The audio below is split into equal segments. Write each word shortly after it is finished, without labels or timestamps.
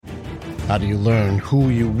How do you learn who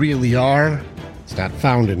you really are? It's not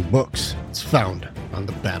found in books. It's found on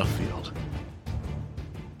the battlefield.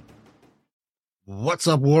 What's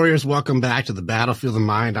up, Warriors? Welcome back to the Battlefield of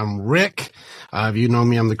Mind. I'm Rick. If you know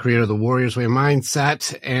me, I'm the creator of the Warriors Way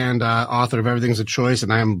mindset and author of Everything's a Choice.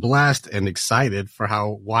 And I am blessed and excited for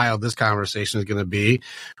how wild this conversation is going to be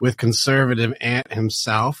with conservative Ant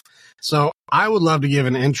himself. So I would love to give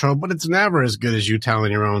an intro, but it's never as good as you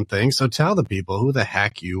telling your own thing. So tell the people who the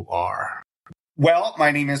heck you are. Well, my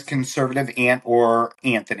name is Conservative Ant or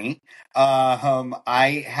Anthony.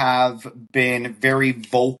 I have been very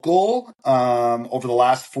vocal over the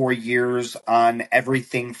last 4 years on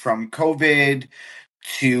everything from COVID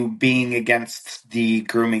to being against the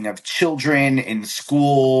grooming of children in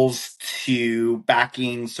schools to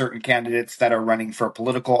backing certain candidates that are running for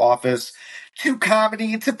political office to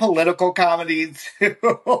comedy to political comedy to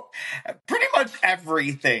pretty much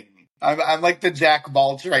everything. I'm like the jack of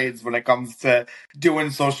all trades when it comes to doing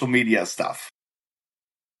social media stuff.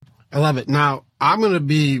 I love it. Now, I'm going to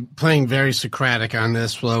be playing very Socratic on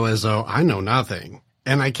this flow as though I know nothing.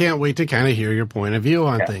 And I can't wait to kind of hear your point of view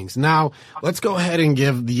on things. Now, let's go ahead and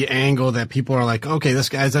give the angle that people are like, okay, this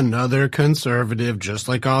guy's another conservative, just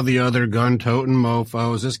like all the other gun-toting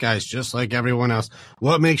mofos. This guy's just like everyone else.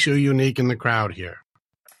 What makes you unique in the crowd here?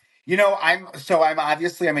 You know, I'm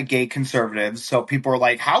a gay conservative. So people are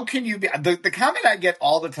like, how can you be? The comment I get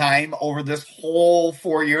all the time over this whole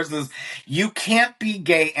 4 years is, you can't be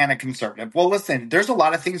gay and a conservative. Well, listen, there's a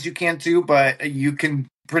lot of things you can't do, but you can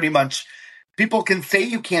pretty much, people can say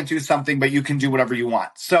you can't do something, but you can do whatever you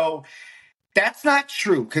want. So that's not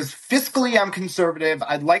true, because fiscally I'm conservative.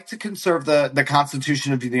 I'd like to conserve the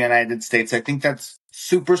Constitution of the United States. I think that's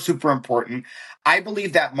super, super important. I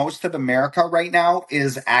believe that most of America right now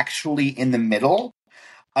is actually in the middle.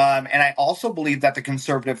 And I also believe that the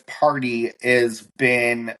Conservative Party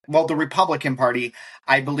the Republican Party,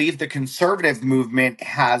 I believe the conservative movement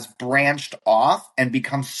has branched off and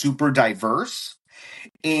become super diverse.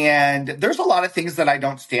 And there's a lot of things that I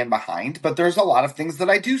don't stand behind, but there's a lot of things that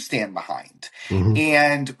I do stand behind. Mm-hmm.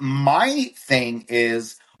 And my thing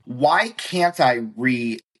is, why can't I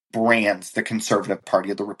rebrand the Conservative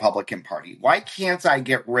Party or the Republican Party? Why can't I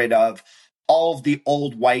get rid of all of the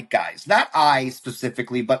old white guys? Not I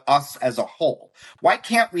specifically, but us as a whole. Why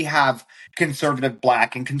can't we have conservative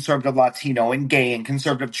black and conservative Latino and gay and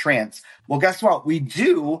conservative trans? Well, guess what? We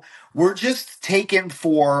do. We're just taken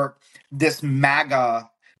for this MAGA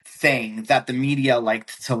thing that the media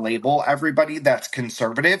liked to label everybody that's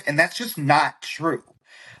conservative, and that's just not true.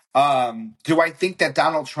 Do I think that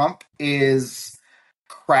Donald Trump is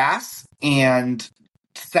crass and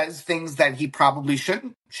says things that he probably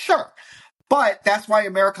shouldn't? Sure. But that's why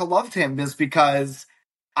America loved him, is because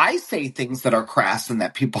I say things that are crass and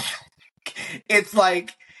that people it's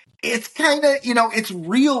like, it's kind of, it's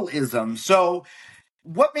realism. So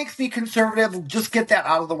what makes me conservative? Just get that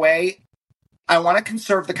out of the way. I want to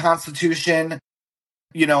conserve the Constitution,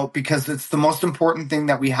 because it's the most important thing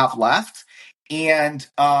that we have left. And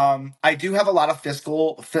I do have a lot of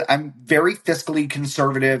I'm very fiscally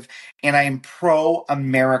conservative, and I am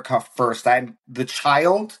pro-America first. I'm the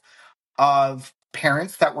child of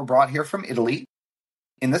parents that were brought here from Italy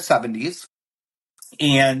in the 70s.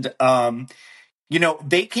 And,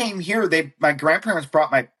 they came here. My grandparents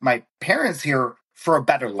brought my parents here for a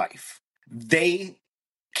better life. They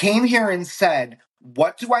came here and said,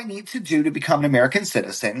 what do I need to do to become an American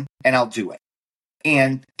citizen? And I'll do it.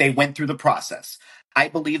 And they went through the process. I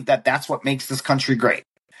believe that that's what makes this country great.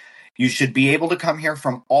 You should be able to come here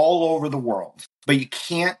from all over the world, but you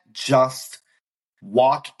can't just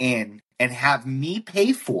walk in and have me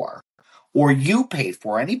pay for, or you pay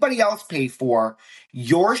for, anybody else pay for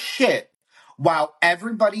your shit, while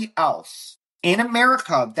everybody else in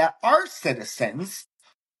America that are citizens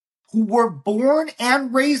who were born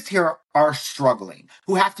and raised here are struggling,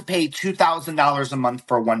 who have to pay $2,000 a month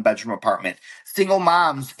for a one-bedroom apartment. Single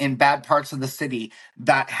moms in bad parts of the city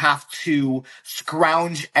that have to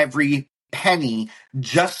scrounge every penny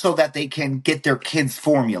just so that they can get their kids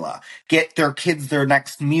formula, get their kids their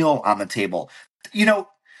next meal on the table.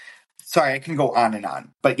 Sorry, I can go on and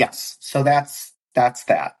on. But yes, so that's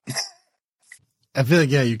that. I feel like,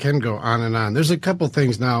 you can go on and on. There's a couple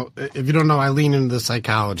things now. If you don't know, I lean into the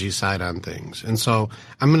psychology side on things. And so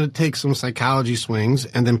I'm going to take some psychology swings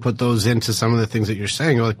and then put those into some of the things that you're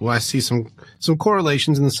saying. You're like, well, I see some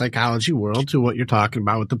correlations in the psychology world to what you're talking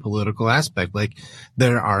about with the political aspect. Like,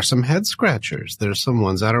 there are some head scratchers. There's some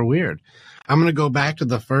ones that are weird. I'm going to go back to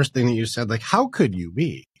the first thing that you said, like, how could you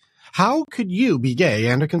be? How could you be gay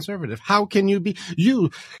and a conservative? How can you be,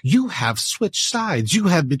 you have switched sides. You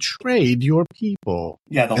have betrayed your people.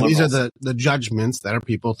 Yeah, and these are the judgments that our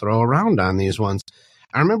people throw around on these ones.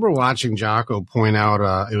 I remember watching Jocko point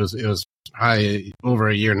out, it was probably over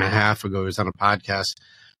a year and a half ago, he was on a podcast,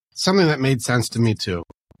 something that made sense to me too.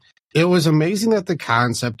 It was amazing that the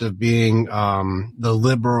concept of being the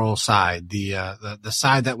liberal side, the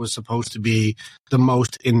side that was supposed to be the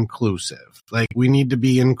most inclusive, like we need to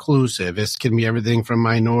be inclusive. This can be everything from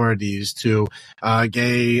minorities to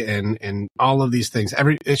gay and all of these things.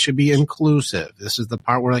 It should be inclusive. This is the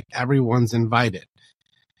part where like everyone's invited.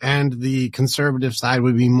 And the conservative side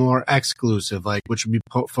would be more exclusive, like, which would be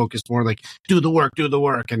focused more like, do the work,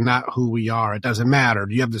 and not who we are. It doesn't matter.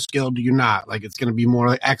 Do you have the skill? Do you not? Like, it's going to be more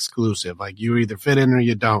like exclusive. Like, you either fit in or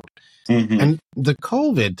you don't. Mm-hmm. And the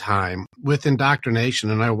COVID time with indoctrination,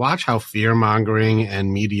 and I watch how fear mongering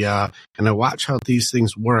and media, and I watch how these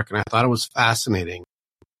things work. And I thought it was fascinating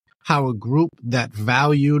how a group that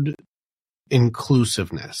valued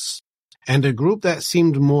inclusiveness and a group that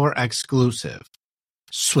seemed more exclusive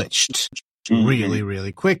switched really,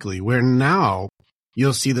 really quickly, where now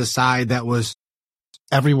you'll see the side that was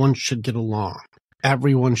everyone should get along,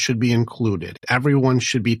 everyone should be included, everyone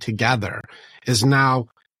should be together, is now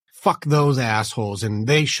fuck those assholes and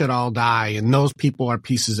they should all die and those people are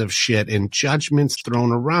pieces of shit, and judgments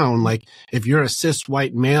thrown around like if you're a cis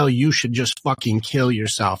white male, you should just fucking kill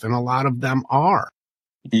yourself, and a lot of them are.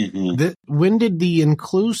 When did the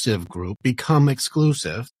inclusive group become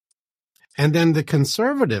exclusive? And then the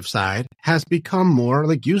conservative side has become more,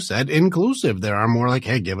 like you said, inclusive. There are more like,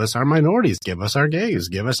 hey, give us our minorities, give us our gays,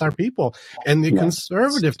 give us our people. And the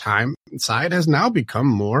conservative side has now become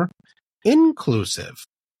more inclusive.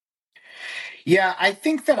 Yeah, I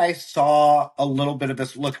think that I saw a little bit of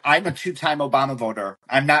this. Look, I'm a 2-time Obama voter.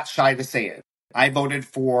 I'm not shy to say it. I voted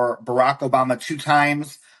for Barack Obama 2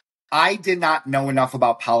 times. I did not know enough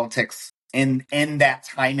about politics in that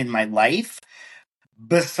time in my life.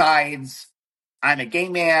 Besides, I'm a gay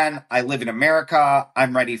man, I live in America,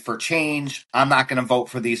 I'm ready for change, I'm not going to vote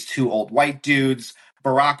for these 2 old white dudes.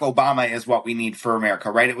 Barack Obama is what we need for America,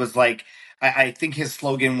 right? It was like, I think his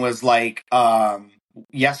slogan was like,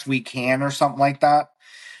 yes, we can, or something like that.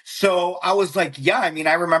 So I was like, yeah, I mean,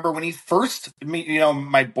 I remember when he first,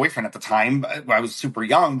 my boyfriend at the time, I was super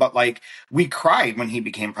young, but like we cried when he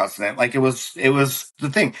became president. Like it was the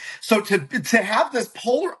thing. So to have this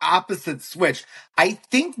polar opposite switch, I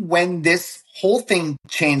think when this whole thing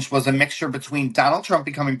changed was a mixture between Donald Trump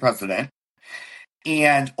becoming president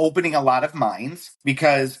and opening a lot of minds.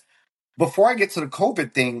 Because before I get to the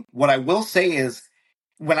COVID thing, what I will say is,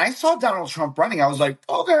 when I saw Donald Trump running, I was like,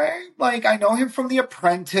 okay, like I know him from The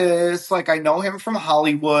Apprentice, like I know him from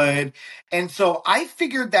Hollywood. And so I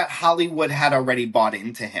figured that Hollywood had already bought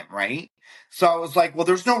into him, right? So I was like, well,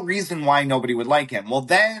 there's no reason why nobody would like him. Well,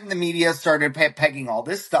 then the media started pegging all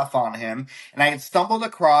this stuff on him. And I had stumbled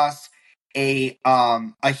across a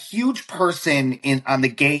huge person in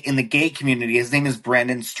the gay community. His name is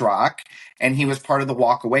Brandon Straka, and he was part of the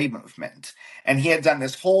Walk Away movement. And he had done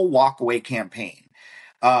this whole Walk Away campaign.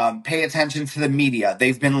 Pay attention to the media.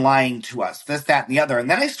 They've been lying to us, this, that, and the other. And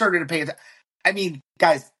then I started to pay attention. I mean,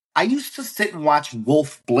 guys, I used to sit and watch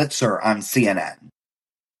Wolf Blitzer on CNN.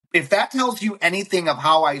 If that tells you anything of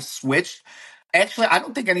how I switched, actually, I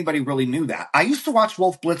don't think anybody really knew that. I used to watch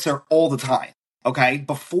Wolf Blitzer all the time, okay,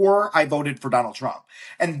 before I voted for Donald Trump.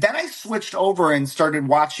 And then I switched over and started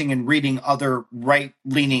watching and reading other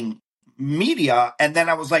right-leaning media. And then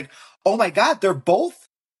I was like, oh my God, they're both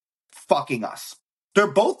fucking us. They're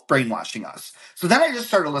both brainwashing us. So then I just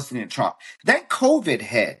started listening to Trump. Then COVID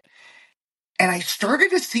hit. And I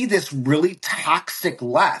started to see this really toxic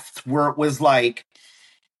left where it was like,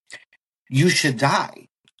 you should die.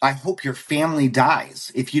 I hope your family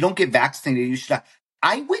dies. If you don't get vaccinated, you should die.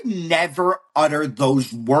 I would never utter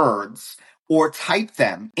those words or type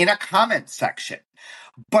them in a comment section.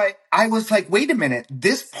 But I was like, wait a minute,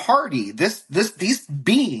 this party, these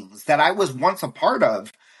beings that I was once a part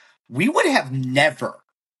of, we would have never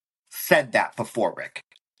said that before, Rick.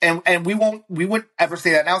 And we wouldn't ever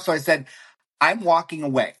say that now. So I said, I'm walking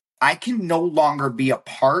away. I can no longer be a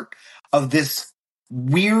part of this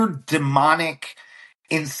weird demonic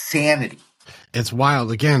insanity. It's wild.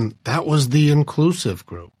 Again, that was the inclusive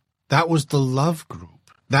group. That was the love group.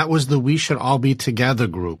 That was the we should all be together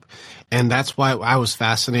group. And that's why I was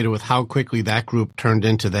fascinated with how quickly that group turned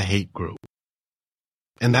into the hate group.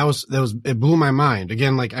 And it blew my mind.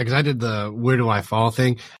 Again, like, cause I did the where do I fall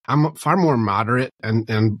thing. I'm far more moderate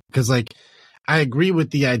and cause like, I agree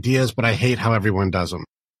with the ideas, but I hate how everyone does them.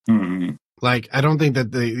 Mm-hmm. Like, I don't think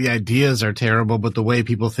that the ideas are terrible, but the way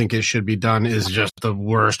people think it should be done is just the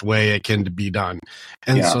worst way it can be done.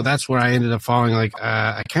 And so that's where I ended up falling. Like,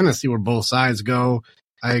 I kind of see where both sides go.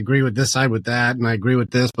 I agree with this side with that, and I agree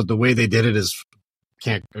with this, but the way they did it is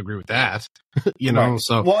can't agree with that. You know, Right.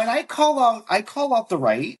 so Well, and I call out the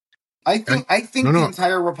right. I think the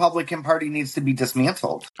entire Republican Party needs to be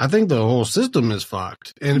dismantled. I think the whole system is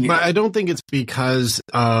fucked. But I don't think it's because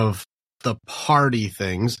of the party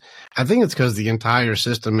things. I think it's because the entire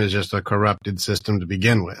system is just a corrupted system to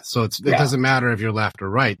begin with. So it doesn't matter if you're left or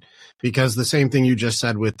right, because the same thing you just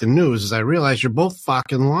said with the news is I realize you're both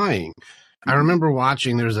fucking lying. I remember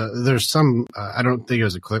watching, there's some, I don't think it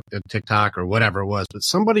was a clip, a TikTok or whatever it was, but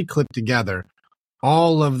somebody clipped together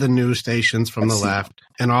all of the news stations from the left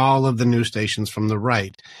and all of the news stations from the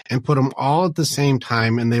right and put them all at the same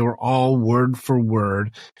time. And they were all word for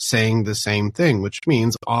word saying the same thing, which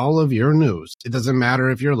means all of your news, it doesn't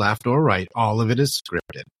matter if you're left or right, all of it is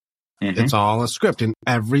scripted. It's all a script, and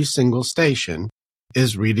every single station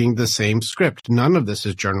is reading the same script. None of this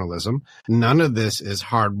is journalism. None of this is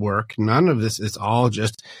hard work. None of this is all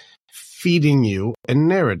just feeding you a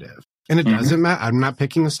narrative. And it doesn't matter. I'm not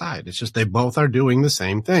picking a side. It's just they both are doing the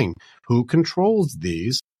same thing. Who controls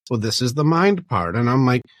these? Well, this is the mind part. And I'm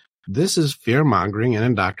like, this is fear mongering and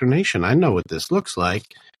indoctrination. I know what this looks like.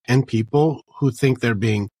 And people who think they're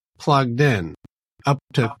being plugged in up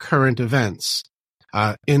to current events,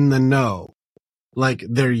 in the know, like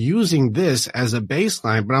they're using this as a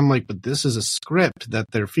baseline. But I'm like, but this is a script that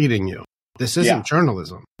they're feeding you. This isn't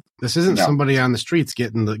journalism. This isn't somebody on the streets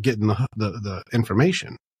getting the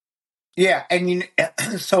information. Yeah, and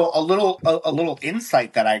so a little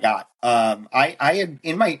insight that I got. I had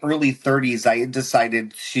in my early 30s, I had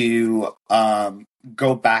decided to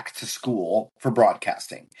go back to school for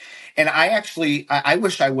broadcasting, and I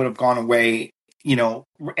wish I would have gone away,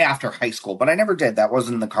 after high school, but I never did. That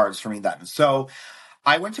wasn't in the cards for me then. So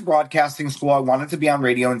I went to broadcasting school. I wanted to be on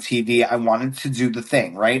radio and TV. I wanted to do the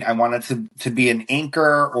thing, right? I wanted to be an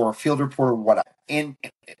anchor or a field reporter, whatever. And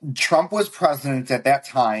Trump was president at that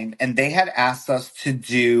time, and they had asked us to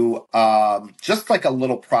do just like a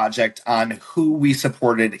little project on who we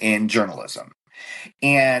supported in journalism.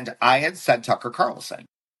 And I had said Tucker Carlson.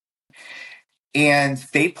 And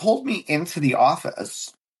they pulled me into the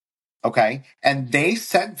office, okay? And they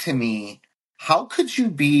said to me, how could you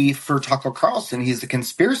be for Tucker Carlson? He's a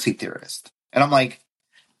conspiracy theorist. And I'm like,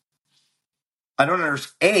 I don't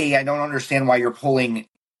understand why you're pulling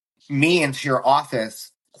me into your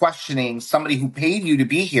office questioning somebody who paid you to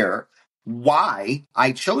be here, why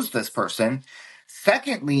I chose this person.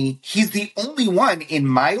 Secondly, he's the only one, in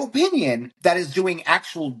my opinion, that is doing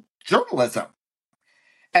actual journalism.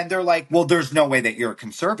 And they're like, well, there's no way that you're a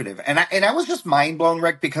conservative. And I was just mind blown,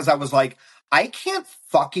 Rick, because I was like, I can't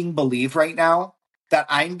fucking believe right now that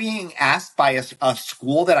I'm being asked by a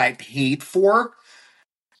school that I paid for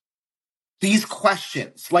these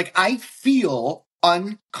questions. Like, I feel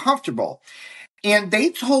uncomfortable. And they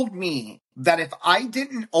told me that if I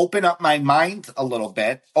didn't open up my mind a little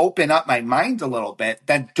bit,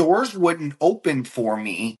 that doors wouldn't open for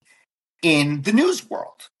me in the news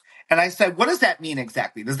world. And I said, what does that mean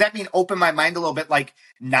exactly? Does that mean open my mind a little bit, like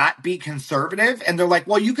not be conservative? And they're like,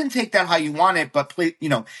 well, you can take that how you want it, but please,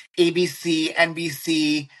 ABC,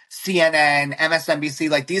 NBC, CNN, MSNBC,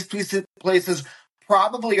 like these places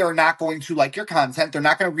probably are not going to like your content. They're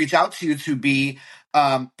not going to reach out to you to be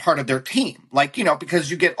part of their team. Like, because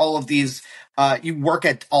you get all of these, you work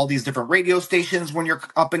at all these different radio stations when you're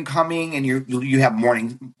up and coming, and you have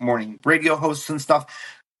morning radio hosts and stuff.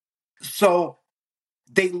 So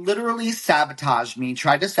they literally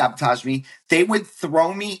tried to sabotage me. They would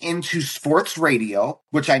throw me into sports radio,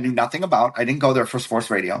 which I knew nothing about. I didn't go there for sports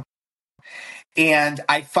radio. And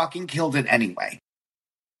I fucking killed it anyway.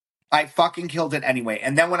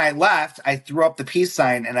 And then when I left, I threw up the peace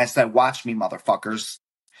sign and I said, watch me, motherfuckers.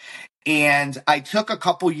 And I took a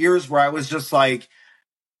couple years where I was just like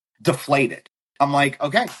deflated. I'm like,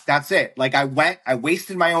 okay, that's it. Like I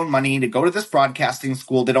wasted my own money to go to this broadcasting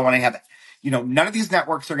school. They don't want to have it. None of these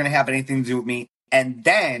networks are going to have anything to do with me. And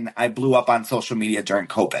then I blew up on social media during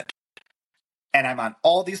COVID. And I'm on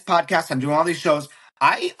all these podcasts. I'm doing all these shows.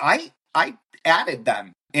 I added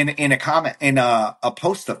them in a comment, in a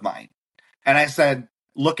post of mine. And I said,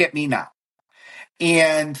 look at me now.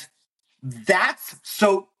 And that's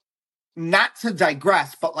so, not to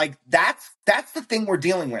digress, but like that's the thing we're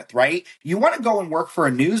dealing with, right? You want to go and work for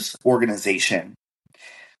a news organization,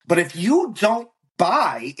 but if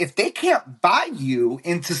they can't buy you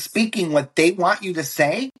into speaking what they want you to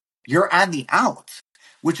say, you're on the out.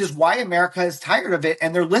 which is why America is tired of it.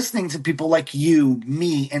 And they're listening to people like you,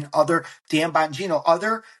 me, and other Dan Bongino,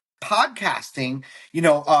 other podcasting,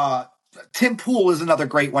 Tim Pool is another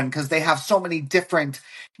great one because they have so many different,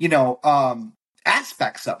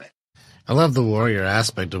 aspects of it. I love the warrior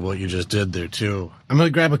aspect of what you just did there, too. I'm going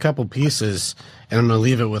to grab a couple pieces, and I'm going to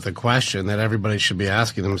leave it with a question that everybody should be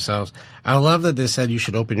asking themselves. I love that they said you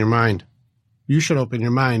should open your mind. You should open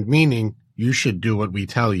your mind, meaning you should do what we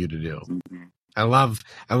tell you to do. Mm-hmm. I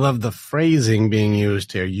love the phrasing being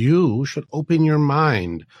used here. You should open your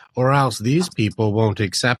mind, or else these people won't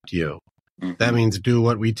accept you. Mm-hmm. That means do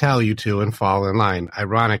what we tell you to and fall in line.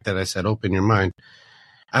 Ironic that I said open your mind.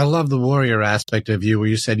 I love the warrior aspect of you where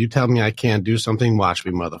you said, you tell me I can't do something, watch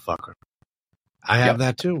me, motherfucker. I have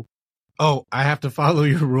that too. Oh, I have to follow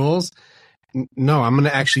your rules? No, I'm going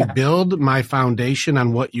to actually build my foundation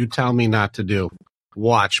on what you tell me not to do.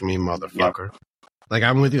 Watch me, motherfucker. Yep. Like,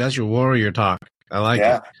 I'm with you. That's your warrior talk. I like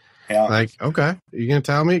it. Yeah. Like, okay, you going to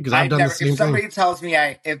tell me? Because I've done the same thing. If somebody tells me,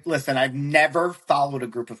 listen, I've never followed a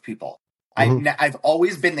group of people. Mm-hmm. I've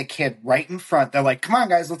always been the kid right in front. They're like, come on,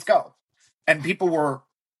 guys, let's go. And people were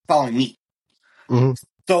following me. Mm-hmm.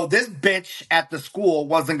 So this bitch at the school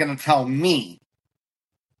wasn't going to tell me,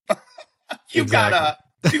 you gotta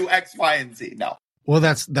do X, Y, and Z. No. Well,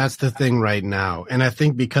 that's the thing right now. And I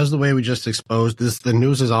think because the way we just exposed this, the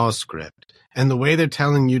news is all a script. And the way they're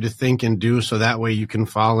telling you to think and do so that way you can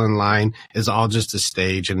fall in line is all just a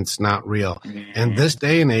stage and it's not real. Mm-hmm. And this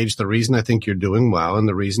day and age, the reason I think you're doing well and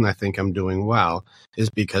the reason I think I'm doing well is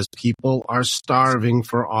because people are starving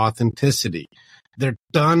for authenticity. They're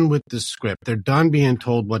done with the script. They're done being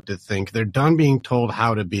told what to think. They're done being told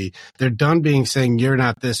how to be. They're done being saying you're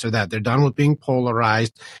not this or that. They're done with being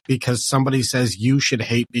polarized because somebody says you should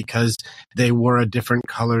hate because they wore a different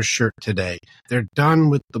color shirt today. They're done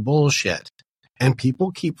with the bullshit. And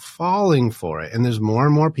people keep falling for it. And there's more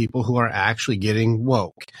and more people who are actually getting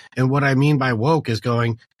woke. And what I mean by woke is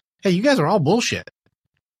going, hey, you guys are all bullshit.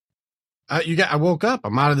 I woke up.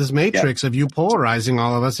 I'm out of this matrix of you polarizing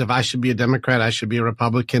all of us. If I should be a Democrat, I should be a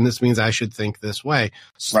Republican. This means I should think this way.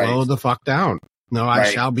 Slow the fuck down. No, I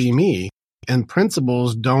shall be me. And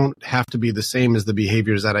principles don't have to be the same as the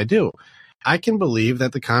behaviors that I do. I can believe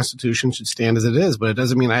that the Constitution should stand as it is, but it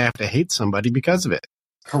doesn't mean I have to hate somebody because of it.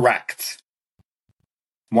 Correct.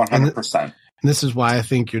 100%. And this is why I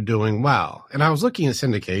think you're doing well. And I was looking at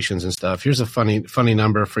syndications and stuff. Here's a funny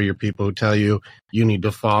number for your people who tell you you need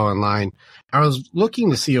to fall in line. I was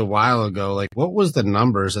looking to see a while ago, like, what was the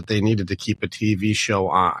numbers that they needed to keep a TV show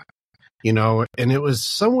on? And it was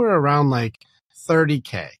somewhere around like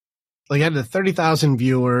 30K. Like, I had the 30,000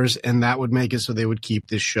 viewers, and that would make it so they would keep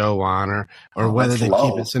this show on, or whether they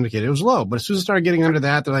keep it syndicated. It was low, but as soon as it started getting under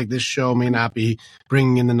that, they're like, this show may not be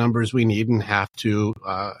bringing in the numbers we need, and have to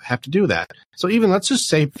do that. So even let's just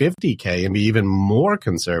say 50K and be even more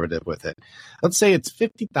conservative with it. Let's say it's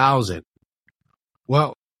 50,000.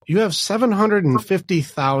 Well, you have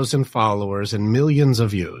 750,000 followers and millions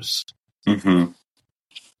of views. Mm-hmm.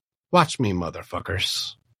 Watch me,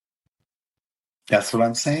 motherfuckers. That's what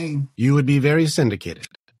I'm saying. You would be very syndicated.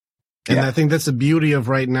 And I think that's the beauty of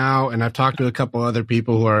right now. And I've talked to a couple other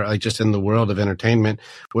people who are like just in the world of entertainment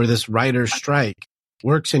where this writer's strike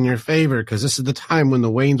works in your favor because this is the time when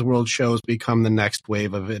the Wayne's World shows become the next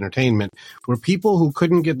wave of entertainment where people who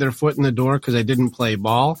couldn't get their foot in the door because they didn't play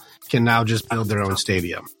ball can now just build their own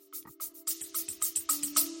stadium.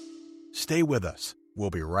 Stay with us. We'll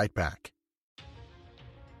be right back.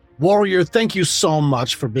 Warrior, thank you so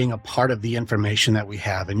much for being a part of the information that we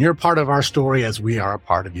have. And you're part of our story as we are a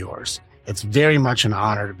part of yours. It's very much an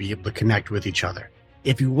honor to be able to connect with each other.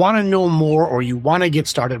 If you want to know more or you want to get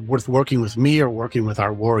started with working with me or working with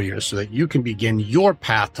our warriors so that you can begin your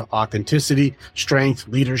path to authenticity, strength,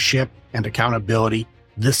 leadership, and accountability,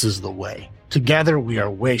 this is the way. Together, we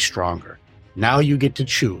are way stronger. Now you get to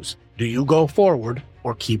choose. Do you go forward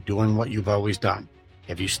or keep doing what you've always done?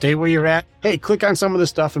 If you stay where you're at, hey, click on some of the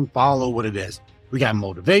stuff and follow what it is. We got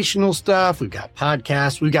motivational stuff. We've got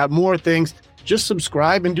podcasts. We've got more things. Just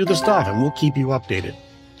subscribe and do the stuff, and we'll keep you updated.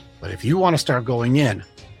 But if you want to start going in,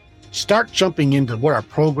 start jumping into what our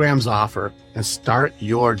programs offer and start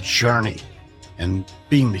your journey and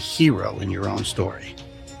being the hero in your own story.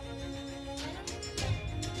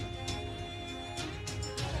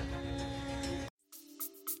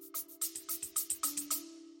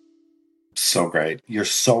 So great. You're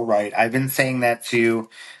so right. I've been saying that too.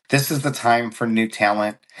 This is the time for new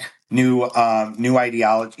talent, new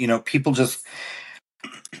ideology. People just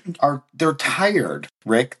they're tired,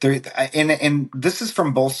 Rick. And this is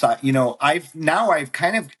from both sides. I've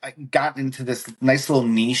kind of gotten into this nice little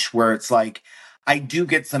niche where it's like I do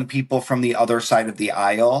get some people from the other side of the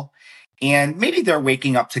aisle, and maybe they're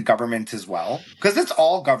waking up to government as well, because it's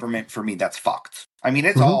all government for me that's fucked. I mean,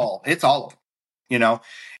 it's all of them, you know?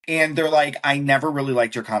 And they're like, I never really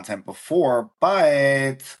liked your content before,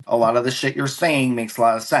 but a lot of the shit you're saying makes a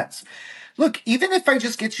lot of sense. Look, even if I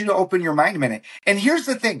just get you to open your mind a minute, and here's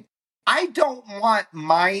the thing, I don't want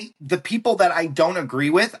the people that I don't agree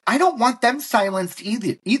with, I don't want them silenced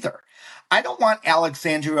either. I don't want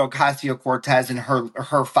Alexandria Ocasio-Cortez and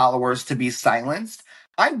her followers to be silenced.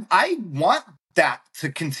 I want that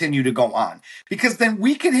to continue to go on, because then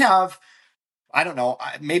we can have, I don't know,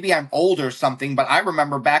 maybe I'm old or something, but I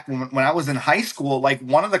remember back when I was in high school, like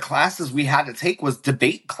one of the classes we had to take was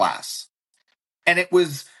debate class. And it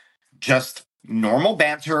was just normal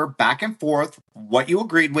banter, back and forth, what you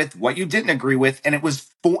agreed with, what you didn't agree with, and it was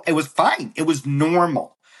fine. It was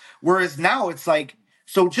normal. Whereas now it's like,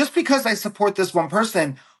 so just because I support this one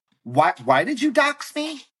person, why did you dox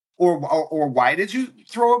me? Or why did you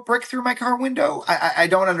throw a brick through my car window? I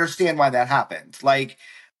don't understand why that happened. Like,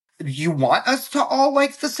 you want us to all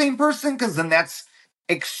like the same person? Because then that's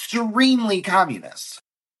extremely communist.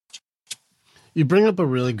 You bring up a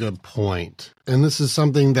really good point. And this is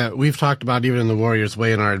something that we've talked about even in the Warriors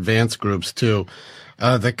Way in our advanced groups too.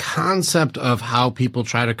 The concept of how people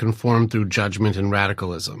try to conform through judgment and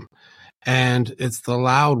radicalism. And it's the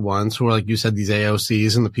loud ones who are, like you said, these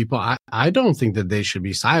AOCs and the people. I don't think that they should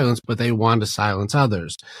be silenced, but they want to silence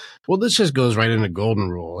others. Well, this just goes right into golden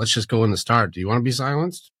rule. Let's just go in the start. Do you want to be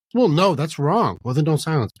silenced? Well, no, that's wrong. Well, then don't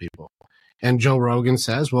silence people. And Joe Rogan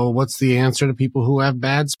says, well, what's the answer to people who have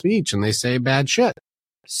bad speech and they say bad shit?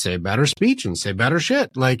 Say better speech and say better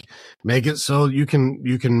shit. Like, make it so you can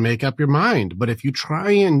make up your mind. But if you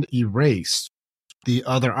try and erase the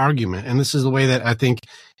other argument, and this is the way that I think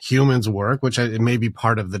humans work, which it may be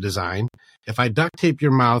part of the design. If I duct tape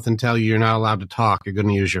your mouth and tell you you're not allowed to talk, you're going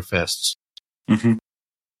to use your fists. Mm-hmm.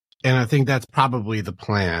 And I think that's probably the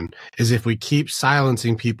plan, is if we keep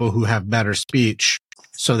silencing people who have better speech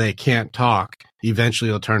so they can't talk, eventually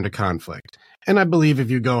it'll turn to conflict. And I believe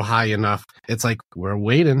if you go high enough, it's like, we're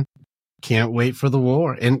waiting. Can't wait for the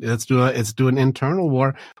war. And let's do an internal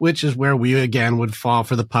war, which is where we again would fall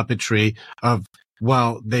for the puppetry of,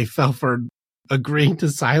 well, they fell for agreeing to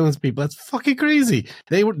silence people. That's fucking crazy.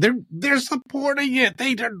 They're supporting it.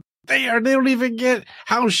 They don't even get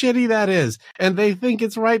how shitty that is. And they think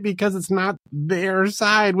it's right because it's not their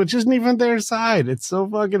side, which isn't even their side. It's so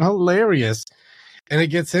fucking hilarious. And it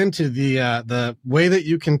gets into the way that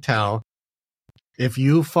you can tell if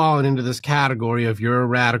you've fallen into this category of you're a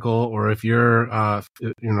radical, or if you're,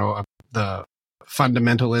 the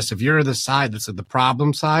fundamentalist, if you're the side that's the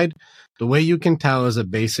problem side, the way you can tell is a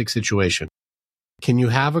basic situation. Can you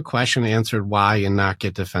have a question answered why and not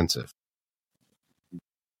get defensive?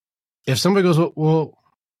 If somebody goes, well,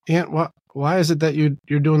 Aunt, why is it that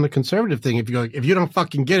you're doing the conservative thing? If you don't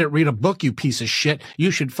fucking get it, read a book, you piece of shit.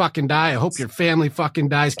 You should fucking die. I hope your family fucking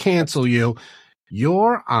dies. Cancel you.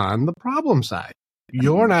 You're on the problem side.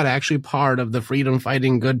 You're not actually part of the freedom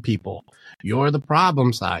fighting good people. You're the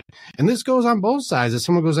problem side. And this goes on both sides. If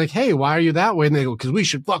someone goes like, hey, why are you that way? And they go, because we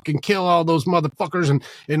should fucking kill all those motherfuckers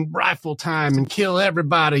in rifle time and kill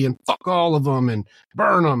everybody and fuck all of them and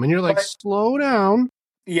burn them. And you're like, slow down.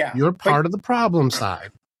 Yeah. You're part of the problem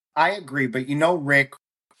side. I agree. But Rick,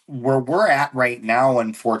 where we're at right now,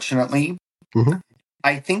 unfortunately,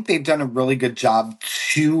 I think they've done a really good job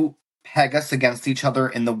to peg us against each other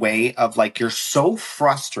in the way of, like, you're so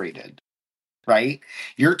frustrated, right?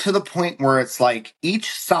 You're to the point where it's like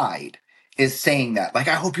each side is saying that, like,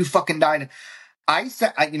 I hope you fucking died. I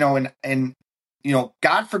said, and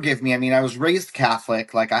God forgive me. I mean, I was raised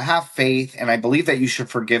Catholic. Like, I have faith and I believe that you should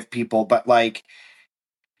forgive people. But, like,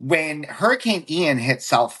 when Hurricane Ian hit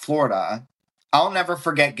South Florida, I'll never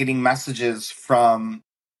forget getting messages from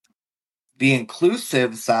the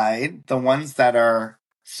inclusive side, the ones that are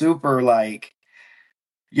super, like,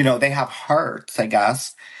 they have hearts, I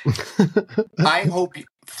guess. I hope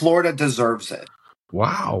Florida deserves it.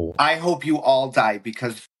 Wow. I hope you all die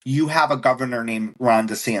because you have a governor named Ron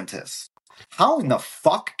DeSantis. How in the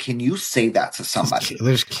fuck can you say that to somebody?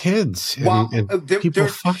 There's kids.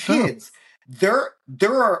 There's kids.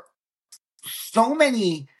 There are so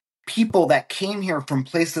many people that came here from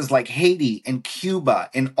places like Haiti and Cuba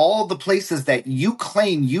and all the places that you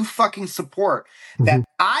claim you fucking support, that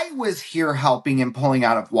I was here helping and pulling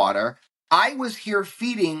out of water. I was here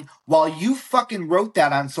feeding while you fucking wrote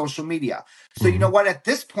that on social media. So you know what? At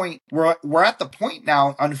this point, we're at the point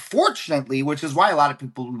now, unfortunately, which is why a lot of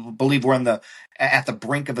people believe we're at the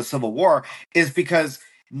brink of a civil war, is because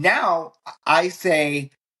now I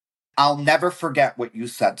say, I'll never forget what you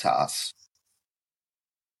said to us.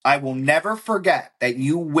 I will never forget that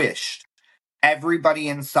you wished everybody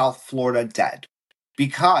in South Florida dead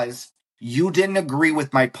because you didn't agree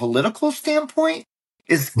with my political standpoint.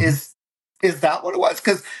 Is that what it was?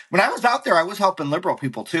 Because when I was out there, I was helping liberal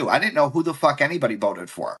people too. I didn't know who the fuck anybody voted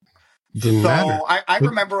for. Didn't matter. I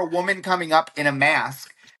remember a woman coming up in a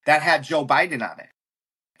mask that had Joe Biden on it.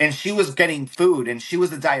 And she was getting food, and she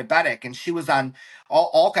was a diabetic, and she was on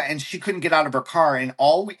all and she couldn't get out of her car, and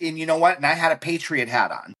you know what? And I had a Patriot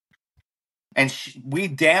hat on, and we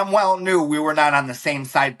damn well knew we were not on the same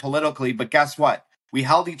side politically. But guess what? We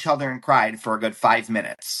held each other and cried for a good 5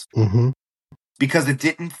 minutes because it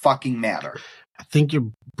didn't fucking matter. I think you're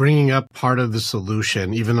bringing up part of the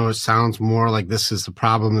solution, even though it sounds more like this is the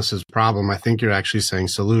problem, this is the problem. I think you're actually saying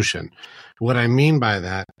solution. What I mean by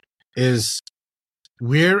that is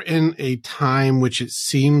we're in a time which it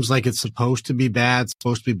seems like it's supposed to be bad,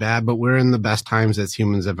 but we're in the best times as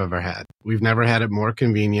humans have ever had. We've never had it more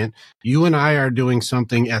convenient. You and I are doing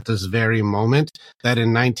something at this very moment that in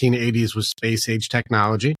 1980s was space age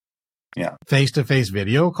technology. Yeah. Face-to-face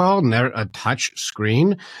video call, never a touch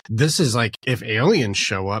screen. This is like if aliens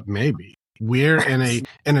show up, maybe. We're in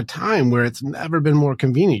a time where it's never been more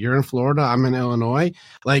convenient. You're in Florida, I'm in Illinois.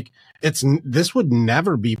 Like this would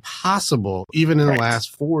never be possible, even in the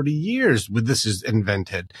last 40 years when this is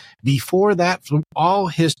invented. Before that, from all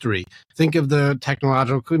history, think of the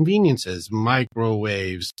technological conveniences,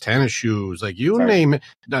 microwaves, tennis shoes, like you name it,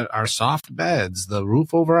 our soft beds, the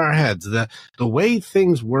roof over our heads, the way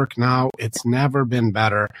things work now, it's never been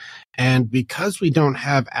better. And because we don't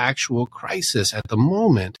have actual crisis at the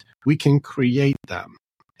moment, we can create them.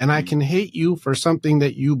 And I can hate you for something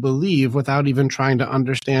that you believe without even trying to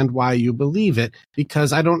understand why you believe it,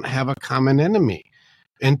 because I don't have a common enemy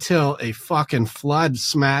until a fucking flood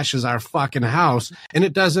smashes our fucking house. And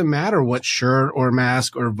it doesn't matter what shirt or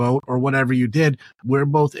mask or vote or whatever you did. We're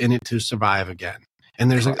both in it to survive again.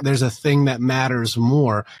 And there's a thing that matters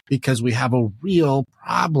more because we have a real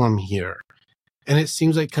problem here. And it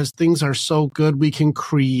seems like because things are so good, we can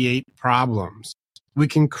create problems. We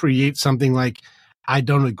can create something like, I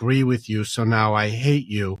don't agree with you, so now I hate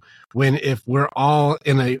you. When if we're all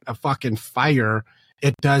in a fucking fire,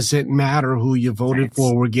 it doesn't matter who you voted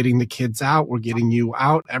for. We're getting the kids out. We're getting you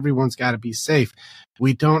out. Everyone's got to be safe.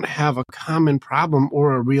 We don't have a common problem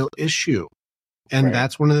or a real issue. And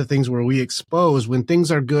that's one of the things where we expose when things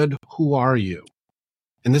are good, who are you?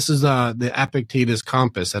 And this is the Epictetus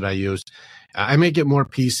compass that I used. I make it more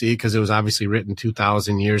PC because it was obviously written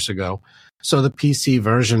 2,000 years ago. So the PC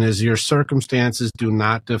version is your circumstances do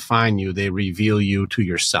not define you. They reveal you to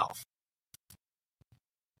yourself.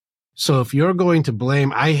 So if you're going to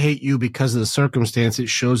blame, I hate you because of the circumstance, it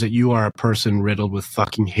shows that you are a person riddled with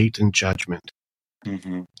fucking hate and judgment.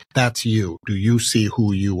 That's you. Do you see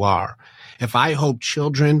who you are? If I hope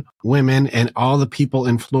children, women, and all the people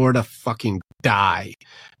in Florida fucking die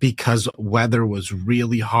because weather was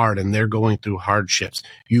really hard and they're going through hardships,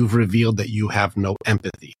 you've revealed that you have no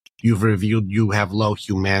empathy. You've revealed you have low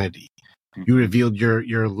humanity. You revealed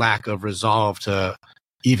your lack of resolve to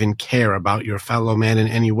even care about your fellow man in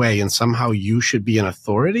any way, and somehow you should be an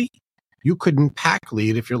authority? You couldn't pack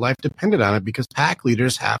lead if your life depended on it because pack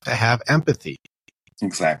leaders have to have empathy.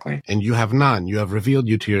 Exactly. And you have none. You have revealed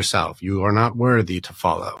you to yourself. You are not worthy to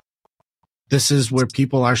follow. This is where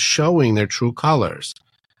people are showing their true colors.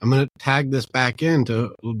 I'm going to tag this back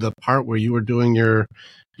into the part where you were doing your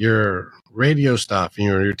radio stuff and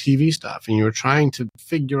your TV stuff, and you were trying to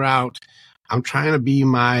figure out, I'm trying to be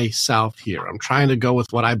myself here. I'm trying to go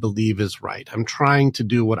with what I believe is right. I'm trying to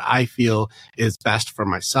do what I feel is best for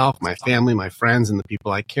myself, my family, my friends, and the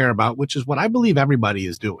people I care about, which is what I believe everybody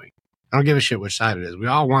is doing. I don't give a shit which side it is. We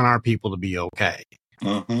all want our people to be okay.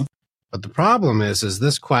 But the problem is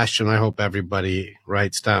this question I hope everybody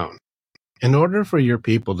writes down. In order for your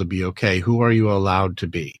people to be okay, who are you allowed to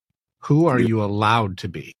be? Who are you allowed to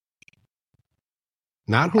be?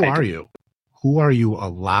 Not who are you. Who are you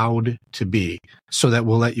allowed to be so that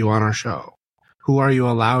we'll let you on our show? Who are you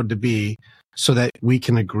allowed to be so that we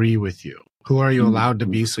can agree with you? Who are you allowed to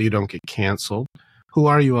be so you don't get canceled? Who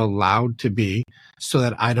are you allowed to be so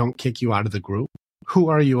that I don't kick you out of the group? Who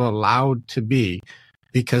are you allowed to be?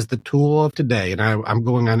 Because the tool of today, and I'm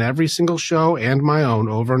going on every single show and my own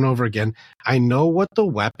over and over again, I know what the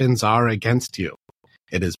weapons are against you.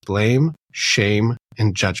 It is blame, shame,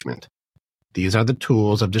 and judgment. These are the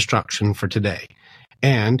tools of destruction for today.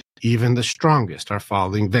 And even the strongest are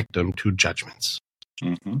falling victim to judgments.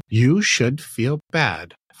 You should feel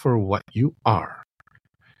bad for what you are.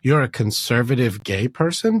 You're a conservative gay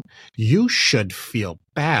person. You should feel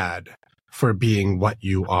bad for being what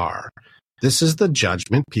you are. This is the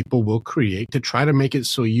judgment people will create to try to make it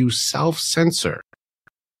so you self-censor.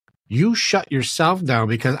 You shut yourself down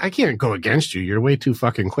because I can't go against you. You're way too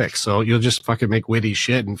fucking quick. So you'll just fucking make witty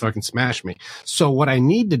shit and fucking smash me. So what I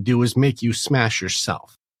need to do is make you smash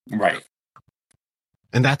yourself. Right.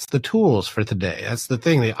 And that's the tools for today. That's the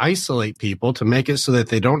thing. They isolate people to make it so that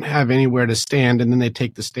they don't have anywhere to stand. And then they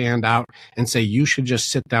take the stand out and say, you should just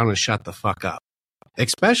sit down and shut the fuck up.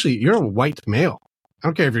 Especially, you're a white male. I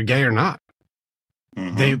don't care if you're gay or not.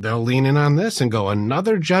 Mm-hmm. They'll lean in on this and go,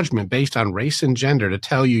 another judgment based on race and gender to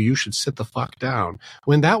tell you should sit the fuck down.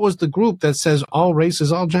 When that was the group that says all races,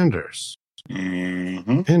 all genders.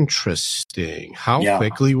 Mm-hmm. Interesting. How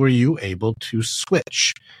quickly were you able to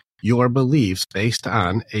switch your beliefs based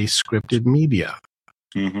on a scripted media?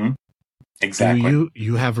 Mm-hmm. Exactly.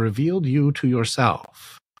 You have revealed you to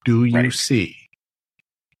yourself. Do you see?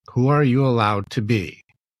 Who are you allowed to be?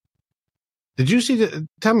 Did you see?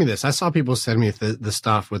 Tell me this. I saw people send me the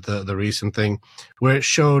stuff with the recent thing where it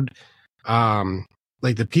showed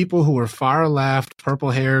like the people who were far left,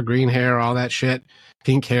 purple hair, green hair, all that shit,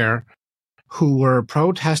 pink hair, who were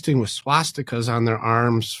protesting with swastikas on their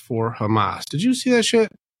arms for Hamas. Did you see that shit?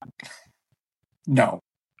 No.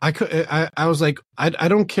 I was like, I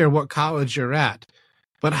don't care what college you're at,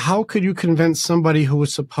 but how could you convince somebody who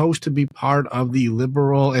was supposed to be part of the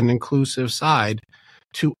liberal and inclusive side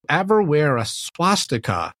to ever wear a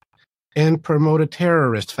swastika and promote a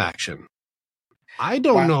terrorist faction? I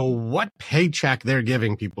don't know what paycheck they're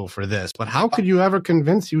giving people for this, but how could you ever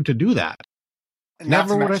convince you to do that? Not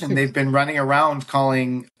to mention, they've been running around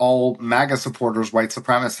calling all MAGA supporters white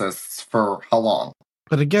supremacists for how long?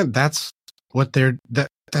 But again, that's what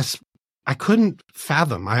that's I couldn't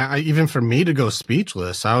fathom. I even for me to go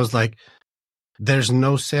speechless, I was like, there's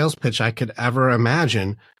no sales pitch I could ever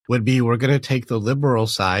imagine would be, we're going to take the liberal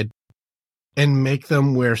side and make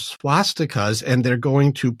them wear swastikas and they're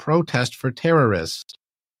going to protest for terrorists.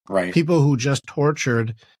 Right. People who just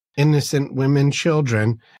tortured innocent women,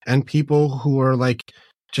 children, and people who are like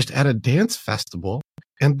just at a dance festival,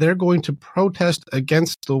 and they're going to protest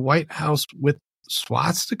against the White House with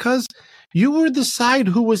swastikas. You were the side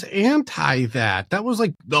who was anti that. That was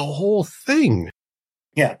like the whole thing.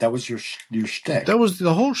 Yeah, that was your shtick. That was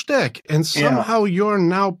the whole shtick. And somehow you're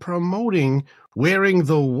now promoting wearing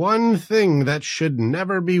the one thing that should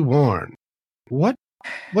never be worn. What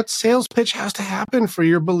sales pitch has to happen for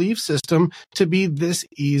your belief system to be this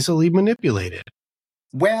easily manipulated?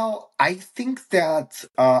 Well, I think that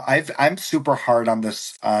I'm super hard on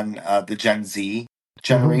this, on the Gen Z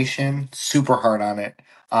generation, super hard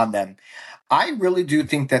on them. I really do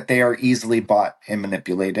think that they are easily bought and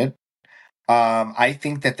manipulated. I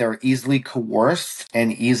think that they're easily coerced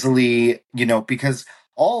and easily, because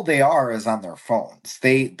all they are is on their phones.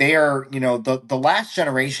 They are, the last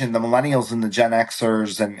generation, the millennials and the Gen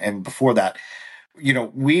Xers and before that,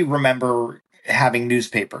 we remember having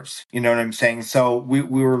newspapers, you know what I'm saying? So we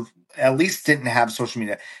were, at least didn't have social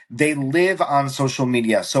media. They live on social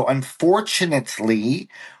media. So unfortunately,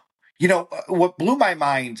 what blew my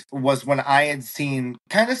mind was when I had seen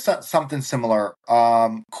kind of something similar,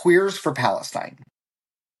 Queers for Palestine.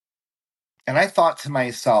 And I thought to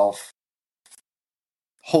myself,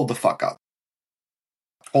 hold the fuck up.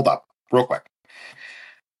 Hold up, real quick.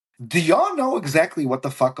 Do y'all know exactly what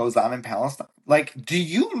the fuck goes on in Palestine? Like, do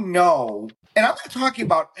you know? And I'm not talking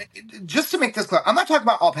about, just to make this clear, I'm not talking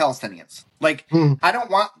about all Palestinians. Like, I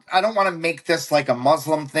don't want to make this like a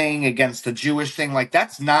Muslim thing against a Jewish thing. Like,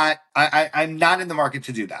 that's not, I'm not in the market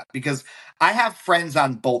to do that, because I have friends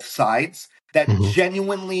on both sides that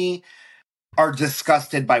genuinely are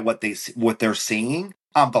disgusted by what they're seeing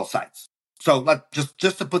on both sides. So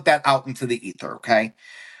just to put that out into the ether, okay?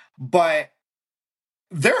 But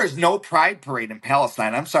there is no pride parade in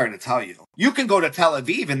Palestine. I'm sorry to tell you. You can go to Tel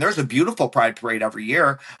Aviv and there's a beautiful pride parade every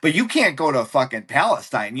year, but you can't go to fucking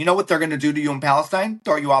Palestine. You know what they're going to do to you in Palestine?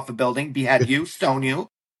 Throw you off a building, behead you, stone you.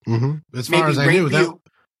 As far as I knew,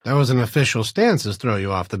 that was an official stance, is throw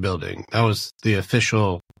you off the building. That was the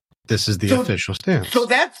official. This is the official stance. So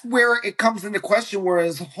that's where it comes into question,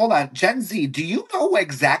 whereas, hold on, Gen Z, do you know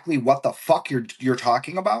exactly what the fuck you're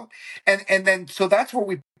talking about? And then, so that's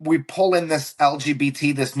where we pull in this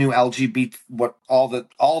LGBT, this new LGBT, all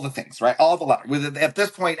the things, right? All the letters. At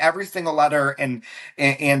this point, every single letter and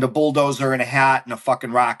a bulldozer and a hat and a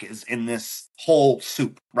fucking rock is in this whole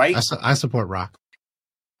soup, right? I support rock.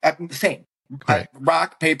 Same. Right.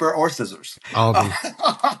 Rock, paper, or scissors. All of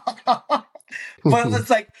them. But it's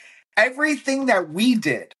like, everything that we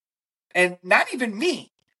did, and not even me,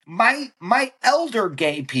 my elder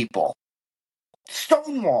gay people,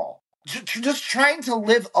 Stonewall, just trying to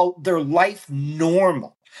live their life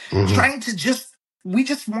normal. Mhm. trying to we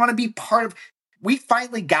just want to be part of. We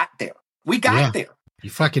finally got there. We got there. You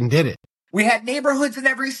fucking did it. We had neighborhoods in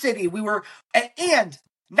every city. We were, and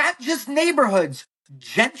not just neighborhoods,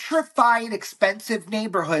 gentrified, expensive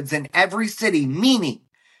neighborhoods in every city, meaning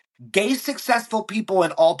gay, successful people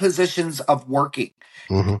in all positions of working.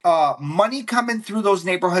 Money coming through those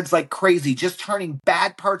neighborhoods like crazy, just turning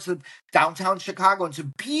bad parts of downtown Chicago into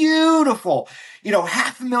beautiful, $500,000,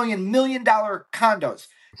 $1 million condos.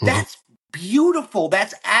 That's beautiful.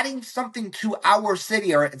 That's adding something to our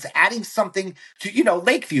city, or it's adding something to,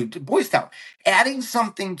 Lakeview, to Boys Town, adding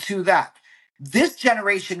something to that. This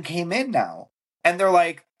generation came in now and they're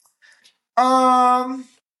like,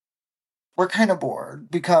 we're kind of bored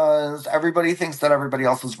because everybody thinks that everybody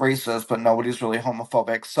else is racist, but nobody's really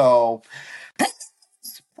homophobic. So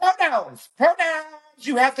pronouns.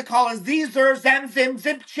 You have to call us these, them, zim,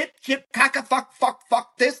 zip, chip, caca,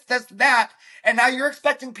 fuck, this, that. And now you're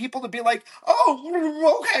expecting people to be like,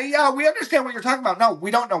 oh, okay, yeah, we understand what you're talking about. No, we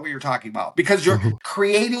don't know what you're talking about because you're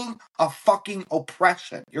creating a fucking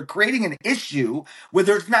oppression. You're creating an issue where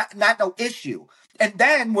there's not no issue. And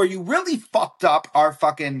then where you really fucked up our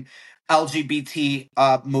fucking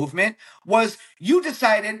LGBT movement was you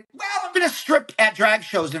decided, well, I'm going to strip at drag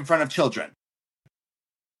shows in front of children.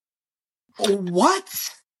 What?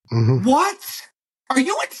 What? Are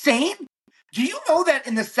you insane? Do you know that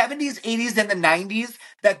in the 70s, 80s, and the 90s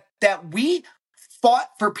that we fought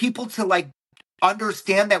for people to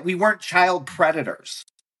understand that we weren't child predators?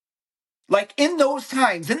 Like in those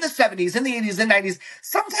times, in the 70s, in the 80s, and 90s,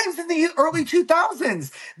 sometimes in the early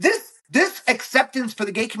 2000s, this acceptance for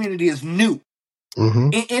the gay community is new.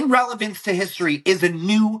 In relevance to history is a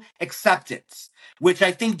new acceptance, which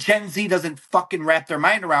I think Gen Z doesn't fucking wrap their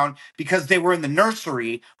mind around because they were in the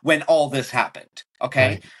nursery when all this happened. Okay.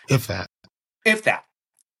 Right. If that.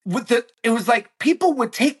 It was like people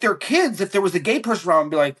would take their kids if there was a gay person around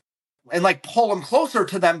and be like, and pull them closer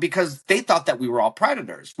to them because they thought that we were all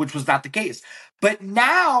predators, which was not the case. But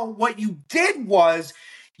now what you did was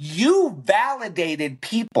you validated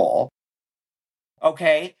people,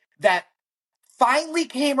 okay, that finally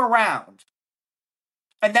came around.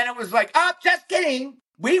 And then it was like, oh, just kidding.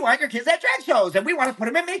 We want your kids at drag shows and we want to put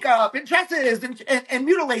them in makeup and dresses and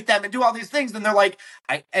mutilate them and do all these things. And they're like,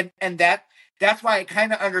 that's why I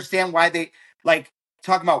kind of understand why they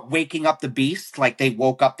talking about waking up the beast. Like they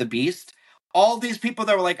woke up the beast. All these people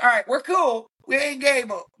that were like, all right, we're cool. We ain't gay,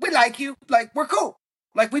 but we like you. Like, we're cool.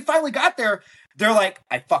 Like, we finally got there. They're like,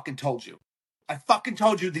 I fucking told you. I fucking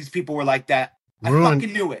told you these people were like that. I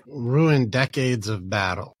fucking knew it. Ruined decades of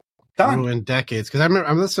battle. Done. Ruined decades. Because I remember,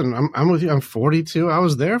 I'm with you. I'm 42. I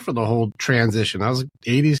was there for the whole transition. I was an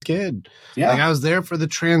 80s kid. Yeah. I was there for the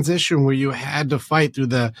transition where you had to fight through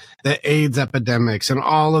the AIDS epidemics and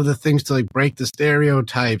all of the things to break the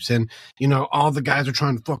stereotypes. And, all the guys are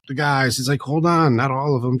trying to fuck the guys. It's like, hold on, not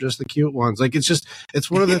all of them, just the cute ones. It's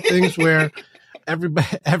one of the things where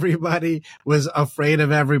everybody was afraid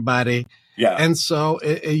of everybody. Yeah. And so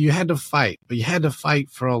you had to fight, but you had to fight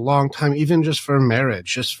for a long time, even just for marriage,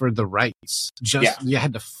 just for the rights. You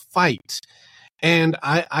had to fight. And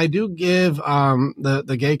I do give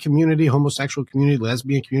the gay community, homosexual community,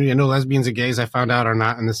 lesbian community. I know lesbians and gays, I found out, are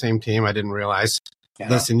not in the same team. I didn't realize. Yeah.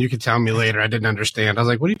 Listen, you could tell me later. I didn't understand. I was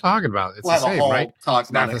like, what are you talking about? It's the same, right?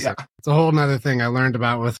 It's a whole nother thing I learned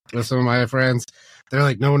about with some of my friends. They're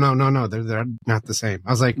like, no. They're not the same. I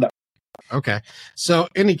was like, no. Okay. So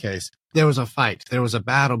in any case, there was a fight, there was a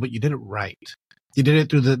battle, but you did it right. You did it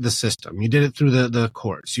through the system. You did it through the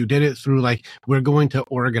courts. You did it through we're going to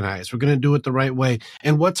organize. We're going to do it the right way.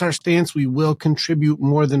 And what's our stance? We will contribute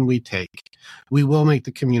more than we take. We will make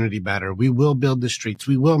the community better. We will build the streets.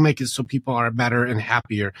 We will make it so people are better and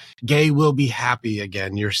happier. Gay will be happy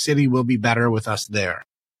again. Your city will be better with us there.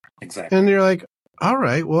 Exactly. And you're like, all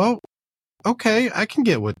right, well, okay, I can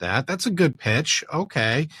get with that. That's a good pitch.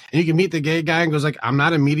 Okay. And you can meet the gay guy and goes like, I'm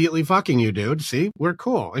not immediately fucking you, dude. See, we're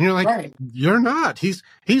cool. And you're like, right. You're not. He's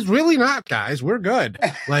really not, guys. We're good.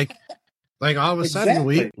 Like all of a sudden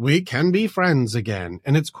we can be friends again.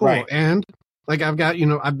 And it's cool. Right. And I've got,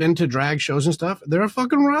 I've been to drag shows and stuff. They're a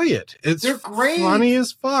fucking riot. They're great. Funny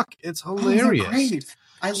as fuck. It's hilarious. They're great.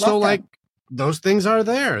 I love them. Those things are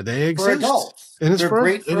there. They exist. For adults. And it's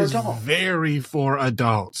great for adults. It is very for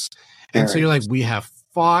adults. And so you're like, we have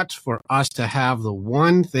fought for us to have the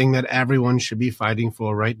one thing that everyone should be fighting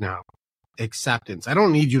for right now. Acceptance. I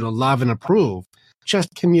don't need you to love and approve.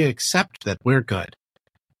 Just can you accept that we're good?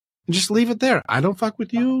 And just leave it there. I don't fuck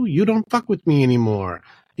with you. You don't fuck with me anymore.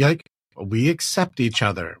 You're like, we accept each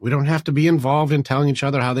other. We don't have to be involved in telling each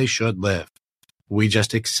other how they should live. We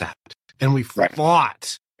just accept. And we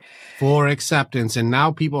fought for acceptance. And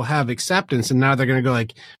now people have acceptance, and now they're going to go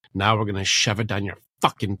like, now we're going to shove it down your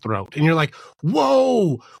fucking throat. And you're like,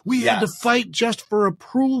 whoa, we had to fight just for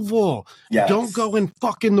approval. Yes. Don't go and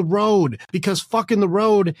fuck in the road, because fucking the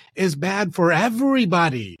road is bad for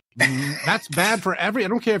everybody. That's bad for I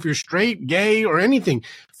don't care if you're straight, gay, or anything.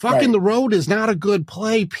 Fucking the road is not a good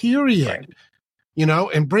play, period. Right. You know,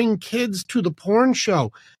 and bring kids to the porn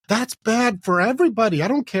show. That's bad for everybody. I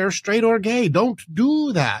don't care, straight or gay. Don't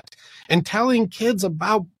do that. And telling kids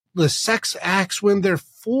about the sex acts when they're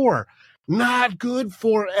 4, not good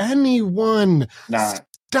for anyone. Not.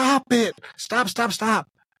 Stop it. Stop.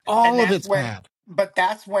 All of it's bad. But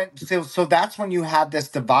that's when, so that's when you have this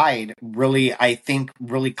divide really, I think,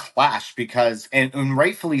 really clash, because, and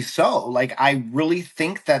rightfully so, like, I really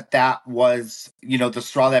think that was, you know, the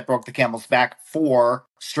straw that broke the camel's back for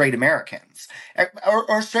straight Americans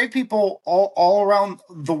or straight people all around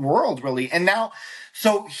the world, really. And now,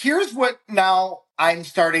 so here's what now I'm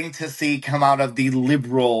starting to see come out of the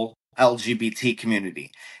liberal LGBT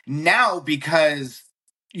community now, because,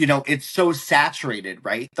 you know, it's so saturated,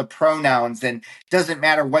 right? The pronouns, and doesn't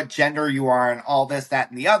matter what gender you are and all this, that,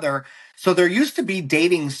 and the other. So there used to be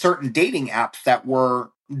certain dating apps that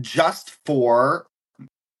were just for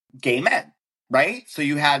gay men, right? So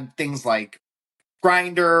you had things like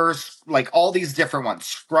Grindr, like all these different ones.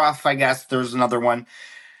 Scruff, I guess there's another one.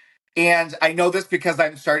 And I know this because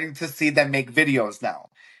I'm starting to see them make videos now.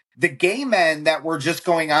 The gay men that were just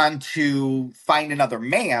going on to find another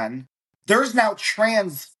man, there's now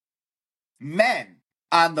trans men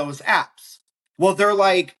on those apps. Well, they're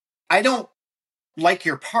like, I don't like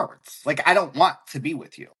your parts. Like, I don't want to be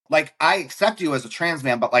with you. Like, I accept you as a trans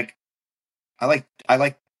man, but like, I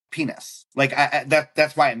like penis. Like,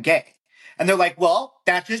 that's why I'm gay. And they're like, well,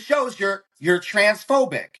 that just shows you're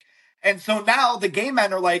transphobic. And so now the gay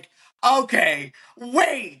men are like, okay,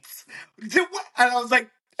 wait. And I was like,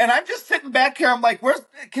 and I'm just sitting back here. I'm like,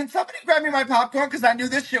 can somebody grab me my popcorn? Because I knew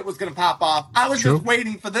this shit was going to pop off. I was just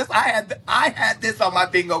waiting for this. I had this on my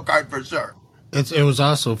bingo card for sure. It was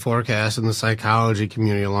also forecast in the psychology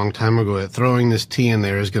community a long time ago that throwing this T in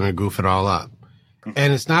there is going to goof it all up.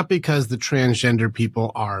 And it's not because the transgender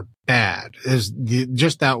people are bad.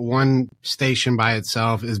 Just that one station by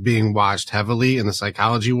itself is being watched heavily in the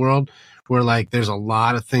psychology world, where like there's a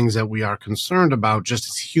lot of things that we are concerned about just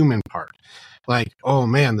as human part. Like, oh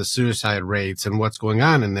man, the suicide rates and what's going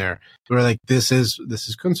on in there. We're like, this is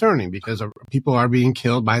concerning because people are being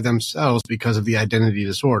killed by themselves because of the identity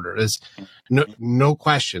disorder. There's no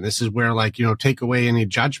question. This is where, like, you know, take away any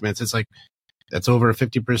judgments. It's like, that's over a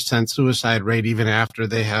 50% suicide rate even after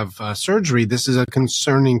they have surgery. This is a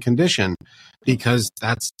concerning condition because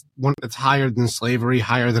that's higher than slavery,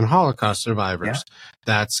 higher than Holocaust survivors. Yeah.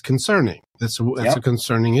 That's concerning. That's a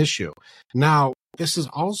concerning issue. Now, this is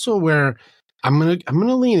also where I'm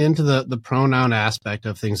gonna lean into the pronoun aspect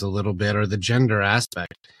of things a little bit, or the gender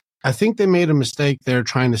aspect. I think they made a mistake there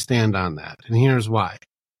trying to stand on that, and here's why.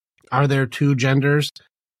 Are there 2 genders?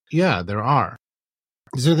 Yeah, there are.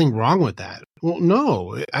 Is there anything wrong with that? Well,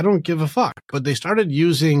 no, I don't give a fuck. But they started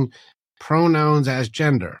using pronouns as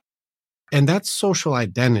gender, and that's social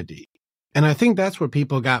identity. And I think that's where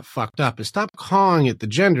people got fucked up, is stop calling it the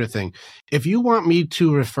gender thing. If you want me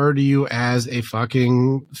to refer to you as a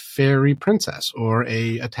fucking fairy princess or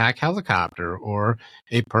a attack helicopter or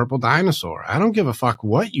a purple dinosaur, I don't give a fuck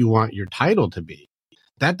what you want your title to be.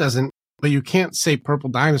 But you can't say purple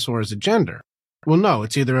dinosaur as a gender. Well, no,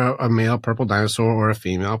 it's either a male purple dinosaur or a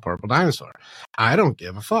female purple dinosaur. I don't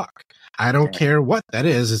give a fuck. I don't care what that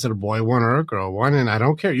is. Is it a boy one or a girl one? And I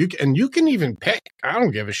don't care. You can even pick. I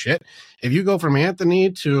don't give a shit. If you go from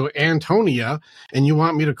Anthony to Antonia and you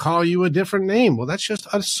want me to call you a different name, well, that's just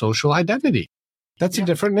a social identity. That's a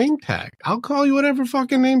different name tag. I'll call you whatever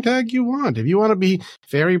fucking name tag you want. If you want to be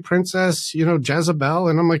fairy princess, you know, Jezebel,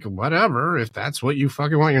 and I'm like, whatever. If that's what you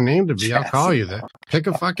fucking want your name to be, I'll call you that. Pick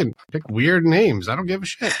weird names. I don't give a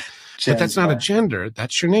shit. But that's not a gender.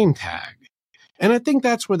 That's your name tag. And I think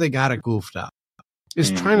that's where they got it goofed up.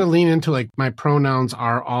 Is trying to lean into like, my pronouns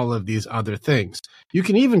are all of these other things. You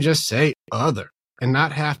can even just say other and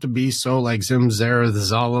not have to be so like Zim, Zara, the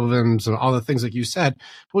Zollivans, and all the things like you said.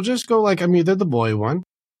 We'll just go like, I'm either the boy one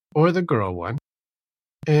or the girl one,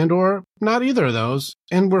 and or not either of those,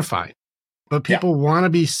 and we're fine. But people want to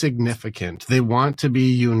be significant. They want to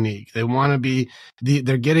be unique. They want to be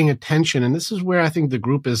they're getting attention. And this is where I think the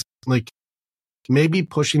group is like maybe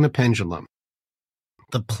pushing the pendulum.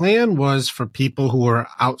 The plan was for people who were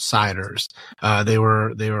outsiders. They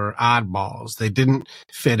were oddballs. They didn't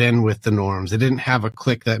fit in with the norms. They didn't have a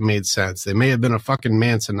clique that made sense. They may have been a fucking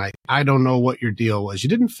Mansonite. I don't know what your deal was. You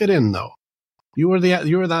didn't fit in though. You were the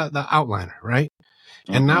outliner, right?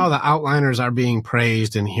 And now the outliners are being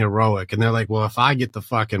praised and heroic. And they're like, well, if I get the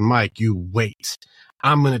fucking mic, you wait.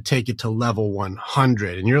 I'm going to take it to level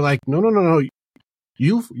 100. And you're like, no.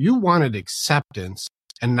 You wanted acceptance.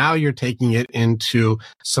 And now you're taking it into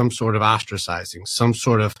some sort of ostracizing, some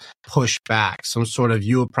sort of pushback, some sort of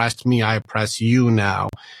you oppressed me, I oppress you now.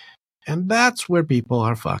 And that's where people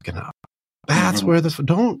are fucking up. That's where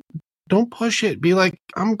don't push it. Be like,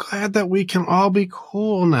 I'm glad that we can all be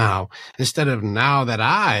cool now. Instead of now that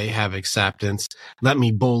I have acceptance, let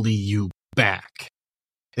me bully you back.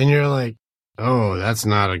 And you're like, oh, that's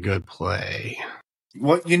not a good play.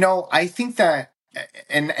 Well, I think that,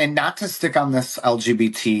 and not to stick on this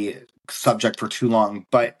LGBT subject for too long,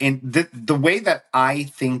 but in the way that I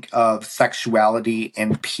think of sexuality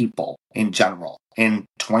and people in general in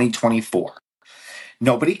 2024,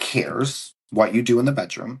 nobody cares what you do in the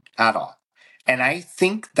bedroom at all. And I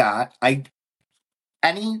think that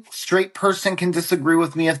any straight person can disagree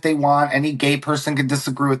with me if they want. Any gay person can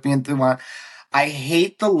disagree with me if they want. I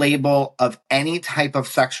hate the label of any type of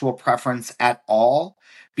sexual preference at all,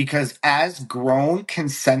 because as grown,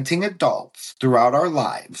 consenting adults throughout our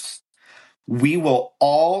lives, we will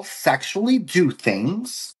all sexually do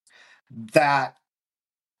things that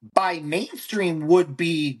by mainstream would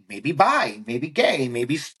be maybe bi, maybe gay,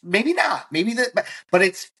 maybe not, but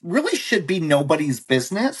it's really should be nobody's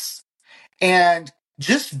business. And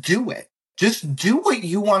just do it. Just do what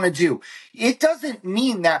you want to do. It doesn't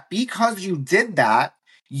mean that because you did that,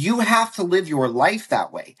 you have to live your life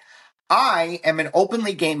that way. I am an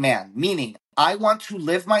openly gay man, meaning I want to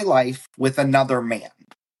live my life with another man.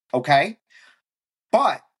 Okay?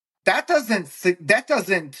 But that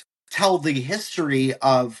doesn't tell the history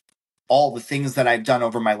of all the things that I've done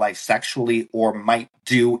over my life sexually or might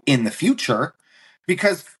do in the future.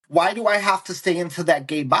 Because why do I have to stay into that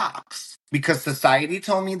gay box? Because society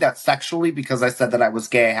told me that sexually, because I said that I was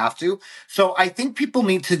gay, I have to. So I think people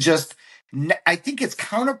need to I think it's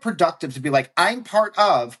counterproductive to be like, I'm part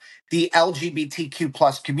of the LGBTQ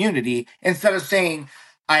plus community, instead of saying,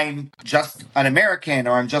 I'm just an American,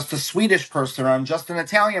 or I'm just a Swedish person, or I'm just an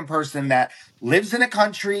Italian person that lives in a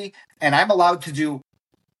country, and I'm allowed to do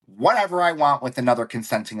whatever I want with another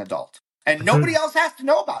consenting adult. And nobody else has to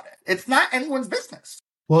know about it. It's not anyone's business.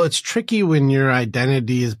 Well, it's tricky when your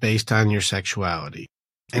identity is based on your sexuality.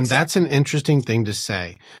 And that's an interesting thing to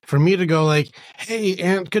say. For me to go like, hey,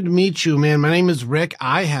 Aunt, good to meet you, man. My name is Rick.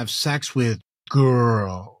 I have sex with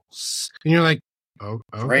girls. And you're like, oh,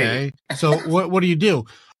 okay. So what do you do?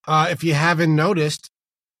 If you haven't noticed,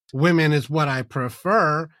 women is what I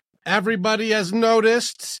prefer. Everybody has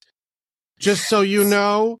noticed. Just so you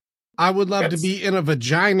know, I would love to be in a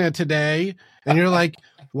vagina today. And you're like,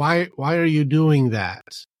 why are you doing that?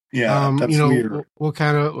 Yeah, that's weird. What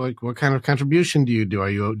kind of contribution do you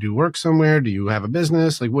do? Do you work somewhere? Do you have a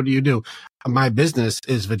business? Like, what do you do? My business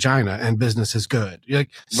is vagina, and business is good. You're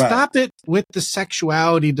like, stop it with the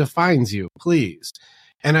sexuality defines you, please.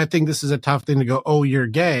 And I think this is a tough thing to go, oh, you're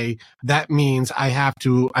gay. That means I have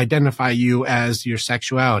to identify you as your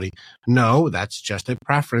sexuality. No, that's just a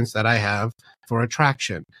preference that I have for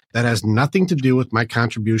attraction. That has nothing to do with my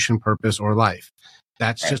contribution, purpose, or life.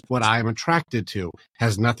 That's just what I'm attracted to.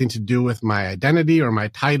 Has nothing to do with my identity or my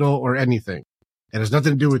title or anything. It has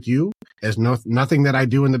nothing to do with you. It has nothing that I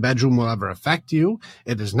do in the bedroom will ever affect you.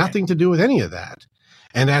 It has nothing to do with any of that.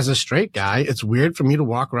 And as a straight guy, it's weird for me to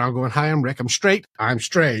walk around going, hi, I'm Rick. I'm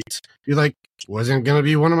straight. You're like, wasn't going to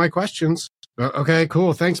be one of my questions. Okay,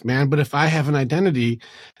 cool. Thanks, man. But if I have an identity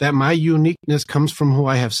that my uniqueness comes from who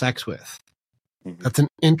I have sex with, that's an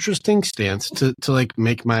interesting stance to like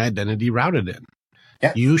make my identity routed in.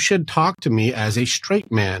 Yeah. You should talk to me as a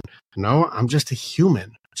straight man. No, I'm just a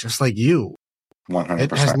human, just like you. 100%.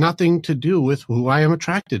 It has nothing to do with who I am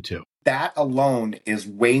attracted to. That alone is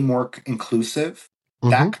way more inclusive.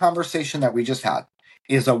 That conversation that we just had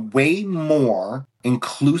is a way more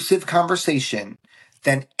inclusive conversation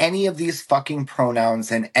than any of these fucking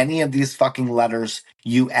pronouns and any of these fucking letters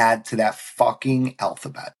you add to that fucking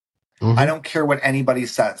alphabet. I don't care what anybody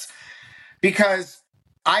says. Because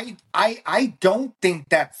I don't think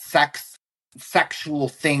that sexual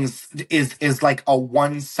things is like a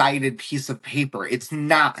one-sided piece of paper. It's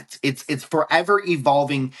not. It's forever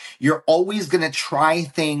evolving. You're always going to try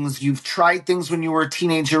things. You've tried things when you were a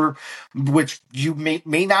teenager, which you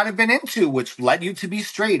may not have been into, which led you to be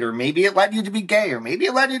straight, or maybe it led you to be gay, or maybe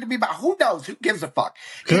it led you to be bi. Who knows? Who gives a fuck?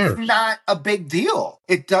 Sure. It's not a big deal.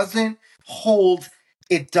 It doesn't hold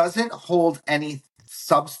any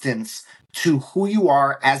substance to who you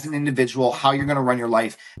are as an individual, how you're going to run your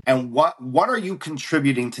life, and what are you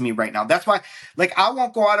contributing to me right now. That's why, like, I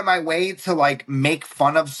won't go out of my way to like make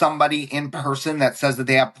fun of somebody in person that says that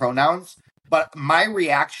they have pronouns, but my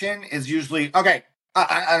reaction is usually, okay,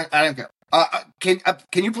 I don't care.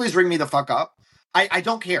 Can you please ring me the fuck up? I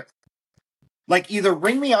don't care. Like, either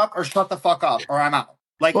ring me up or shut the fuck up, or I'm out.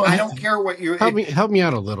 Like, well, I don't care what you... Help me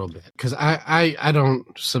out a little bit, because I don't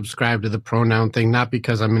subscribe to the pronoun thing, not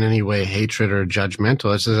because I'm in any way hatred or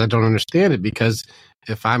judgmental. It's just I don't understand it, because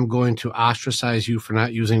if I'm going to ostracize you for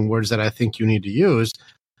not using words that I think you need to use,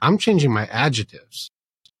 I'm changing my adjectives.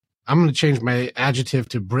 I'm going to change my adjective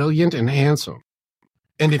to brilliant and handsome.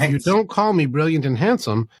 And if you don't call me brilliant and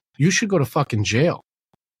handsome, you should go to fucking jail.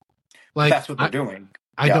 Like, that's what they're doing.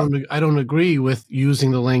 I don't agree with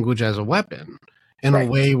using the language as a weapon in a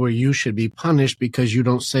way where you should be punished because you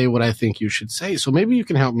don't say what I think you should say. So maybe you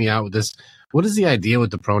can help me out with this. What is the idea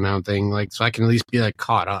with the pronoun thing? Like, so I can at least be like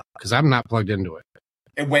caught up, because I'm not plugged into it.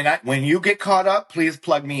 And when you get caught up, please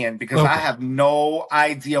plug me in, because I have no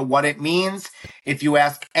idea what it means. If you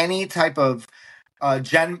ask any type of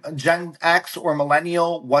Gen X or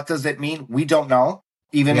millennial, what does it mean? We don't know.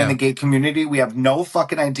 Even in the gay community, we have no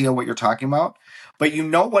fucking idea what you're talking about. But you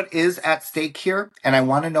know what is at stake here? And I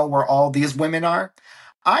want to know where all these women are.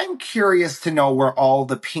 I'm curious to know where all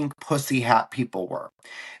the pink pussy hat people were,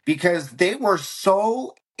 because they were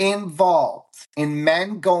so involved in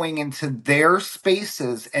men going into their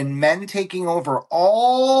spaces and men taking over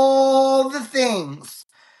all the things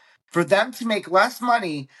for them to make less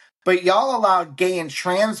money. But y'all allowed gay and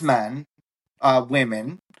trans men,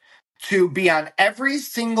 women, to be on every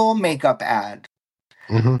single makeup ad.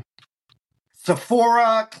 Mm-hmm.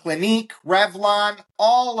 Sephora, Clinique, Revlon,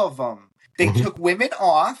 all of them. They took women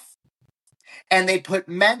off and they put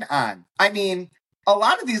men on. I mean, a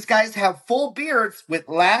lot of these guys have full beards with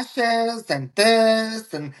lashes and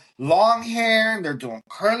this and long hair, and they're doing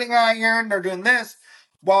curling iron, they're doing this.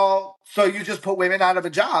 Well, so you just put women out of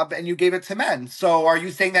a job and you gave it to men. So are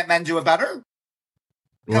you saying that men do it better?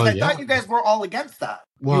 Because I thought you guys were all against that.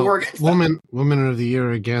 Well, you were against Woman of the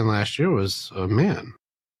Year again last year was a man.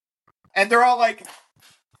 And they're all like,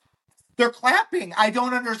 they're clapping. I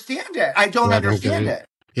don't understand it. I don't understand it.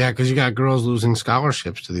 Yeah, because you got girls losing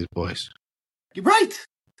scholarships to these boys. Right.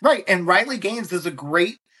 And Riley Gaines is a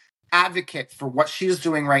great advocate for what she's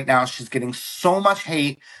doing right now. She's getting so much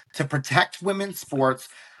hate to protect women's sports.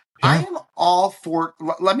 Yeah. I am all for,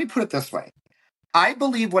 let me put it this way. I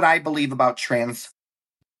believe what I believe about trans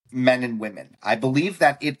men and women. I believe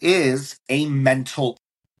that it is a mental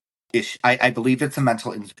issue. I believe it's a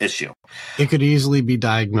mental issue. It could easily be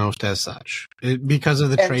diagnosed as such because of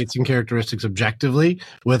the traits and characteristics objectively,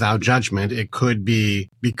 without judgment. It could be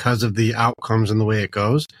because of the outcomes and the way it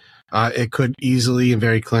goes. It could easily and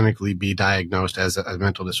very clinically be diagnosed as a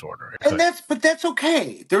mental disorder. And that's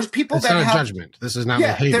okay. There's people that have judgment. This is not me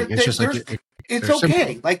hating. It's just like it's okay.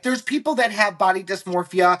 Simple. Like, there's people that have body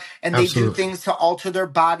dysmorphia and they do things to alter their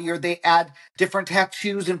body, or they add different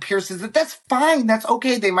tattoos and piercings. That's fine. That's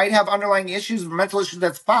okay. They might have underlying issues, mental issues.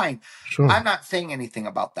 That's fine. Sure. I'm not saying anything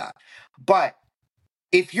about that. But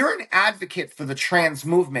if you're an advocate for the trans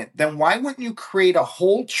movement, then why wouldn't you create a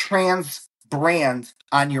whole trans brand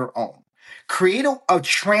on your own? Create a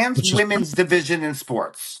trans women's division in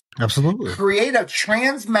sports. Absolutely. Create a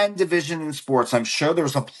trans men division in sports. I'm sure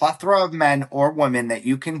there's a plethora of men or women that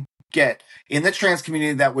you can get in the trans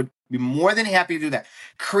community that would be more than happy to do that.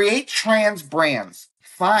 Create trans brands.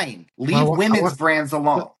 Fine. Leave women's brands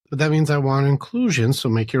alone. But that means I want inclusion, so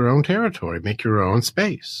make your own territory. Make your own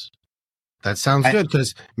space. That sounds good,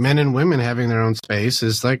 because men and women having their own space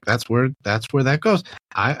is like, that's where that goes.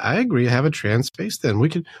 I agree. Have a trans space. Then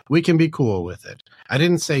we can be cool with it. I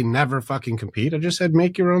didn't say never fucking compete. I just said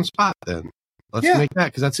make your own spot. Then let's make that,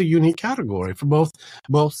 because that's a unique category for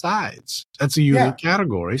both sides. That's a unique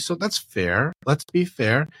category, so that's fair. Let's be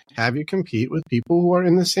fair. Have you compete with people who are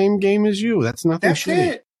in the same game as you. That's nothing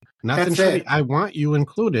shitty. Nothing shitty. I want you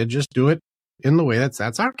included. Just do it in the way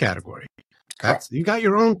that's our category. You got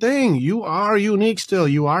your own thing. You are unique still.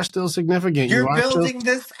 You are still significant. You're building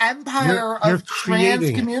this empire of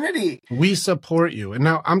trans community. We support you. And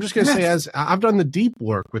now I'm just going to say, as I've done the deep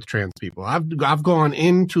work with trans people, I've gone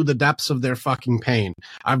into the depths of their fucking pain.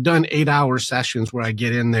 I've done 8-hour sessions where I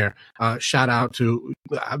get in there. Shout out to,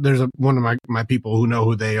 there's one of my people who know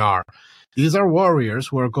who they are. These are warriors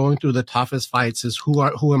who are going through the toughest fights.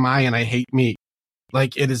 Who am I and I hate me.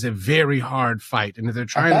 Like, it is a very hard fight. And if they're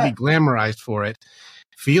trying to be glamorized for it,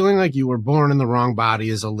 feeling like you were born in the wrong body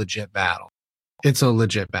is a legit battle. It's a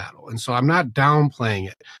legit battle. And so I'm not downplaying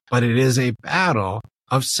it, but it is a battle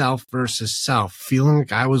of self versus self, feeling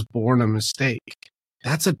like I was born a mistake.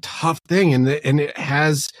 That's a tough thing. And it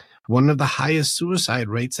has one of the highest suicide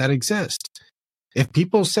rates that exist. If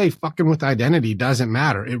people say fucking with identity doesn't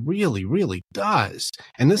matter, it really, really does.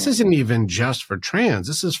 And this isn't even just for trans.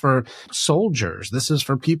 This is for soldiers. This is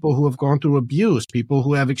for people who have gone through abuse, people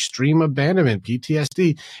who have extreme abandonment,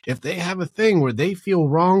 PTSD. If they have a thing where they feel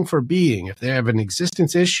wrong for being, if they have an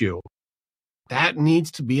existence issue, that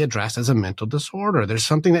needs to be addressed as a mental disorder. There's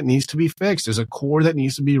something that needs to be fixed. There's a core that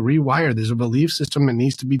needs to be rewired. There's a belief system that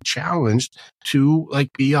needs to be challenged to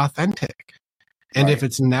be authentic. And if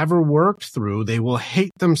it's never worked through, they will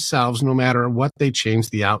hate themselves no matter what they change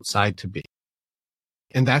the outside to be.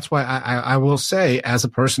 And that's why I will say, as a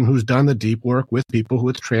person who's done the deep work with people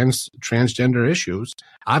with transgender issues,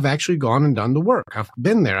 I've actually gone and done the work. I've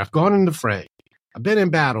been there. I've gone in the fray. I've been in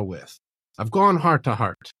battle with. I've gone heart to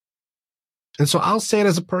heart. And so I'll say it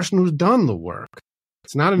as a person who's done the work.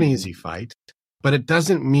 It's not an easy fight. But it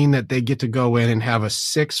doesn't mean that they get to go in and have a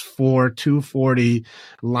 6'4", 240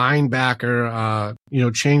 linebacker,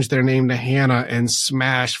 change their name to Hannah and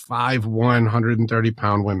smash 5'1",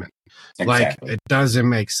 130-pound women. Exactly. It doesn't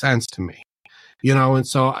make sense to me. And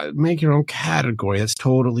so make your own category. That's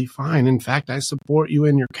totally fine. In fact, I support you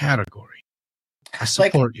in your category. I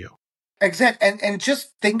support you. Exactly. And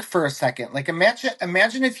just think for a second.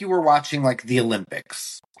 Imagine if you were watching the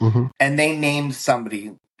Olympics and they named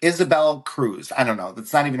somebody Isabel Cruz. I don't know.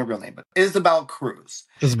 That's not even a real name, but Isabel Cruz.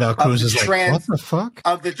 Isabel Cruz is what the fuck?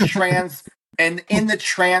 Of the trans, and in the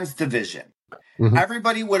trans division.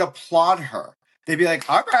 Everybody would applaud her. They'd be like,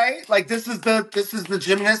 all right, this is the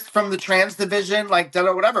gymnast from the trans division,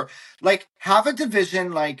 whatever. Have a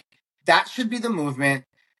division, that should be the movement.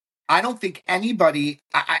 I don't think anybody,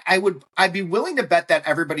 I'd be willing to bet that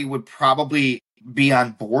everybody would probably be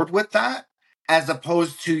on board with that, as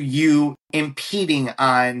opposed to you impeding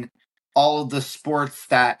on all of the sports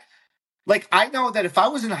that, I know that if I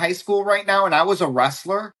was in high school right now and I was a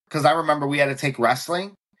wrestler, because I remember we had to take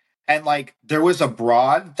wrestling, and there was a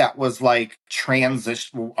broad that was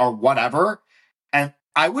transition or whatever, and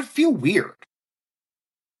I would feel weird.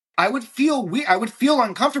 I would feel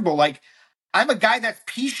uncomfortable. I'm a guy that's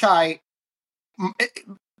pee-shy,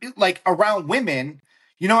 around women.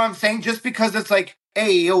 You know what I'm saying? Just because it's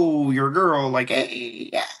hey, yo, you're a girl, hey,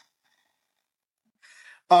 yeah.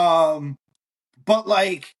 But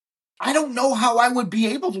I don't know how I would be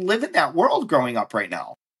able to live in that world growing up right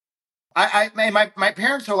now. My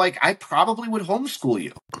parents are I probably would homeschool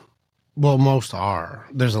you. Well, most are.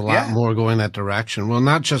 There's a lot more going that direction. Well,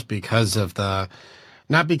 not just because of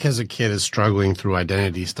not because a kid is struggling through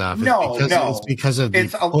identity stuff. It's because of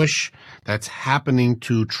the push that's happening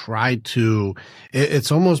to try to,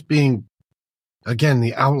 it's almost being, again,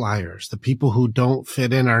 the outliers, the people who don't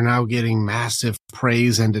fit in are now getting massive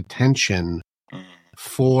praise and attention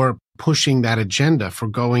for pushing that agenda, for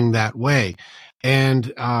going that way.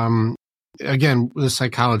 And, again, the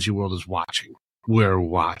psychology world is watching. We're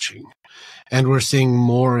watching. And we're seeing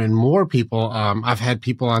more and more people. I've had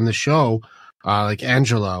people on the show, like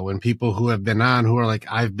Angelo, and people who have been on who are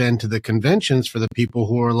I've been to the conventions for the people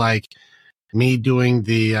who are me doing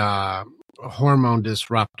the, hormone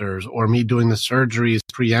disruptors, or me doing the surgeries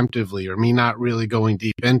preemptively, or me not really going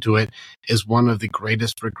deep into it, is one of the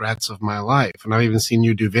greatest regrets of my life. And I've even seen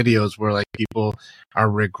you do videos where people are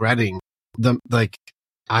regretting them.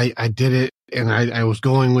 I did it, and I was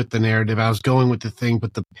going with the narrative. I was going with the thing,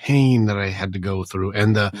 but the pain that I had to go through,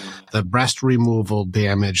 and the breast removal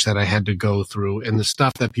damage that I had to go through, and the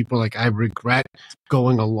stuff that people I regret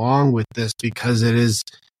going along with this because it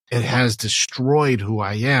has destroyed who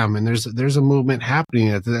I am. And there's a movement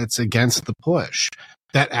happening that's against the push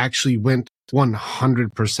that actually went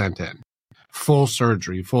 100% in. Full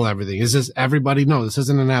surgery, full everything. Is this everybody? No, this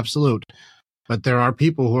isn't an absolute. But there are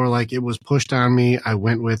people who are it was pushed on me, I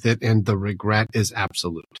went with it, and the regret is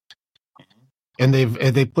absolute. And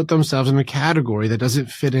they put themselves in a category that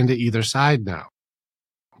doesn't fit into either side now.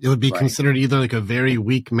 It would be considered either a very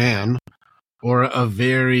weak man or a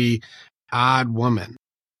very odd woman.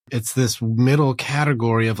 It's this middle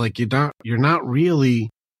category of you're not really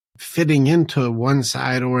fitting into one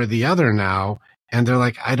side or the other now. And they're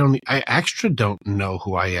I extra don't know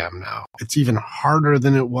who I am now. It's even harder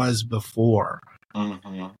than it was before.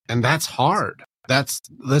 And that's hard.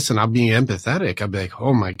 Listen, I'll be empathetic. I'll be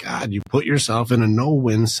oh my God, you put yourself in a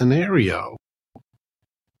no-win scenario.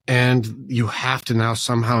 And you have to now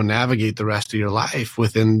somehow navigate the rest of your life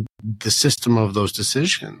within the system of those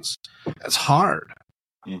decisions. That's hard.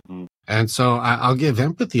 And so I'll give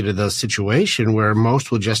empathy to the situation where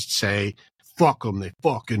most will just say, fuck them, they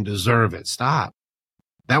fucking deserve it. Stop.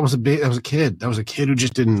 That was a kid. That was a kid who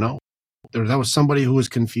just didn't know. That was somebody who was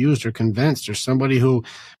confused or convinced, or somebody who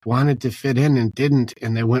wanted to fit in and didn't,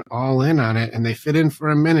 and they went all in on it, and they fit in for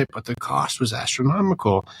a minute, but the cost was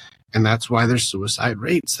astronomical. And that's why there's suicide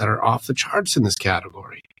rates that are off the charts in this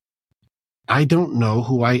category. I don't know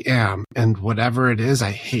who I am, and whatever it is,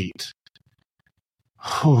 I hate.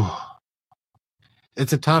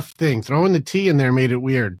 It's a tough thing. Throwing the T in there made it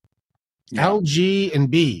weird. Yeah. L, G, and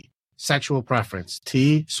B, sexual preference.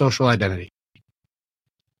 T, social identity.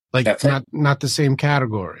 Like, that's not the same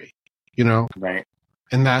category, you know? Right.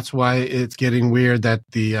 And that's why it's getting weird that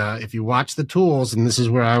if you watch the tools, and this is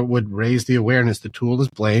where I would raise the awareness, the tool is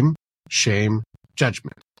blame, shame,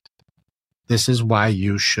 judgment. This is why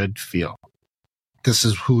you should feel. This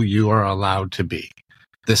is who you are allowed to be.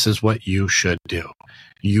 This is what you should do.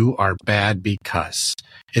 You are bad because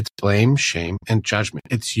it's blame, shame, and judgment.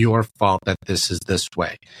 It's your fault that this is this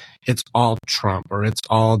way. It's all Trump, or it's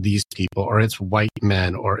all these people, or it's white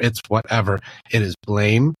men, or it's whatever. It is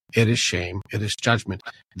blame, it is shame, it is judgment.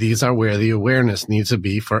 These are where the awareness needs to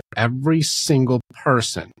be for every single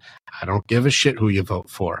person. I don't give a shit who you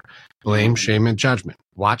vote for. Blame, shame, and judgment.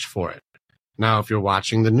 Watch for it. Now, if you're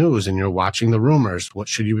watching the news and you're watching the rumors, what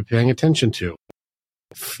should you be paying attention to?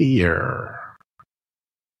 Fear.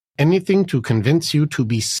 Anything to convince you to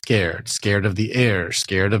be scared. Scared of the air,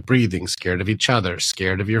 scared of breathing, scared of each other,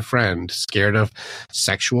 scared of your friend, scared of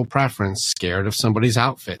sexual preference, scared of somebody's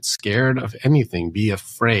outfit, scared of anything. Be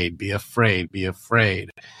afraid, be afraid, be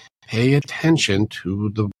afraid. Pay attention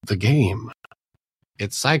to the game.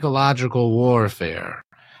 It's psychological warfare.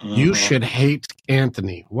 You should hate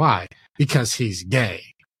Anthony. Why? Because he's gay.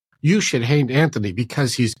 You should hate Anthony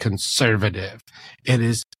because he's conservative. It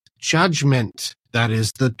is judgment that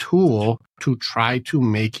is the tool to try to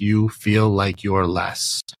make you feel like you're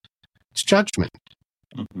less. It's judgment.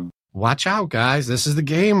 Mm-hmm. Watch out, guys. This is the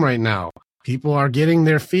game right now. People are getting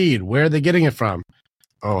their feed. Where are they getting it from?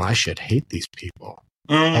 Oh, I should hate these people.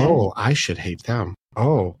 Mm-hmm. Oh, I should hate them.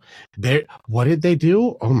 Oh, what did they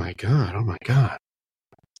do? Oh, my God. Oh, my God.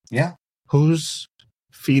 Yeah. Who's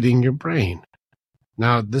feeding your brain?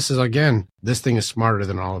 Now, this thing is smarter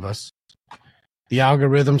than all of us. The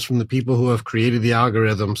algorithms from the people who have created the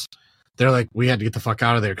algorithms, they're like, we had to get the fuck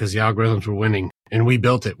out of there because the algorithms were winning, and we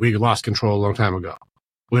built it. We lost control a long time ago.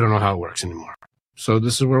 We don't know how it works anymore. So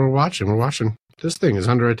this is where we're watching. We're watching. This thing is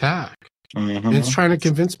under attack. Mm-hmm. And it's trying to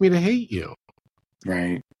convince me to hate you.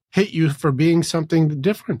 Right. Hate you for being something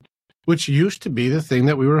different, which used to be the thing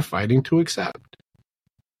that we were fighting to accept.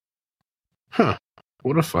 Huh.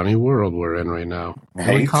 What a funny world we're in right now.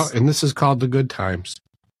 Right. And this is called the good times.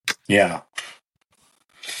 Yeah.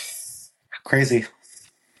 Crazy.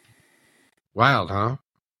 Wild, huh?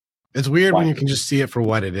 It's weird when you can just see it for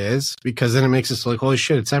what it is, because then it makes us like, holy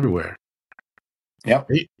shit, it's everywhere. Yep.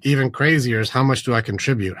 Even crazier is how much do I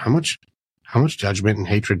contribute? How much judgment and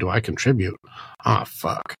hatred do I contribute? Oh,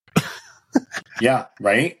 fuck. Yeah,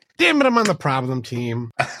 right? Damn it, I'm on the problem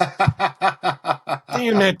team.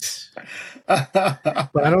 Damn it.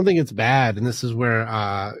 But I don't think it's bad. And this is where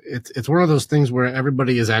it's one of those things where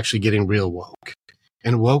everybody is actually getting real woke.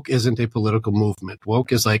 And woke isn't a political movement.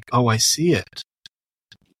 Woke is like, oh, I see it.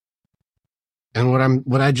 And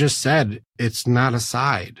what I just said, it's not a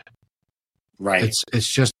side. Right.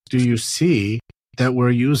 It's just, do you see that we're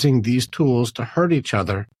using these tools to hurt each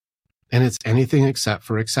other? And it's anything except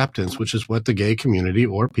for acceptance, which is what the gay community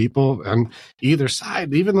or people on either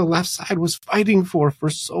side, even the left side, was fighting for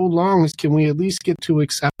so long. Is can we at least get to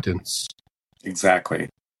acceptance? Exactly.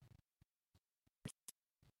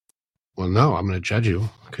 Well, no, I'm going to judge you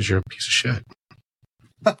because you're a piece of shit.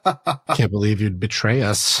 Can't believe you'd betray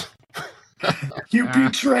us. You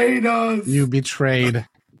betrayed us. You betrayed.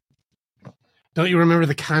 Don't you remember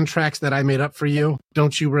the contracts that I made up for you?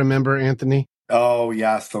 Don't you remember, Anthony? Oh,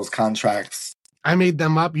 yes, those contracts. I made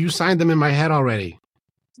them up. You signed them in my head already.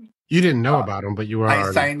 You didn't know about them, but you were already.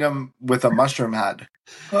 I signed them with a mushroom head.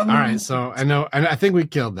 All right, so I know, and I think we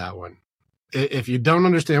killed that one. If you don't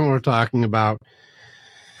understand what we're talking about,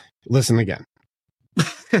 listen again.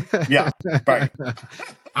 Yeah, right.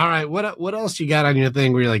 All right, what else you got on your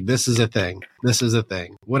thing where you're like, this is a thing? This is a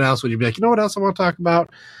thing. What else would you be like, you know what else I want to talk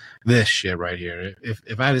about? This shit right here.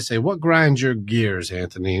 If I had to say, what grinds your gears,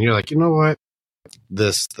 Anthony? And you're like, you know what?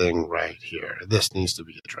 This thing right here. This needs to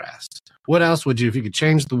be addressed. What else would you, if you could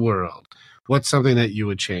change the world, what's something that you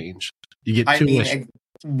would change? You get two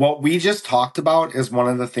what we just talked about is one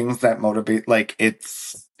of the things that motivate, like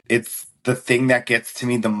it's the thing that gets to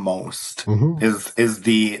me the most is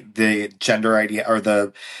the gender idea, or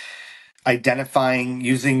the identifying,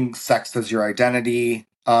 using sex as your identity,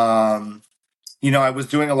 I was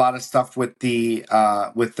doing a lot of stuff with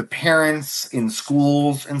the parents in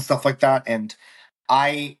schools and stuff like that, and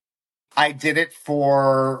I did it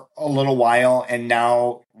for a little while, and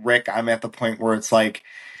now, Rick, I'm at the point where it's like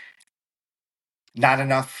not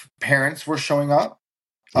enough parents were showing up.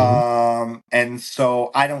 And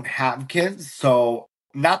so I don't have kids, so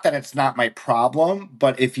not that it's not my problem,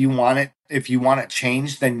 but if you want it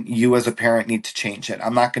changed, then you as a parent need to change it.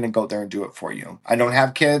 I'm not going to go there and do it for you. I don't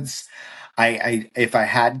have kids. If I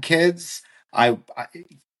had kids, I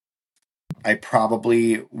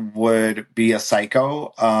probably would be a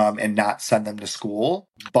psycho, and not send them to school.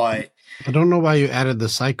 But I don't know why you added the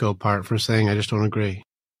psycho part for saying I just don't agree.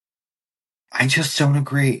 I just don't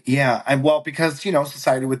agree. Yeah. Because,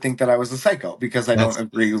 society would think that I was a psycho because I don't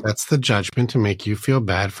agree. That's the judgment to make you feel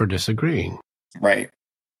bad for disagreeing. Right.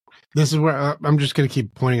 This is where I'm just going to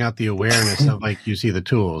keep pointing out the awareness of, like, you see the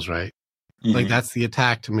tools, right? Mm-hmm. Like, that's the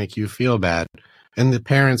attack to make you feel bad. And the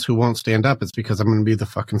parents who won't stand up, it's because I'm going to be the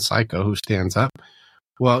fucking psycho who stands up.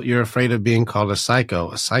 Well, you're afraid of being called a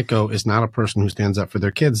psycho. A psycho is not a person who stands up for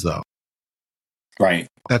their kids, though. Right.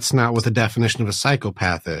 That's not what the definition of a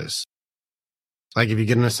psychopath is. Like, if you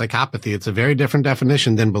get into psychopathy, it's a very different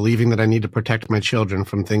definition than believing that I need to protect my children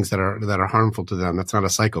from things that are harmful to them. That's not a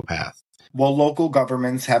psychopath. Well, local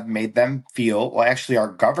governments have made them feel, well, actually our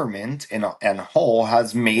government in whole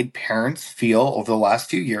has made parents feel over the last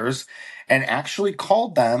few years and actually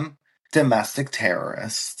called them domestic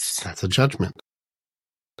terrorists. That's a judgment.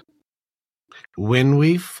 When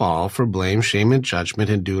we fall for blame, shame, and judgment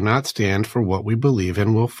and do not stand for what we believe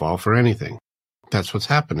in, we'll fall for anything. That's what's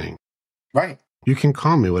happening. Right. You can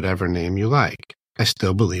call me whatever name you like. I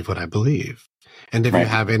still believe what I believe. And if you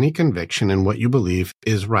have any conviction in what you believe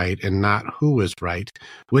is right and not who is right,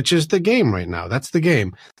 which is the game right now, that's the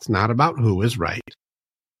game. It's not about who is right.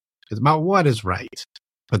 It's about what is right.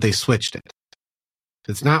 But they switched it.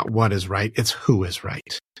 It's not what is right, it's who is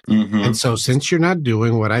right. Mm-hmm. And so since you're not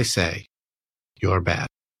doing what I say, you're bad.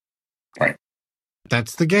 Right.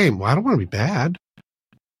 That's the game. Well, I don't want to be bad.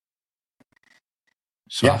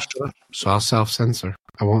 So, I'll self-censor.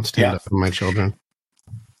 I won't stand up for my children.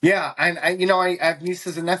 Yeah, and I have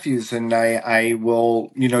nieces and nephews, and I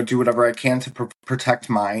will, do whatever I can to protect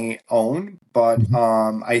my own. But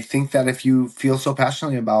I think that if you feel so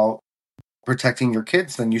passionately about protecting your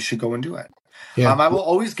kids, then you should go and do it. Yeah. I will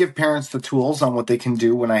always give parents the tools on what they can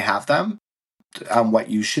do when I have them, on what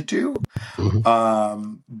you should do.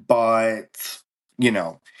 Mm-hmm. But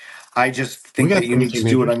I just think that you need to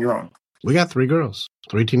do it on your own. We got 3 girls,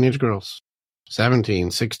 3 teenage girls,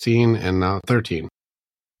 17, 16, and now 13.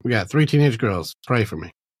 We got 3 teenage girls. Pray for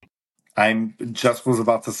me. I'm just was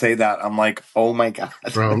about to say that. I'm like, oh my God.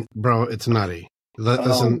 Bro, it's nutty.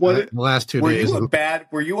 Listen, the last 2 days.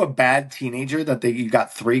 Were you a bad teenager that you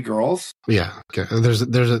got 3 girls? Yeah. Okay. There's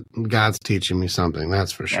God's teaching me something.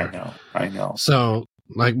 That's for sure. I know. So,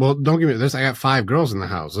 like, well, don't give me this. I got 5 girls in the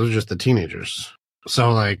house. Those are just the teenagers.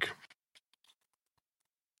 So, like,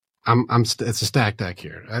 it's a stack deck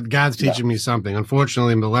here. God's teaching me something.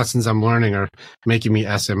 Unfortunately, the lessons I'm learning are making me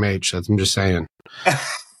SMH. I'm just saying.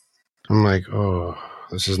 I'm like, oh,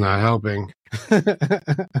 this is not helping.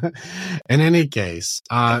 In any case,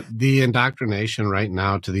 the indoctrination right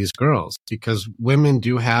now to these girls, because women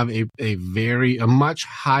do have a much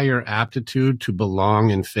higher aptitude to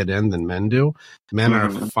belong and fit in than men do. Men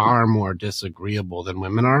are far more disagreeable than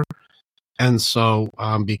women are. And so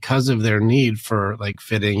because of their need for, like,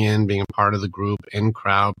 fitting in, being a part of the group, in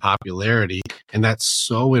crowd, popularity, and that's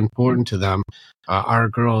so important to them, our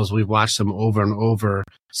girls, we've watched them over and over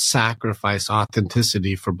sacrifice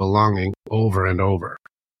authenticity for belonging over and over.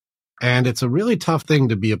 And it's a really tough thing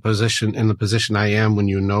to be in the position I am when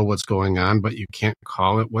you know what's going on, but you can't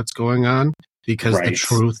call it what's going on because the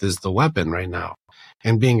truth is the weapon right now.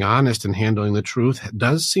 And being honest and handling the truth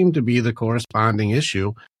does seem to be the corresponding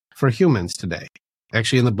issue for humans today.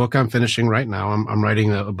 Actually, in the book I'm finishing right now, I'm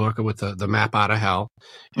writing a book with the map out of hell.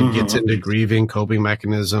 It gets into grieving, coping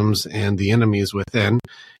mechanisms, and the enemies within.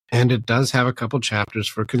 And it does have a couple chapters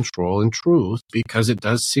for control and truth because it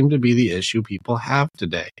does seem to be the issue people have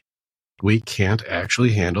today. We can't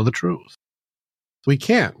actually handle the truth. We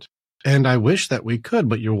can't. And I wish that we could,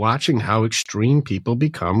 but you're watching how extreme people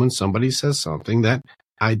become when somebody says something that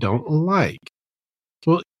I don't like.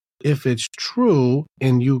 Well, if it's true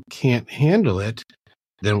and you can't handle it,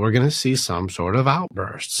 then we're going to see some sort of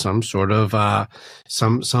outburst, some sort of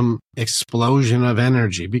some explosion of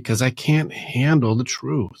energy because I can't handle the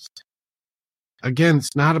truth. Again,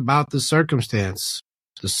 it's not about the circumstance.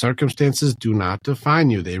 The circumstances do not define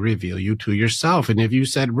you. They reveal you to yourself. And if you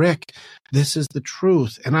said, Rick, this is the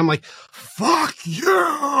truth, and I'm like, fuck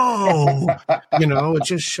you, it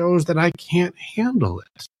just shows that I can't handle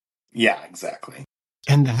it. Yeah, exactly.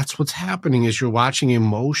 And that's what's happening is you're watching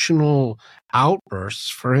emotional outbursts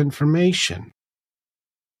for information.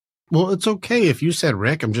 Well, it's okay if you said,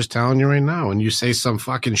 Rick, I'm just telling you right now, and you say some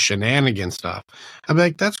fucking shenanigan stuff. I'm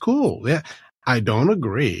like, that's cool. Yeah, I don't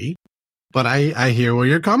agree, but I hear where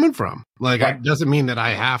you're coming from. Like, Right. It doesn't mean that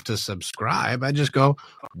I have to subscribe. I just go,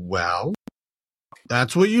 well,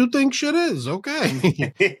 that's what you think shit is.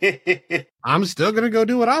 Okay. I'm still going to go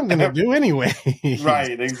do what I'm going to do anyway.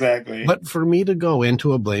 Right, exactly. But for me to go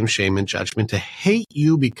into a blame, shame, and judgment, to hate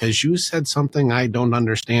you because you said something I don't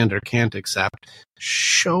understand or can't accept,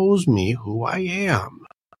 shows me who I am.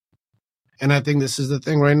 And I think this is the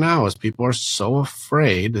thing right now is people are so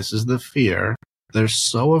afraid. This is the fear. They're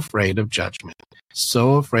so afraid of judgment,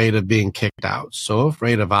 so afraid of being kicked out, so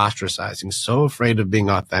afraid of ostracizing, so afraid of being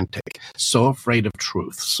authentic, so afraid of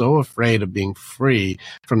truth, so afraid of being free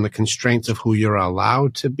from the constraints of who you're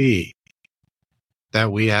allowed to be,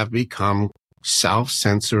 that we have become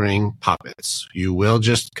self-censoring puppets. You will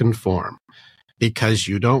just conform because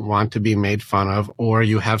you don't want to be made fun of, or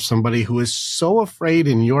you have somebody who is so afraid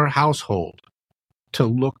in your household to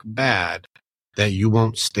look bad that you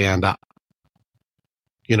won't stand up.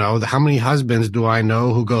 How many husbands do I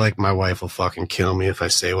know who go like, my wife will fucking kill me if I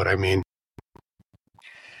say what I mean?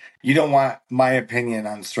 You don't want my opinion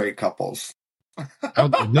on straight couples.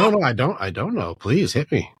 No, I don't know. Please hit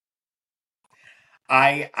me.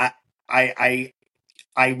 I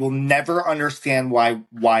will never understand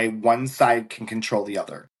why one side can control the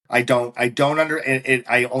other. I don't under it.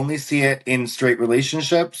 I only see it in straight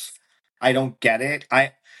relationships. I don't get it.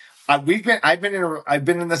 I've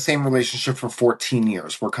been in the same relationship for 14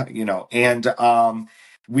 years. And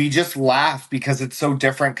we just laugh because it's so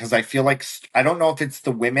different. Because I feel like I don't know if it's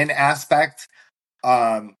the women aspect.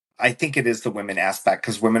 I think it is the women aspect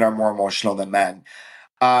because women are more emotional than men.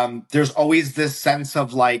 There's always this sense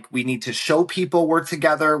of like, we need to show people we're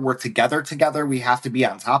together. We have to be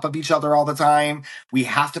on top of each other all the time. We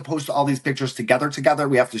have to post all these pictures together.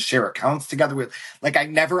 We have to share accounts together. I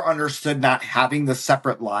never understood not having the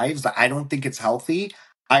separate lives. I don't think it's healthy.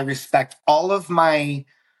 I respect all of my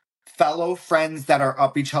fellow friends that are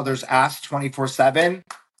up each other's ass 24/7.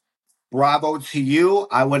 Bravo to you.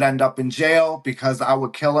 I would end up in jail because I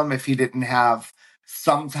would kill him if he didn't have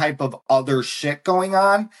some type of other shit going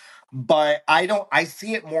on. But I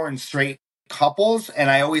see it more in straight couples. And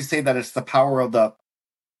I always say that it's the power of the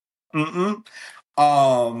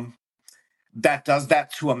that does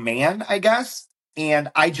that to a man, I guess. And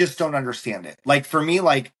I just don't understand it. Like for me,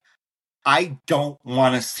 I don't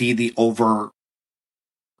want to see the over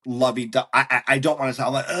I don't want to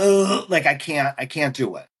sound like, ugh, I can't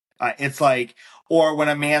do it. It's like, or when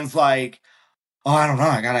a man's like, oh, I don't know,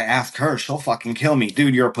 I gotta ask her, she'll fucking kill me.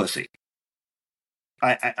 Dude, you're a pussy.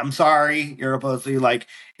 I'm sorry, you're a pussy.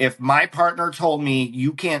 If my partner told me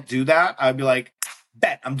you can't do that, I'd be like,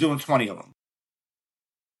 bet, I'm doing 20 of them.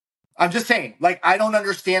 I'm just saying, I don't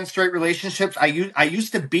understand straight relationships. I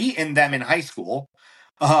used to be in them in high school.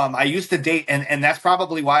 I used to date, and that's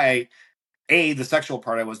probably why the sexual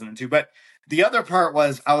part I wasn't into, but the other part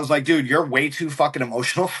was I was like, dude, you're way too fucking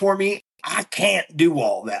emotional for me. I can't do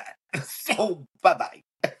all that. So bye-bye.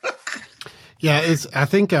 Yeah, I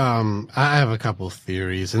think I have a couple of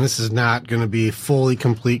theories, and this is not going to be fully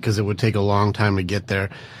complete because it would take a long time to get there.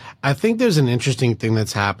 I think there's an interesting thing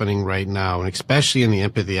that's happening right now, and especially in the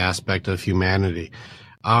empathy aspect of humanity.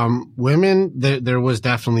 Women, there was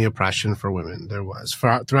definitely oppression for women. There was.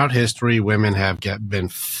 Throughout history, women have been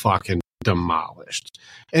fucking demolished.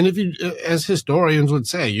 And if you, as historians would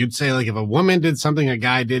say, you'd say if a woman did something a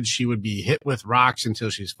guy did, she would be hit with rocks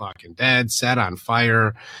until she's fucking dead, set on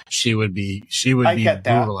fire. She would be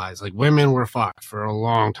brutalized. Women were fucked for a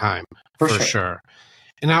long time, for sure.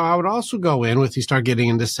 And now I would also go in with, you start getting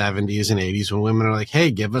into 70s and 80s when women are like,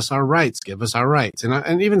 hey, give us our rights.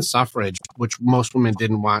 And even suffrage, which most women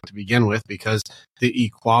didn't want to begin with because the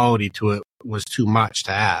equality to it was too much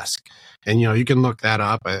to ask. And, you can look that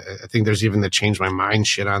up. I think there's even the change my mind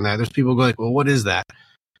shit on that. There's people go well, what is that?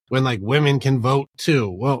 When women can vote too.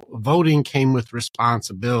 Well, voting came with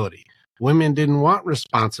responsibility. Women didn't want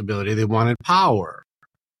responsibility. They wanted power.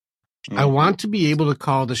 Mm-hmm. I want to be able to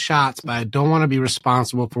call the shots, but I don't want to be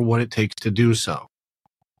responsible for what it takes to do so.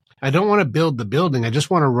 I don't want to build the building. I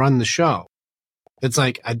just want to run the show. It's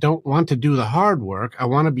I don't want to do the hard work. I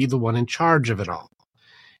want to be the one in charge of it all.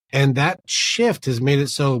 And that shift has made it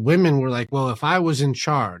so women were well, if I was in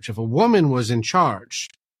charge, if a woman was in charge,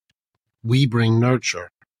 We bring nurture.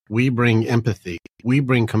 We bring empathy. We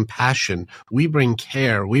bring compassion. We bring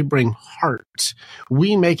care. We bring heart.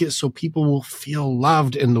 We make it so people will feel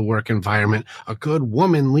loved in the work environment. A good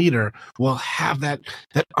woman leader will have that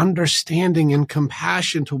understanding and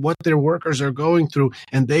compassion to what their workers are going through,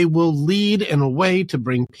 and they will lead in a way to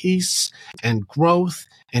bring peace and growth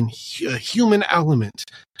and a human element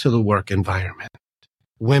to the work environment.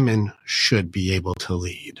 Women should be able to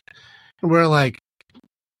lead. And we're like,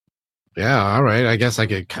 yeah, all right. I guess I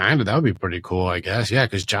could that would be pretty cool, I guess. Yeah,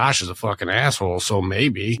 because Josh is a fucking asshole, so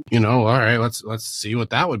maybe, all right, let's see what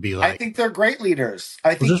that would be like. I think they're great leaders.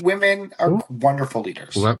 I think women are wonderful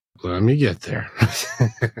leaders. Let me get there.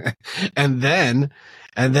 And then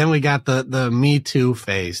we got the Me Too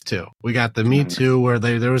phase too. We got the Me Too where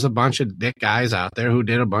there was a bunch of dick guys out there who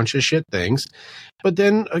did a bunch of shit things. But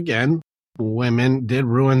then again, women did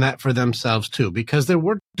ruin that for themselves too, because there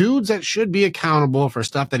were dudes that should be accountable for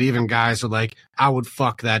stuff that even guys are like, I would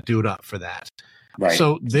fuck that dude up for that. Right.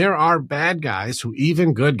 So there are bad guys who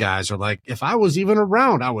even good guys are like, if I was even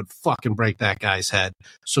around, I would fucking break that guy's head.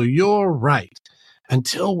 So you're right.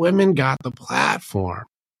 Until women got the platform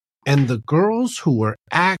and the girls who were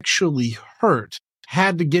actually hurt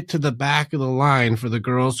had to get to the back of the line for the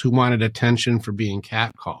girls who wanted attention for being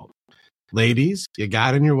catcalled. Ladies, you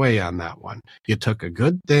got in your way on that one. You took a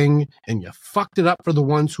good thing and you fucked it up for the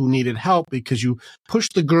ones who needed help because you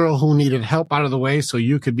pushed the girl who needed help out of the way so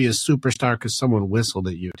you could be a superstar because someone whistled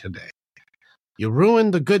at you today. You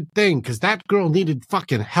ruined the good thing because that girl needed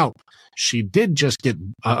fucking help. She did just get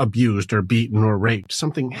abused or beaten or raped.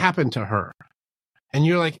 Something happened to her. And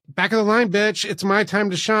you're like, back of the line, bitch. It's my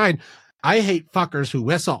time to shine. I hate fuckers who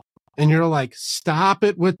whistle. And you're like, stop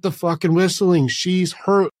it with the fucking whistling. She's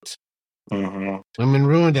hurt. Mm-hmm. Women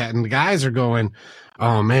ruined that, and the guys are going,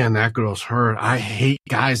 oh man, that girl's hurt. I hate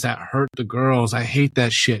guys that hurt the girls. I hate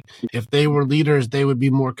that shit. If they were leaders, they would be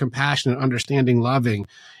more compassionate, understanding, loving.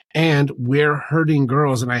 And we're hurting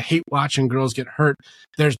girls, and I hate watching girls get hurt.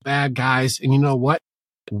 There's bad guys, and you know what?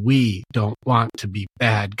 We don't want to be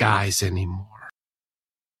bad guys anymore.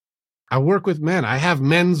 I work with men. I have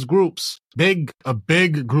men's groups, a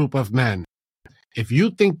big group of men. If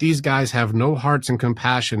you think these guys have no hearts and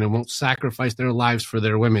compassion and won't sacrifice their lives for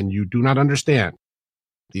their women, you do not understand.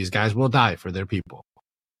 These guys will die for their people.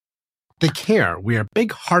 They care. We are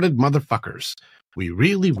big-hearted motherfuckers. We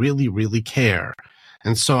really, really, really care.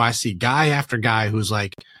 And so I see guy after guy who's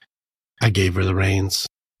like, I gave her the reins.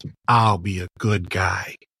 I'll be a good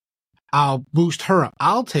guy. I'll boost her up.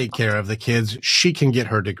 I'll take care of the kids. She can get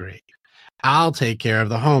her degree. I'll take care of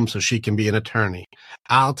the home so she can be an attorney.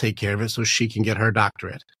 I'll take care of it so she can get her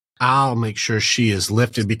doctorate. I'll make sure she is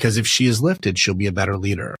lifted because if she is lifted, she'll be a better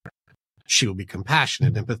leader. She will be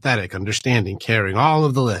compassionate, empathetic, understanding, caring, all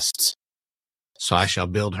of the lists. So I shall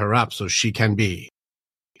build her up so she can be.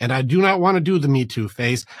 And I do not want to do the Me Too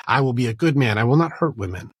phase. I will be a good man. I will not hurt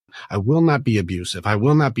women. I will not be abusive. I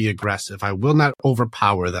will not be aggressive. I will not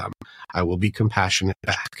overpower them. I will be compassionate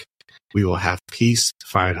back. We will have peace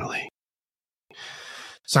finally.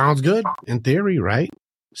 Sounds good in theory, right?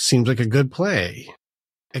 Seems like a good play.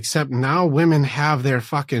 Except now women have their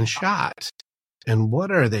fucking shot. And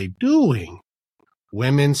what are they doing?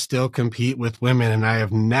 Women still compete with women, and I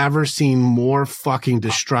have never seen more fucking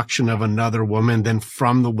destruction of another woman than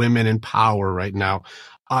from the women in power right now.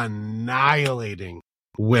 Annihilating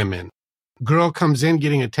women. Girl comes in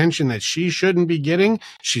getting attention that she shouldn't be getting.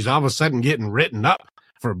 She's all of a sudden getting written up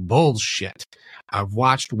for bullshit. I've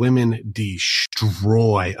watched women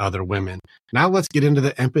destroy other women. Now let's get into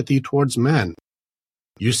the empathy towards men.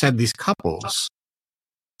 You said these couples.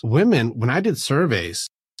 Women, when I did surveys,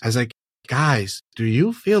 I was like, guys, do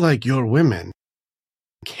you feel like your women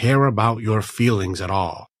care about your feelings at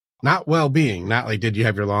all? Not well-being, not like, did you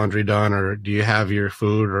have your laundry done or do you have your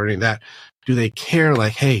food or any of that? Do they care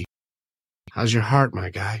like, hey, how's your heart, my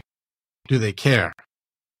guy? Do they care?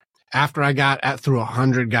 After I got through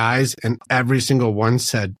 100 guys and every single one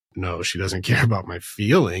said, no, she doesn't care about my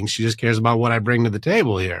feelings. She just cares about what I bring to the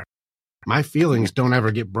table here. My feelings don't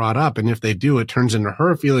ever get brought up. And if they do, it turns into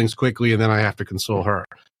her feelings quickly. And then I have to console her.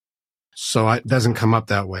 So it doesn't come up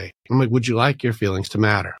that way. I'm like, would you like your feelings to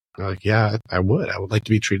matter? They're like, yeah, I would. I would like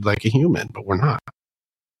to be treated like a human, but we're not.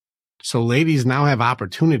 So ladies now have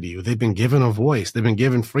opportunity. They've been given a voice. They've been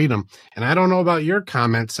given freedom. And I don't know about your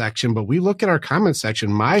comment section, but we look at our comment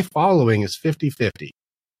section. My following is 50-50.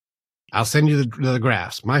 I'll send you the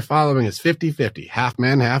graphs. My following is 50-50. Half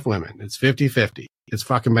men, half women. It's 50-50. It's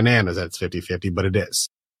fucking bananas that it's 50-50, but it is.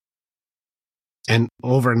 And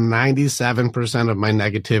over 97% of my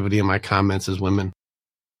negativity in my comments is women.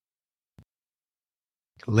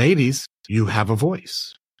 Ladies, you have a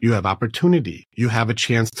voice. You have opportunity. You have a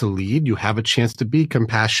chance to lead. You have a chance to be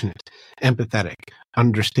compassionate, empathetic,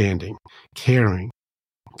 understanding, caring,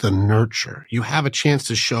 the nurture. You have a chance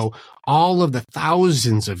to show all of the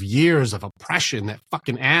thousands of years of oppression that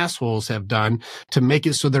fucking assholes have done to make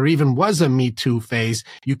it so there even was a Me Too phase.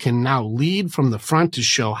 You can now lead from the front to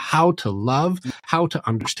show how to love, how to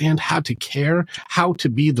understand, how to care, how to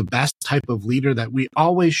be the best type of leader that we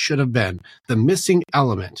always should have been. The missing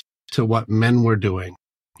element to what men were doing.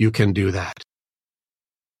 You can do that.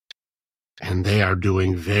 And they are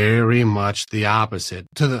doing very much the opposite,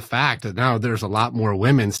 to the fact that now there's a lot more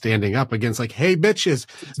women standing up against like, hey, bitches,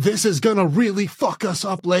 this is going to really fuck us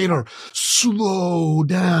up later. Slow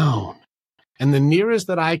down. And the nearest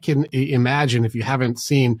that I can imagine, if you haven't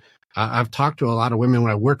seen, I've talked to a lot of women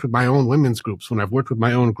when I've worked with my own women's groups, when I've worked with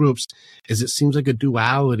my own groups, is it seems like a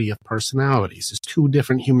duality of personalities. It's two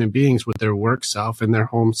different human beings with their work self and their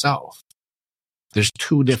home self. There's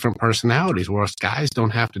two different personalities, whereas guys don't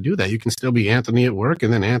have to do that. You can still be Anthony at work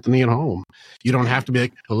and then Anthony at home. You don't have to be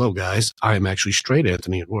like, hello, guys, I am actually straight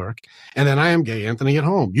Anthony at work, and then I am gay Anthony at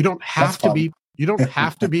home. You don't have to be. You don't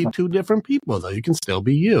have to be two different people, though. You can still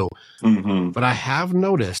be you. Mm-hmm. But I have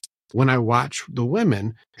noticed when I watch the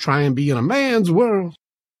women try and be in a man's world,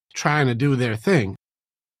 trying to do their thing,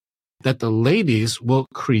 that the ladies will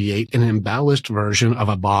create an embellished version of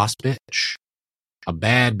a boss bitch, a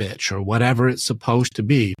bad bitch, or whatever it's supposed to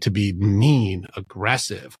be mean,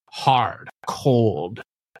 aggressive, hard, cold,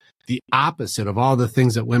 the opposite of all the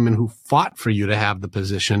things that women who fought for you to have the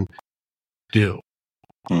position do.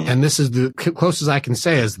 And this is the closest I can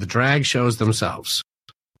say is the drag shows themselves.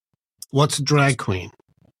 What's a drag queen?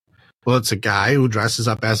 Well, it's a guy who dresses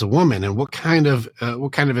up as a woman. And what kind of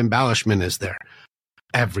embellishment is there?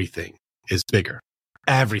 Everything is bigger.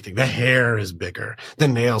 Everything. The hair is bigger. The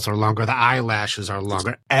nails are longer. The eyelashes are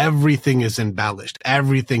longer. Everything is embellished.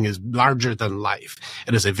 Everything is larger than life.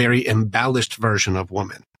 It is a very embellished version of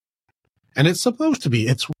woman. And it's supposed to be.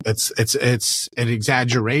 It's an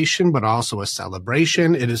exaggeration, but also a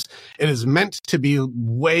celebration. It is meant to be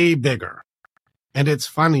way bigger. And it's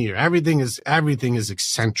funnier. Everything is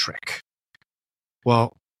eccentric.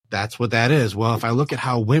 Well, that's what that is. Well, if I look at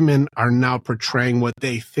how women are now portraying what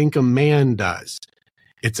they think a man does,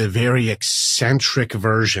 it's a very eccentric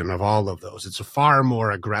version of all of those. It's far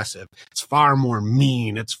more aggressive. It's far more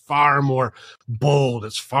mean. It's far more bold.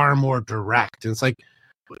 It's far more direct. And it's like,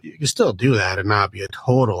 you can still do that and not be a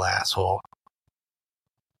total asshole.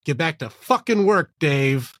 Get back to fucking work,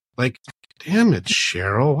 Dave. Like, damn it,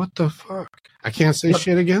 Cheryl. What the fuck? I can't say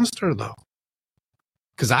shit against her, though.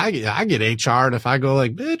 Because I get HR'd if I go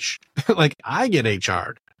like, bitch. Like, I get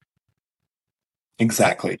HR'd.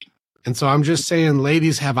 Exactly. And so I'm just saying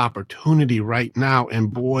ladies have opportunity right now,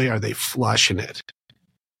 and boy, are they flushing it.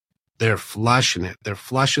 They're flushing it. They're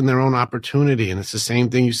flushing their own opportunity. And it's the same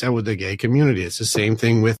thing you said with the gay community. It's the same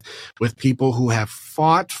thing with people who have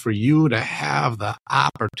fought for you to have the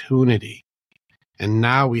opportunity. And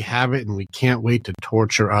now we have it, and we can't wait to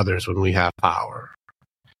torture others when we have power.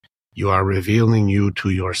 You are revealing you to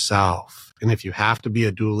yourself. And if you have to be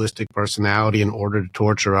a dualistic personality in order to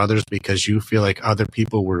torture others because you feel like other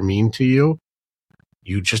people were mean to you,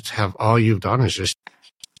 you just have, all you've done is just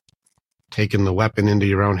taken the weapon into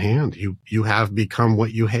your own hand. You have become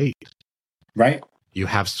what you hate. Right. You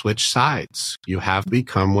have switched sides. You have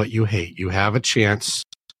become what you hate. You have a chance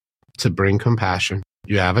to bring compassion.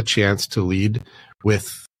 You have a chance to lead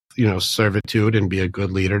with, servitude and be a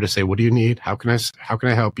good leader, to say, what do you need? How can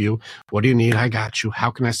I help you? What do you need? I got you.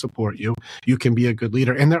 How can I support you? You can be a good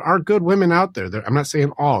leader. And there are good women out there. I'm not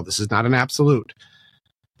saying all. This is not an absolute.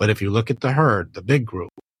 But if you look at the herd, the big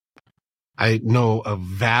group, I know a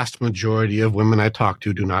vast majority of women I talk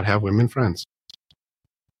to do not have women friends.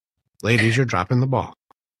 Ladies, you're dropping the ball.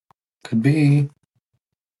 Could be.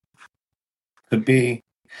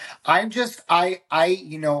 I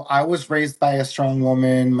was raised by a strong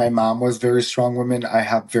woman. My mom was very strong woman. I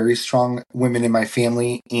have very strong women in my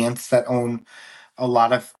family, aunts that own a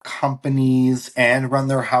lot of companies and run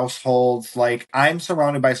their households. Like, I'm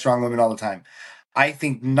surrounded by strong women all the time. I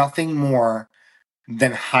think nothing more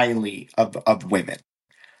than highly of women.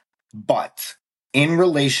 But in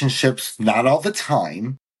relationships, not all the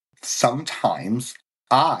time, sometimes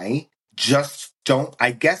I just don't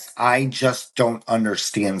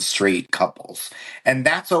understand straight couples. And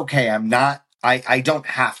that's okay. I don't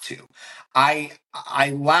have to. I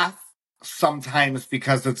laugh sometimes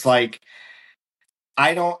because it's like,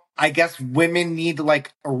 I guess women need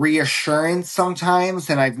like a reassurance sometimes.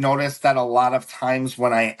 And I've noticed that a lot of times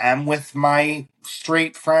when I am with my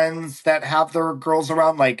straight friends that have their girls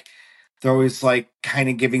around, like, they're always like kind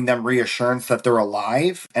of giving them reassurance that they're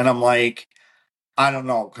alive. And I'm like, I don't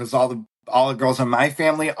know, because all the girls in my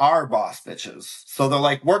family are boss bitches. So they're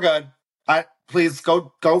like, we're good. Please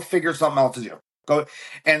go figure something else to do. Go.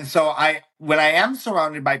 And so when I am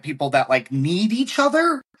surrounded by people that like need each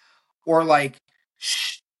other or like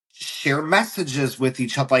share messages with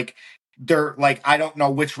each other, like they're like, I don't know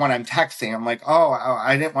which one I'm texting. I'm like, oh,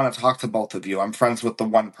 I didn't want to talk to both of you. I'm friends with the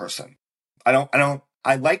one person.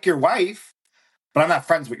 I like your wife, but I'm not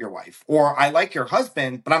friends with your wife. Or I like your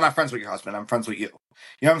husband, but I'm not friends with your husband. I'm friends with you.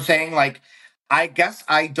 You know what I'm saying? Like, I guess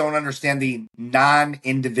I don't understand the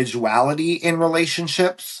non-individuality in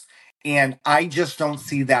relationships. And I just don't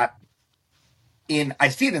see that I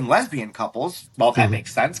see it in lesbian couples. Well, that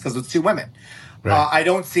makes sense because it's two women. Right. I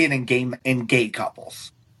don't see it in gay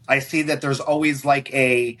couples. I see that there's always like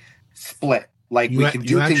a split. Like we can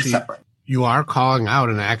do things separate. You are calling out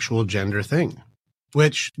an actual gender thing,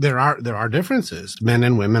 which there are differences. Men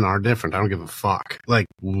and women are different. I don't give a fuck. Like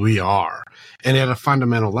we are. And at a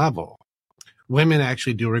fundamental level, women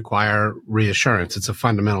actually do require reassurance. It's a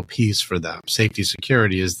fundamental piece for them. Safety,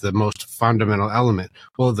 security is the most fundamental element.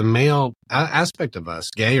 Well, the male aspect of us,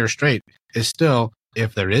 gay or straight, is still,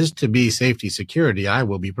 if there is to be safety, security, I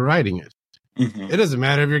will be providing it. Mm-hmm. It doesn't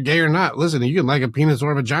matter if you're gay or not. Listen, you can like a penis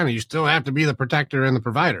or a vagina. You still have to be the protector and the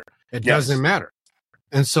provider. It doesn't matter.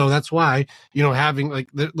 And so that's why, having like,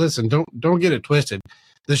 listen, don't get it twisted.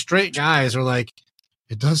 The straight guys are like,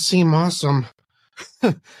 it does seem awesome.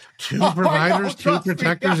 Two providers, two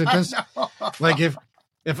protectors. It does. Like if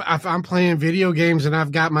I'm playing video games and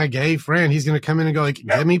I've got my gay friend, he's going to come in and go like,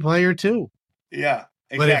 "Let me player too." Yeah.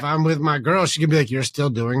 Exactly. But if I'm with my girl, she can be like, "You're still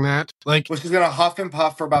doing that." Like, well, she's going to huff and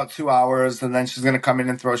puff for about 2 hours, and then she's going to come in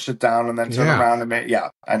and throw shit down, and then turn around and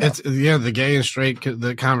I know. The gay and straight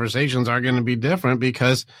the conversations are going to be different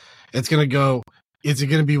because it's going to go. It's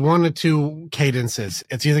going to be one or two cadences.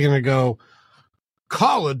 It's either going to go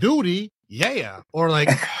Call of Duty. Yeah. Or like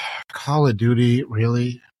Call of Duty,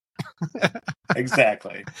 really?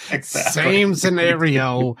 Exactly. Same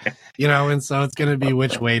scenario, and so it's going to be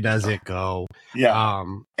which way does it go? Yeah.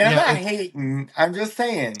 I'm not hating. I'm just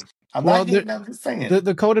saying. I'm just saying.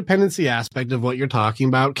 The codependency aspect of what you're talking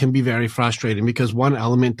about can be very frustrating because one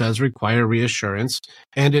element does require reassurance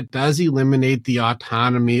and it does eliminate the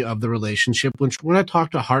autonomy of the relationship, which when I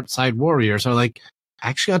talk to Heartside warriors are like,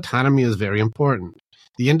 actually autonomy is very important.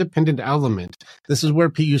 The independent element. This is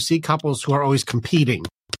where you see couples who are always competing.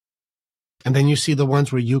 And then you see the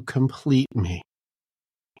ones where you complete me.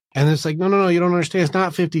 And it's like, no, you don't understand. It's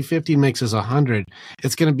not 50-50 makes us 100.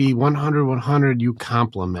 It's going to be 100-100. You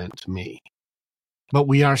complement me. But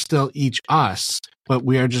we are still each us, but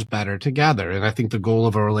we are just better together. And I think the goal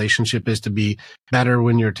of a relationship is to be better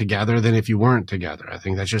when you're together than if you weren't together. I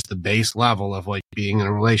think that's just the base level of like being in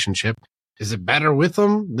a relationship. Is it better with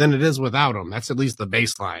them than it is without them? That's at least the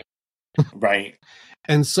baseline. Right.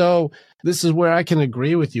 And so this is where I can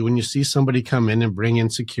agree with you when you see somebody come in and bring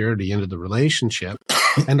insecurity into the relationship.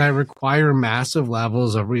 And I require massive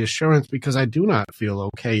levels of reassurance because I do not feel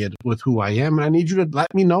okay with who I am. And I need you to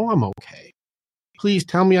let me know I'm okay. Please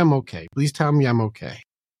tell me I'm okay. Please tell me I'm okay.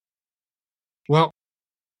 Well,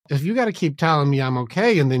 if you got to keep telling me I'm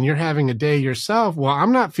okay and then you're having a day yourself, well,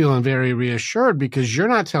 I'm not feeling very reassured because you're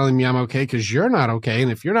not telling me I'm okay because you're not okay.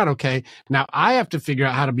 And if you're not okay, now I have to figure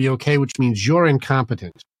out how to be okay, which means you're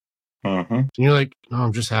incompetent. Mm-hmm. And you're like, oh,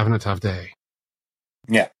 I'm just having a tough day.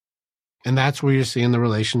 Yeah. And that's where you're seeing the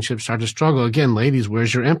relationship start to struggle. Again, ladies,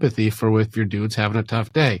 where's your empathy for if your dude's having a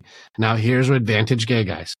tough day? Now, here's what advantage gay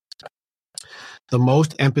guys. The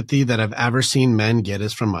most empathy that I've ever seen men get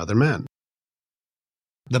is from other men.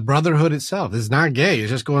 The brotherhood itself is not gay.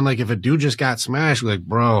 It's just going like, if a dude just got smashed, like,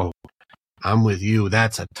 bro, I'm with you.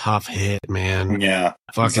 That's a tough hit, man. Yeah.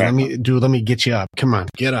 Fucking let me get you up. Come on,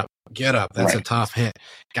 get up. That's a tough hit.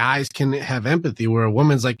 Guys can have empathy where a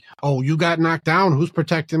woman's like, oh, you got knocked down. Who's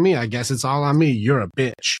protecting me? I guess it's all on me. You're a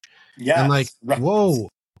bitch. Yeah. And like, whoa,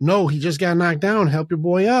 no, he just got knocked down. Help your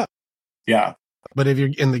boy up. Yeah. But if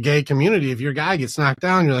you're in the gay community, if your guy gets knocked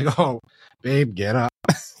down, you're like, oh, babe, get up.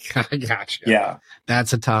 I got you. Yeah.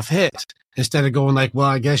 That's a tough hit. Instead of going like, well,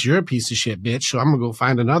 I guess you're a piece of shit, bitch, so I'm going to go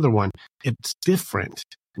find another one. It's different.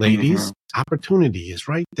 Ladies, opportunity is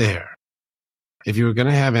right there. If you're going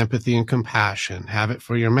to have empathy and compassion, have it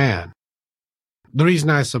for your man. The reason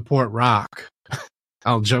I support rock,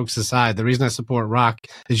 all jokes aside, the reason I support rock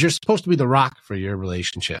is you're supposed to be the rock for your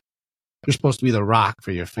relationship. You're supposed to be the rock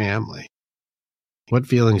for your family. What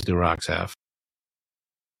feelings do rocks have?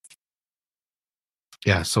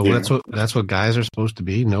 Yeah, so that's what guys are supposed to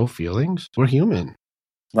be. No feelings. We're human.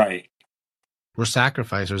 Right. We're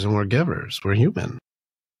sacrificers and we're givers. We're human.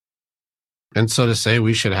 And so to say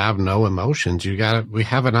we should have no emotions, we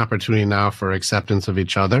have an opportunity now for acceptance of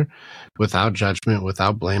each other without judgment,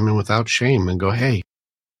 without blame, and without shame, and go, hey,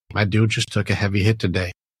 my dude just took a heavy hit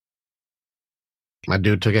today. My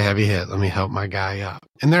dude took a heavy hit. Let me help my guy up.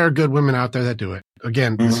 And there are good women out there that do it.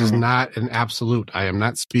 Again, this is not an absolute. I am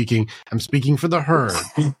not speaking. I'm speaking for the herd.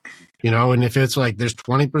 And if it's like there's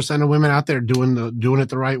 20% of women out there doing it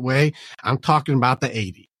the right way, I'm talking about the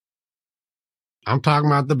 80. I'm talking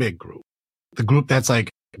about the big group. The group that's like,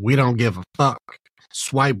 we don't give a fuck.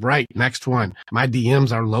 Swipe right, next one. My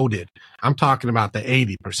DMs are loaded. I'm talking about the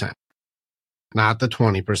 80%, not the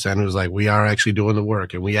 20% who's like, we are actually doing the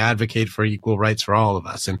work and we advocate for equal rights for all of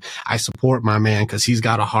us. And I support my man because he's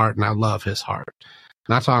got a heart and I love his heart.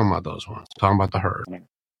 Not talking about those ones. I'm talking about the herd.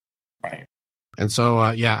 Right. And so,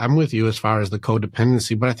 I'm with you as far as the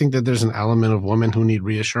codependency, but I think that there's an element of women who need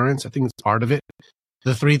reassurance. I think it's part of it.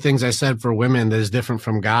 The 3 things I said for women that is different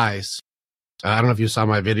from guys. I don't know if you saw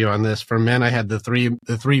my video on this. For men, I had the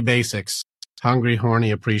three basics: hungry,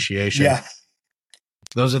 horny, appreciation. Yeah.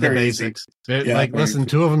 Those are the Very basics. Yeah, listen,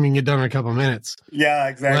 2 of them you can get done in a couple minutes. Yeah,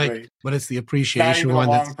 exactly. But it's the appreciation not even one.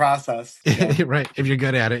 A long process. Yeah. Right. If you're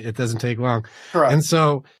good at it, it doesn't take long. Correct. And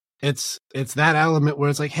so it's that element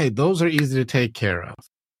where it's like, hey, those are easy to take care of.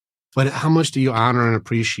 But how much do you honor and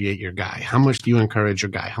appreciate your guy? How much do you encourage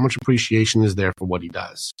your guy? How much appreciation is there for what he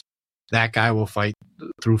does? That guy will fight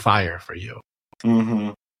through fire for you.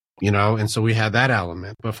 Mm-hmm. And so we had that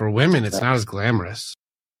element. But for women, it's not as glamorous.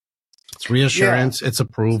 It's reassurance, it's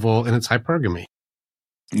approval, and it's hypergamy.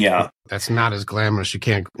 Yeah. That's not as glamorous. You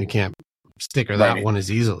can't sticker that one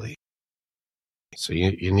as easily. So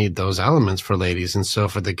you need those elements for ladies. And so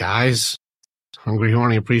for the guys, hungry,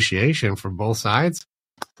 horny appreciation for both sides.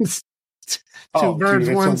 Two birds,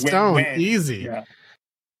 one stone. Win-win. Easy. Yeah.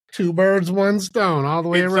 2 birds, 1 stone, all the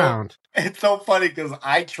way around. It's so funny because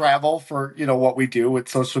I travel for, what we do with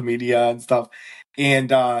social media and stuff.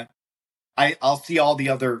 And I'll see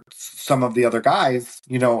some of the other guys,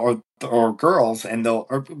 or girls, and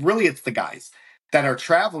really it's the guys that are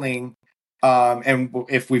traveling. And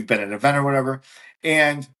if we've been at an event or whatever,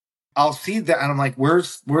 and I'll see that, and I'm like,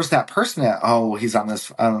 where's that person at? Oh, he's on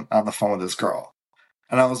the phone with this girl.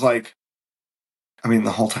 And I was like,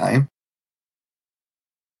 the whole time.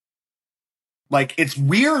 Like, it's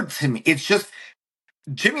weird to me. It's just,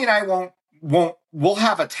 Jimmy and I we'll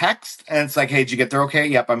have a text and it's like, hey, did you get there okay?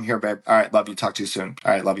 Yep, I'm here, babe. All right, love you. Talk to you soon.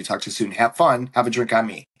 All right, love you. Talk to you soon. Have fun. Have a drink on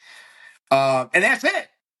me. And that's it.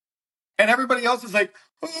 And everybody else is like,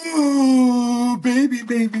 oh, baby.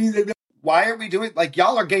 Why are we doing, like,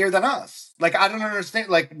 y'all are gayer than us. Like, I don't understand.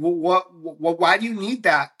 Like, why do you need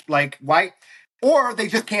that? Like, why? Or they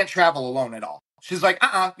just can't travel alone at all. She's like,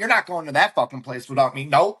 you're not going to that fucking place without me.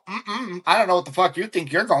 No, I don't know what the fuck you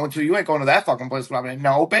think you're going to. You ain't going to that fucking place without me.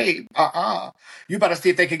 No, babe, You better see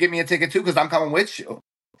if they could get me a ticket too, because I'm coming with you.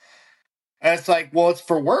 And it's like, well, it's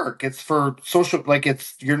for work. It's for social, like,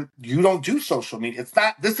 you don't do social media. It's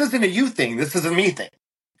not, this isn't a you thing. This is a me thing.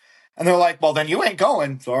 And they're like, well, then you ain't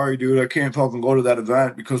going. Sorry, dude, I can't fucking go to that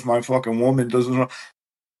event because my fucking woman doesn't.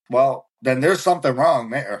 Well, then there's something wrong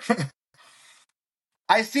there.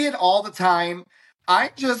 I see it all the time. I'm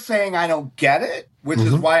just saying I don't get it, which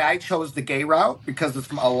is why I chose the gay route, because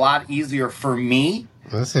it's a lot easier for me.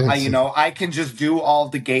 I can just do all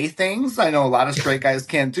the gay things. I know a lot of straight guys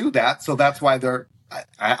can't do that. So that's why they're,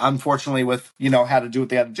 unfortunately, with, had to do what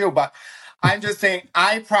they had to do. But I'm just saying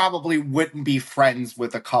I probably wouldn't be friends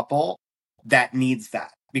with a couple that needs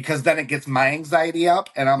that, because then it gets my anxiety up.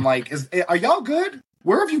 And I'm like, are y'all good?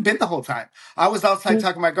 Where have you been the whole time? I was outside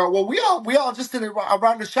talking to my girl. Well, we all just did a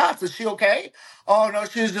round of shots. Is she okay? Oh, no,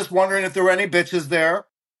 she was just wondering if there were any bitches there.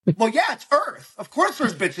 Well, yeah, it's Earth. Of course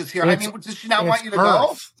there's bitches here. Does she not want you to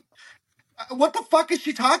go? What the fuck is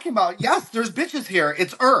she talking about? Yes, there's bitches here.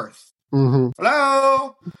 It's Earth.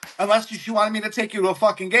 Hello? Unless she wanted me to take you to a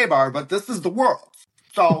fucking gay bar, but this is the world.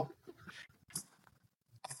 So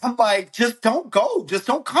I'm like, just don't go. Just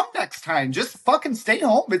don't come next time. Just fucking stay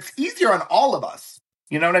home. It's easier on all of us.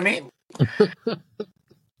 You know what I mean?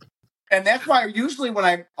 And that's why usually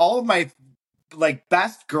when all of my like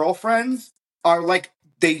best girlfriends are like,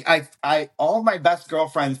 all of my best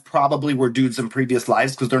girlfriends probably were dudes in previous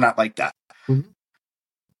lives, because they're not like that.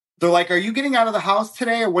 They're like, are you getting out of the house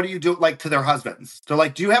today? Or what do you do, like, to their husbands? They're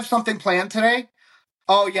like, do you have something planned today?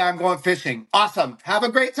 Oh yeah, I'm going fishing. Awesome. Have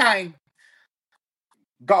a great time.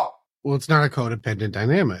 Go. Well, it's not a codependent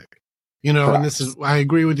dynamic. Correct. And I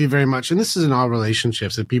agree with you very much. And this is in all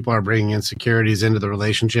relationships, that people are bringing insecurities into the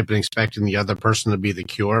relationship and expecting the other person to be the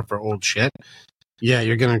cure for old shit. Yeah,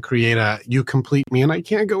 you're going to create you complete me and I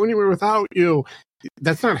can't go anywhere without you.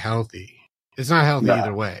 That's not healthy. It's not healthy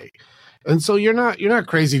either way. And so you're not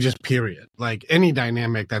crazy, just period. Like any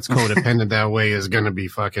dynamic that's codependent that way is going to be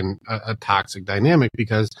fucking a toxic dynamic,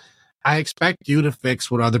 because I expect you to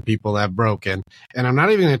fix what other people have broken. And I'm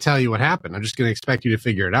not even going to tell you what happened. I'm just going to expect you to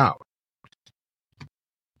figure it out.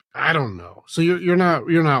 I don't know. So you're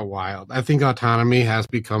not wild. I think autonomy has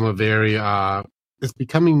become a very, it's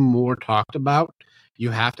becoming more talked about.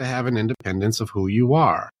 You have to have an independence of who you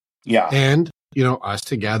are. Yeah. And, us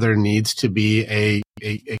together needs to be a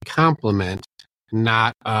complement,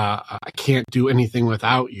 not, I can't do anything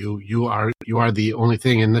without you. You are the only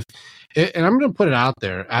thing. And I'm going to put it out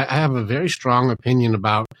there. I have a very strong opinion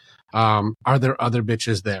about, are there other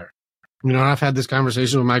bitches there? I've had this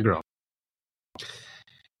conversation with my girl.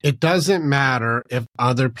 It doesn't matter if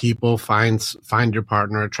other people find your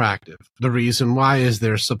partner attractive. The reason why is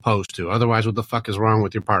they're supposed to. Otherwise, what the fuck is wrong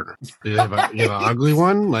with your partner? You have an ugly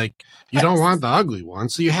one? Like, you don't want the ugly one,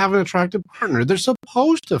 so you have an attractive partner. They're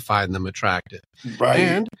supposed to find them attractive. Right.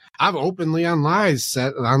 And I've openly on live,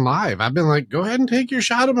 I've been like, go ahead and take your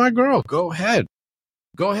shot at my girl. Go ahead.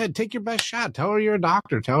 Go ahead, take your best shot. Tell her you're a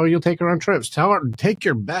doctor. Tell her you'll take her on trips. Tell her, take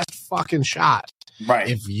your best fucking shot. Right.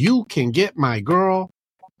 If you can get my girl,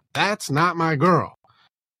 that's not my girl.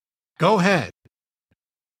 Go ahead.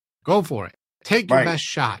 Go for it. Take your best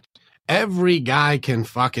shot. Every guy can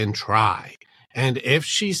fucking try. And if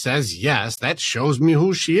she says yes, that shows me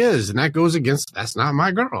who she is. And that goes against, that's not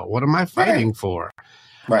my girl. What am I fighting for?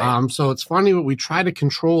 Right. So it's funny when we try to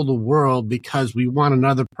control the world because we want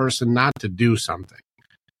another person not to do something.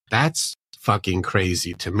 That's fucking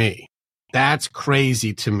crazy to me. That's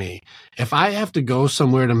crazy to me. If I have to go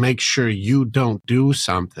somewhere to make sure you don't do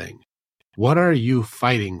something, what are you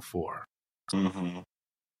fighting for? Mm-hmm.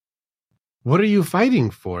 What are you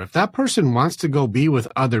fighting for? If that person wants to go be with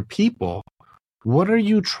other people, what are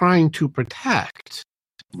you trying to protect?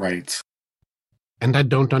 Right. And I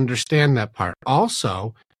don't understand that part.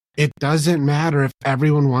 Also, it doesn't matter if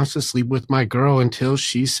everyone wants to sleep with my girl until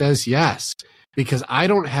she says yes, because I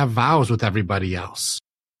don't have vows with everybody else.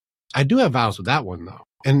 I do have vows with that one, though.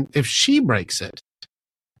 And if she breaks it,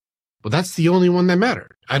 well, that's the only one that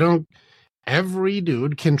mattered. Every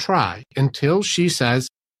dude can try until she says,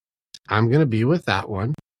 I'm going to be with that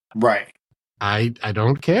one. Right. I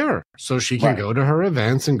don't care. So she can go to her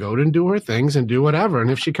events and go and do her things and do whatever. And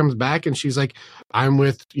if she comes back and she's like, I'm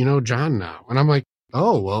with, John now. And I'm like,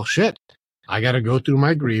 oh, well, shit. I got to go through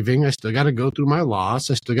my grieving. I still got to go through my loss.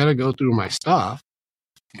 I still got to go through my stuff.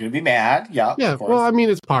 You're going to be mad. Yeah. Yeah. Well, I mean,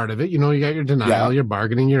 it's part of it. You got your denial, your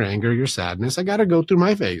bargaining, your anger, your sadness. I got to go through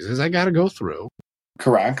my phases. I got to go through.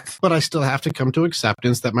 Correct. But I still have to come to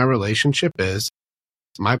acceptance that my relationship is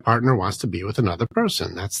my partner wants to be with another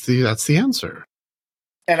person. That's the answer.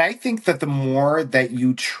 And I think that the more that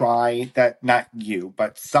you try, that not you,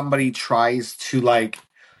 but somebody tries to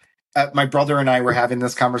my brother and I were having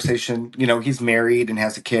this conversation, he's married and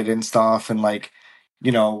has a kid and stuff. And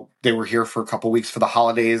they were here for a couple weeks for the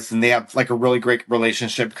holidays and they have a really great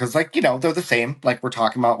relationship because they're the same, like we're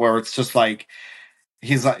talking about, where it's just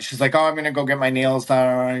she's like, oh, I'm going to go get my nails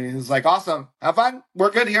done. He's like, awesome. Have fun.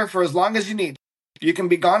 We're good here for as long as you need. You can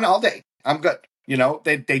be gone all day. I'm good.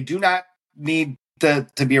 They do not need to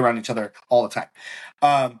be around each other all the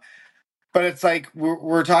time. But it's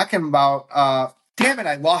we're talking about, damn it,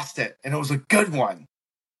 I lost it. And it was a good one.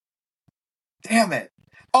 Damn it.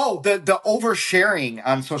 Oh, the oversharing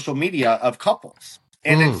on social media of couples.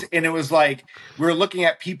 And it was we're looking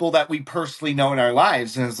at people that we personally know in our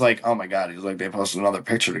lives. And it's oh my God, he's they posted another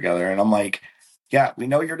picture together. And I'm like, yeah, we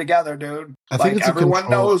know you're together, dude. I think it's everyone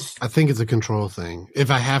knows. I think it's a control thing.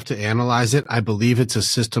 If I have to analyze it, I believe it's a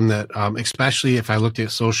system that, especially if I looked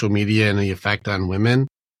at social media and the effect on women,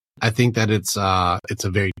 I think that it's a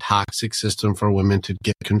very toxic system for women to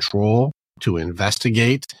get control, to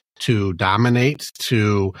investigate, to dominate,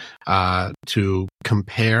 to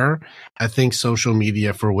compare. I think social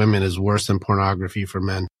media for women is worse than pornography for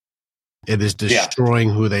men. It is destroying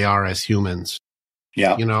who they are as humans.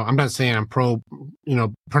 Yeah. I'm not saying I'm pro,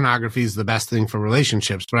 pornography is the best thing for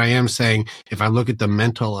relationships, but I am saying if I look at the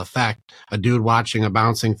mental effect, a dude watching a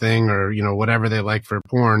bouncing thing or, whatever they like for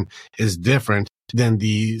porn is different than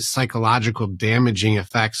the psychological damaging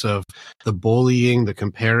effects of the bullying, the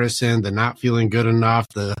comparison, the not feeling good enough,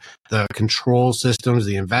 the control systems,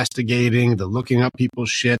 the investigating, the looking up people's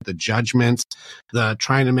shit, the judgments, the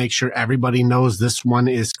trying to make sure everybody knows this one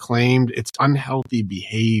is claimed. It's unhealthy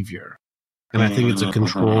behavior. And I think it's a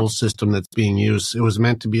control system that's being used. It was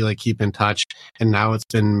meant to be keep in touch, and now it's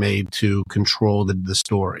been made to control the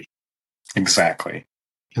story. Exactly.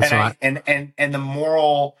 And and the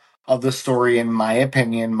moral of the story, in my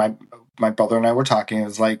opinion, my brother and I were talking,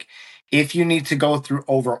 is if you need to go through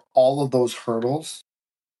over all of those hurdles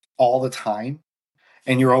all the time,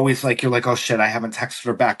 and you're always like, you're like, oh shit, I haven't texted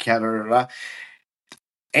her back yet,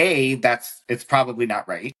 it's probably not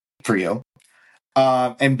right for you.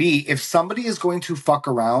 And B, if somebody is going to fuck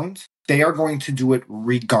around, they are going to do it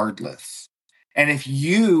regardless. And if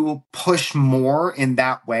you push more in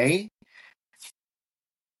that way,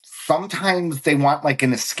 sometimes they want like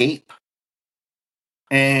an escape.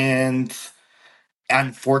 And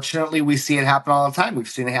unfortunately, we see it happen all the time. We've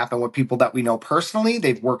seen it happen with people that we know personally.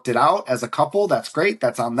 They've worked it out as a couple. That's great.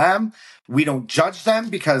 That's on them. We don't judge them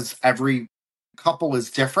because every couple is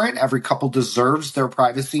different. Every couple deserves their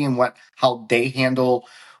privacy and how they handle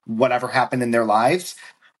whatever happened in their lives.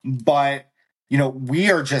 But, we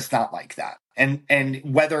are just not like that. And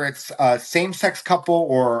whether it's a same-sex couple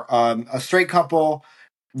or a straight couple,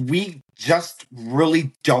 we just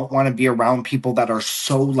really don't want to be around people that are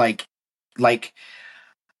so like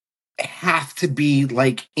have to be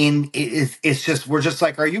like it's just, we're just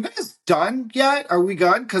like, are you guys done yet? Are we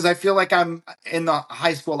good? Because I feel like I'm in the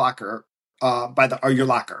high school locker or your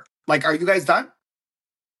locker. Like, are you guys done?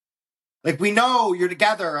 Like, we know you're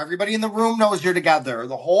together. Everybody in the room knows you're together.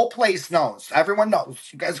 The whole place knows. Everyone knows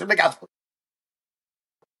you guys are together.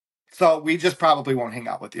 So we just probably won't hang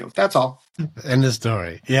out with you. That's all. End of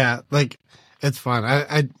story. Yeah, like, it's fun.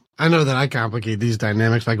 I know that I complicate these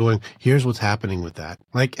dynamics by going, here's what's happening with that.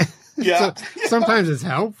 Like, yeah. Sometimes it's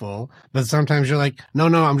helpful, but sometimes you're like, no,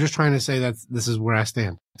 I'm just trying to say that this is where I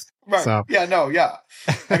stand. Right. So. Yeah, no, yeah.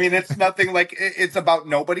 I mean, it's nothing like, it's about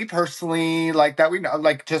nobody personally like that we know,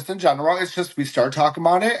 like just in general. It's just, we start talking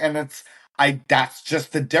about it and that's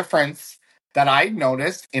just the difference that I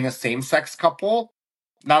noticed in a same-sex couple,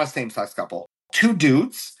 not a same-sex couple, 2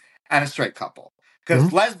 dudes and a straight couple.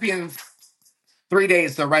 Because lesbians, 3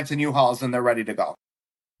 days, they're renting U-Hauls and they're ready to go.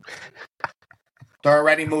 They're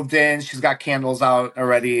already moved in. She's got candles out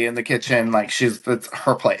already in the kitchen. Like, it's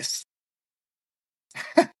her place.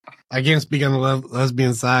 I can't speak on the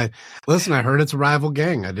lesbian side. Listen, I heard it's a rival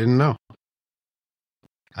gang. I didn't know.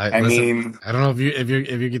 I mean, I don't know if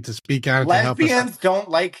you get to speak on it. Lesbians don't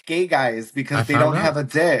like gay guys because they don't have a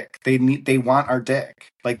dick. They want our dick.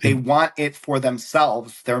 Like, they want it for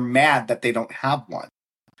themselves. They're mad that they don't have one.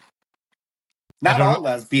 Not all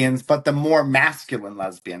lesbians, but the more masculine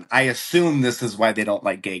lesbian. I assume this is why they don't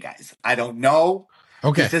like gay guys. I don't know.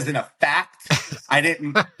 Okay. This isn't a fact. I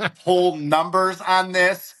didn't pull numbers on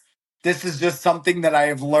this. This is just something that I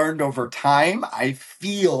have learned over time. I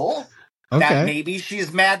feel that maybe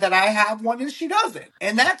she's mad that I have one and she doesn't.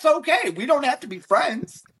 And that's okay. We don't have to be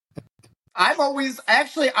friends. I'm always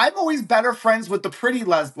better friends with the pretty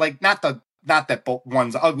like not that both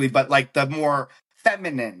one's ugly, but like the more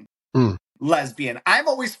feminine lesbian. I'm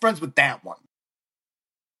always friends with that one.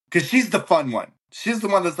 Because she's the fun one. She's the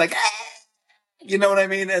one that's like, you know what I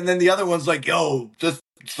mean? And then the other one's like, yo, just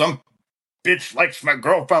some bitch likes my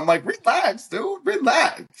girlfriend. I'm like, relax, dude,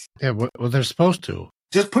 relax. Yeah, well, they're supposed to.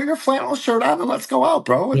 Just put your flannel shirt on and let's go out,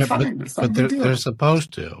 bro. It's fine. But they're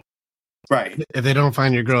supposed to. Right. If they don't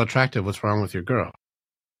find your girl attractive, what's wrong with your girl?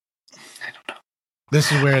 I don't know.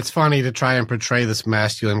 This is where it's funny to try and portray this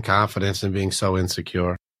masculine confidence and being so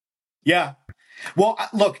insecure. Yeah. Well,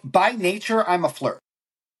 look, by nature, I'm a flirt.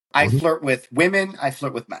 I flirt with women. I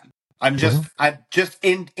flirt with men. I'm just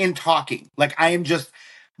in talking. Like, I am just,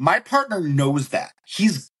 my partner knows that.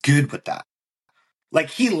 He's good with that. Like,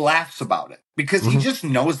 he laughs about it because he just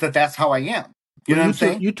knows that that's how I am. You know what I'm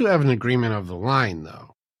saying? You two have an agreement of the line,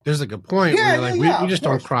 though. There's like a point where you're like, we just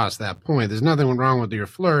don't cross that point. There's nothing wrong with your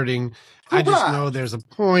flirting. I just know there's a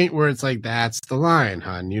point where it's like, that's the line,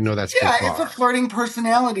 hon. You know that's too far. It's a flirting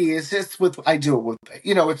personality. It's just I do it with,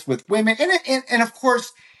 it's with women. And of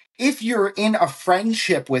course, if you're in a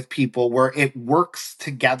friendship with people where it works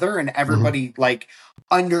together and everybody like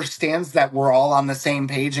understands that we're all on the same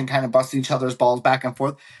page and kind of busting each other's balls back and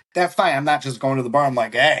forth, that's fine. I'm not just going to the bar. I'm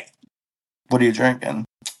like, hey, what are you drinking?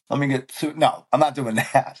 Let me get to. No, I'm not doing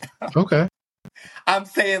that. Okay. I'm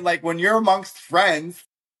saying, like, when you're amongst friends,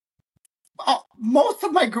 most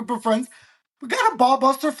of my group of friends, we got a ball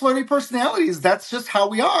buster, flirty personalities. That's just how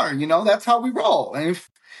we are. That's how we roll. And if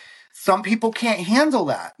some people can't handle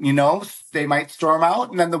that, they might storm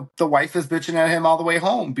out and then the wife is bitching at him all the way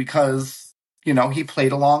home because, he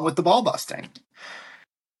played along with the ball busting.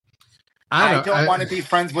 I don't want to be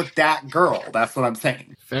friends with that girl. That's what I'm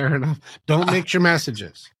saying. Fair enough. Don't mix your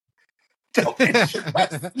messages.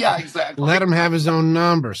 Yeah, exactly. Let him have his own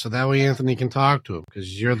number so that way Anthony can talk to him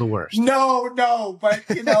because you're the worst. No, but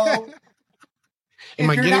if you're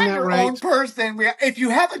not your own person, if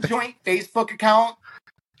you have a joint Facebook account,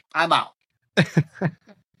 I'm out.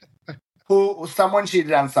 Someone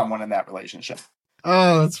cheated on someone in that relationship.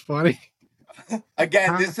 Oh, that's funny.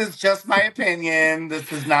 Again, this is just my opinion.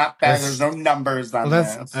 This is not bad. There's no numbers on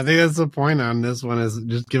this. I think that's the point on this one is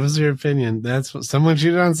just give us your opinion. That's what, someone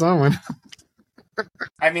cheated on someone.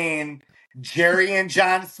 I mean, Jerry and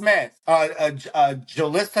John Smith,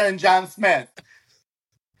 Jalissa and John Smith.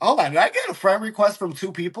 Hold on, did I get a friend request from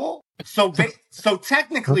two people? So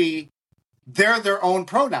technically, they're their own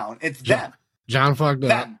pronoun. It's them. John fucked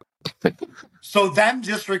up. Them. So them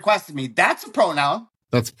just requested me. That's a pronoun.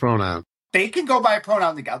 That's a pronoun. They can go by a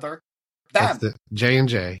pronoun together. Them. That's J and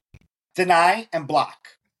J. Deny and block.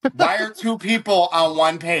 Why are two people on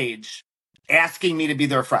one page asking me to be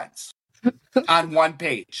their friends? On one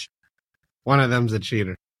page. One of them's a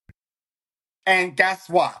cheater. And guess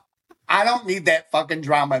what? I don't need that fucking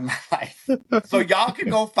drama in my life. So y'all can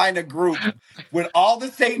go find a group with all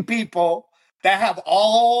the same people that have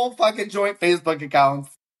all fucking joint Facebook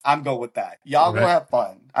accounts. I'm good with that. Y'all go have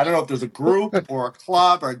fun. I don't know if there's a group or a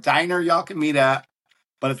club or a diner y'all can meet at,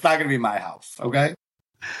 but it's not going to be my house, okay?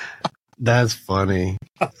 That's funny.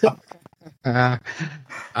 No,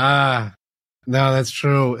 that's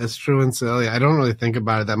true. It's true and silly. I don't really think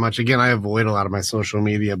about it that much. Again, I avoid a lot of my social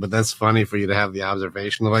media, but that's funny for you to have the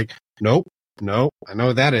observation of like, nope, I know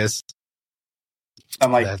what that is.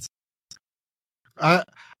 I'm like,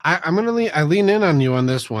 I'm gonna lean in on you on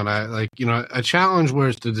this one. I like, a challenge where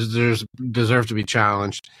it's deserve to be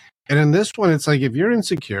challenged. And in this one, it's like if you're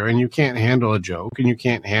insecure and you can't handle a joke and you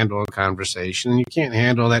can't handle a conversation and you can't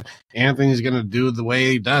handle that Anthony's gonna do the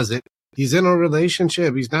way he does it. He's in a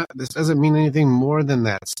relationship. He's not. This doesn't mean anything more than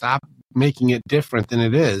that. Stop making it different than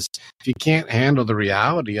it is. If you can't handle the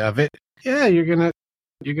reality of it, yeah, you're gonna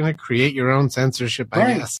create your own censorship,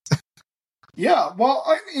 I guess. Yeah, well,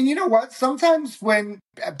 and you know what? Sometimes when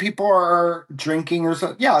people are drinking or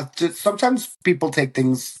something, sometimes people take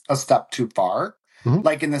things a step too far,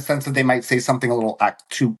 like in the sense that they might say something a little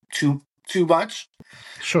too much.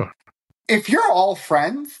 Sure. If you're all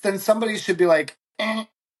friends, then somebody should be like,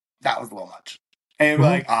 that was a little much. And you're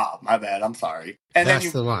like, oh, my bad, I'm sorry. And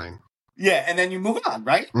that's the line. Yeah, and then you move on,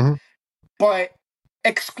 right? Mm-hmm. But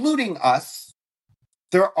excluding us,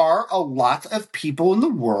 there are a lot of people in the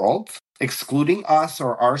world, excluding us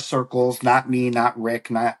or our circles, not me, not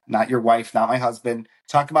Rick, not your wife, not my husband,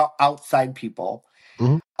 talk about outside people.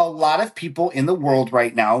 Mm-hmm. A lot of people in the world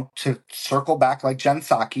right now, to circle back like Jen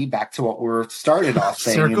Psaki, back to what we were started off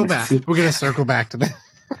saying. We're going to circle back to that.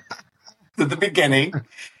 To the beginning.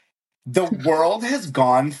 The world has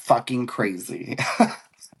gone fucking crazy.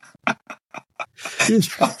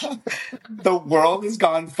 The world has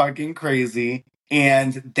gone fucking crazy.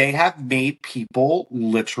 And they have made people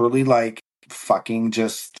literally like fucking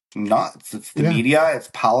just nuts. It's the media, it's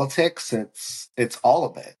politics, it's all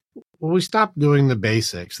of it. Well, we stopped doing the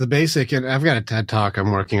basics. The basic, and I've got a TED Talk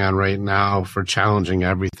I'm working on right now for challenging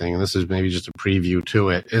everything, and this is maybe just a preview to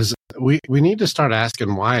it, is we need to start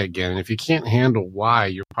asking why again. And if you can't handle why,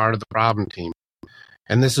 you're part of the problem team.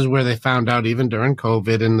 And this is where they found out, even during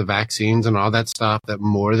COVID and the vaccines and all that stuff, that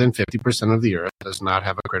more than 50% of the earth does not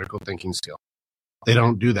have a critical thinking skill. They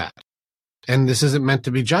don't do that. And this isn't meant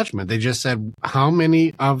to be judgment. They just said, how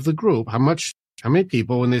many of the group, how many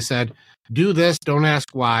people, when they said, do this, don't ask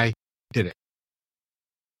why, did it?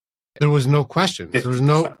 There was no question. There was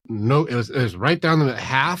no, it was right down the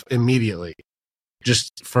half immediately,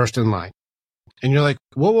 just first in line. And you're like,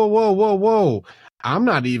 whoa. I'm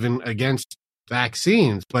not even against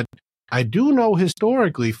vaccines, but I do know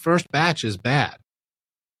historically first batch is bad.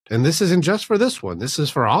 And this isn't just for this one. This is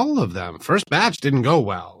for all of them. First batch didn't go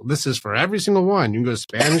well. This is for every single one. You can go to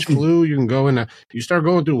Spanish flu. You can go you start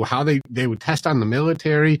going through how they would test on the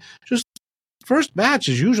military. Just first batch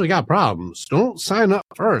has usually got problems. Don't sign up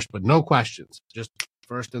first, but no questions. Just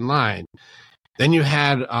first in line. Then you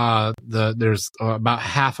had there's about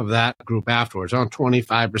half of that group afterwards, around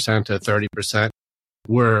 25% to 30%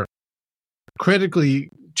 were critically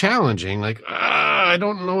challenging. Like, I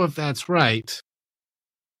don't know if that's right.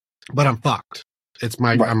 But I'm fucked. It's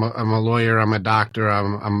my. Right. I'm a lawyer. I'm a doctor.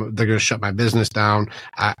 They're going to shut my business down.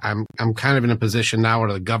 I'm kind of in a position now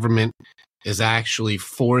where the government is actually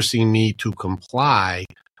forcing me to comply,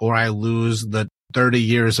 or I lose the 30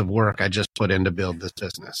 years of work I just put in to build this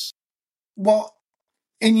business. Well,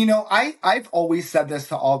 and I've always said this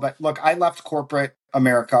to all, but look, I left corporate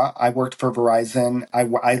America. I worked for Verizon.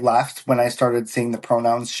 I left when I started seeing the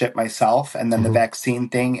pronouns shit myself, and then the vaccine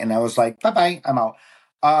thing, and I was like, bye, I'm out.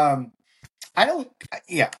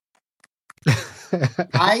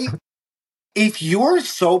 If you're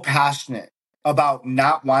so passionate about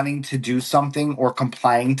not wanting to do something or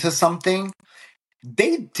complying to something,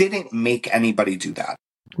 they didn't make anybody do that.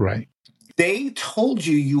 Right. They told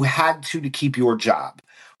you had to keep your job.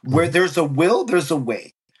 Where there's a will, there's a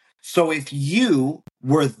way. So if you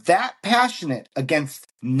were that passionate against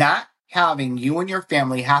not having you and your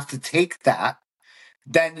family have to take that,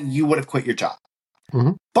 then you would have quit your job.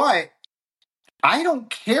 Mhm. But I don't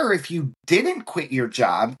care if you didn't quit your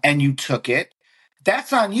job and you took it.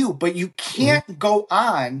 That's on you. But you can't go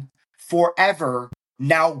on forever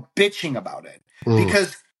now bitching about it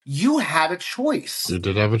because you had a choice. You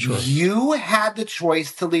did have a choice. You had the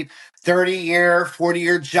choice to leave 30-year,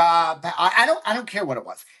 40-year job. I don't care what it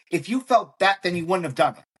was. If you felt that, then you wouldn't have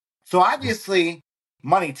done it. So obviously,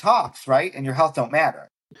 money talks, right? And your health don't matter.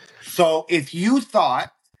 So if you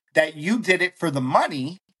thought that you did it for the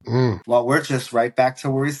money, well, we're just right back to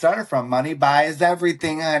where we started from. Money buys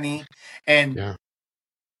everything, honey. And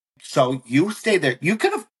so you stay there. You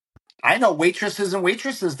could have, I know waitresses and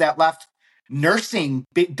waitresses that left nursing,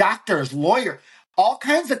 big doctors, lawyer, all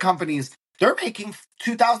kinds of companies. They're making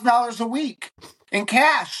 $2,000 a week in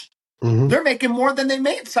cash. They're making more than they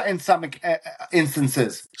made in some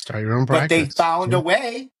instances. Start your own practice. But they found a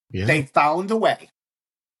way. Yeah. They found a way.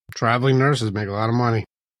 Traveling nurses make a lot of money.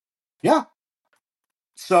 Yeah.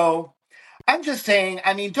 So I'm just saying,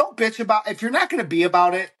 I mean, don't bitch about, if you're not going to be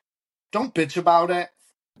about it, don't bitch about it.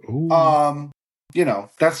 You know,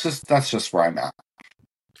 that's just where I'm at.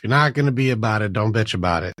 If you're not going to be about it, don't bitch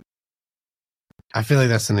about it. I feel like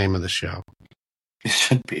that's the name of the show. It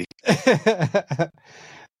should be.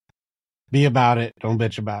 Be about it. Don't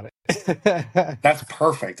bitch about it. That's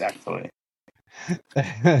perfect, actually.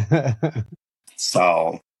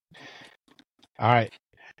 So. All right.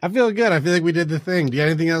 I feel good. I feel like we did the thing. Do you have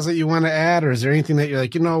anything else that you want to add? Or is there anything that you're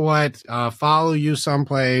like, you know what? Follow you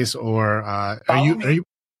someplace or are you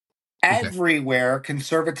everywhere? Okay.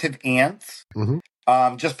 Conservative Ants.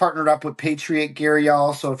 Mm-hmm. Just partnered up with Patriot Gear,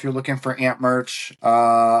 y'all. So if you're looking for ant merch,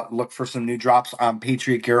 look for some new drops on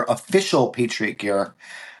Patriot Gear, official Patriot Gear.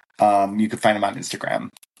 You can find them on Instagram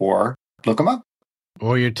or look them up.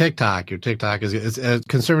 Or your TikTok. Your TikTok is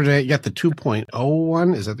conservative. You got the 2.0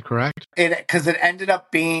 one. Is that correct? Because it ended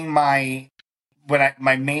up being my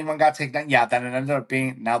main one got taken down. Yeah, then it ended up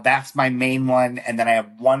being, now that's my main one. And then I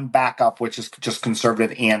have one backup, which is just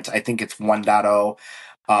Conservative Ant. I think it's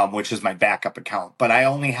 1.0, which is my backup account. But I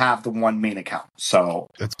only have the one main account. So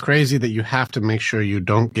it's crazy that you have to make sure you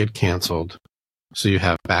don't get canceled. So you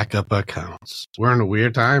have backup accounts. We're in a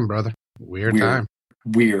weird time, brother. Weird time.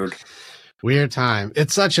 Weird time.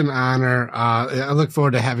 It's such an honor. I look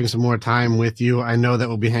forward to having some more time with you. I know that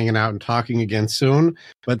we'll be hanging out and talking again soon.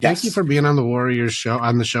 But thank you for being on the Warriors show,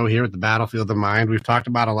 on the show here at the Battlefield of Mind. We've talked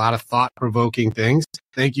about a lot of thought-provoking things.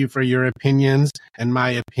 Thank you for your opinions and my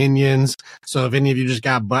opinions. So if any of you just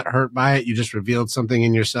got butt hurt by it, you just revealed something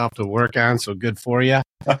in yourself to work on. So good for you.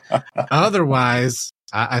 Otherwise,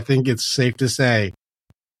 I think it's safe to say,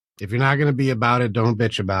 if you're not going to be about it, don't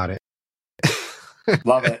bitch about it.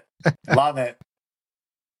 Love it. Love it.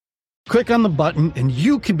 Click on the button and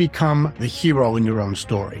you can become the hero in your own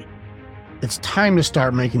story. It's time to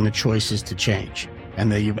start making the choices to change.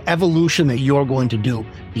 And the evolution that you're going to do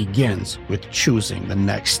begins with choosing the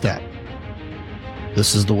next step.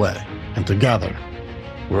 This is the way. And together,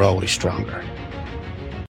 we're always stronger.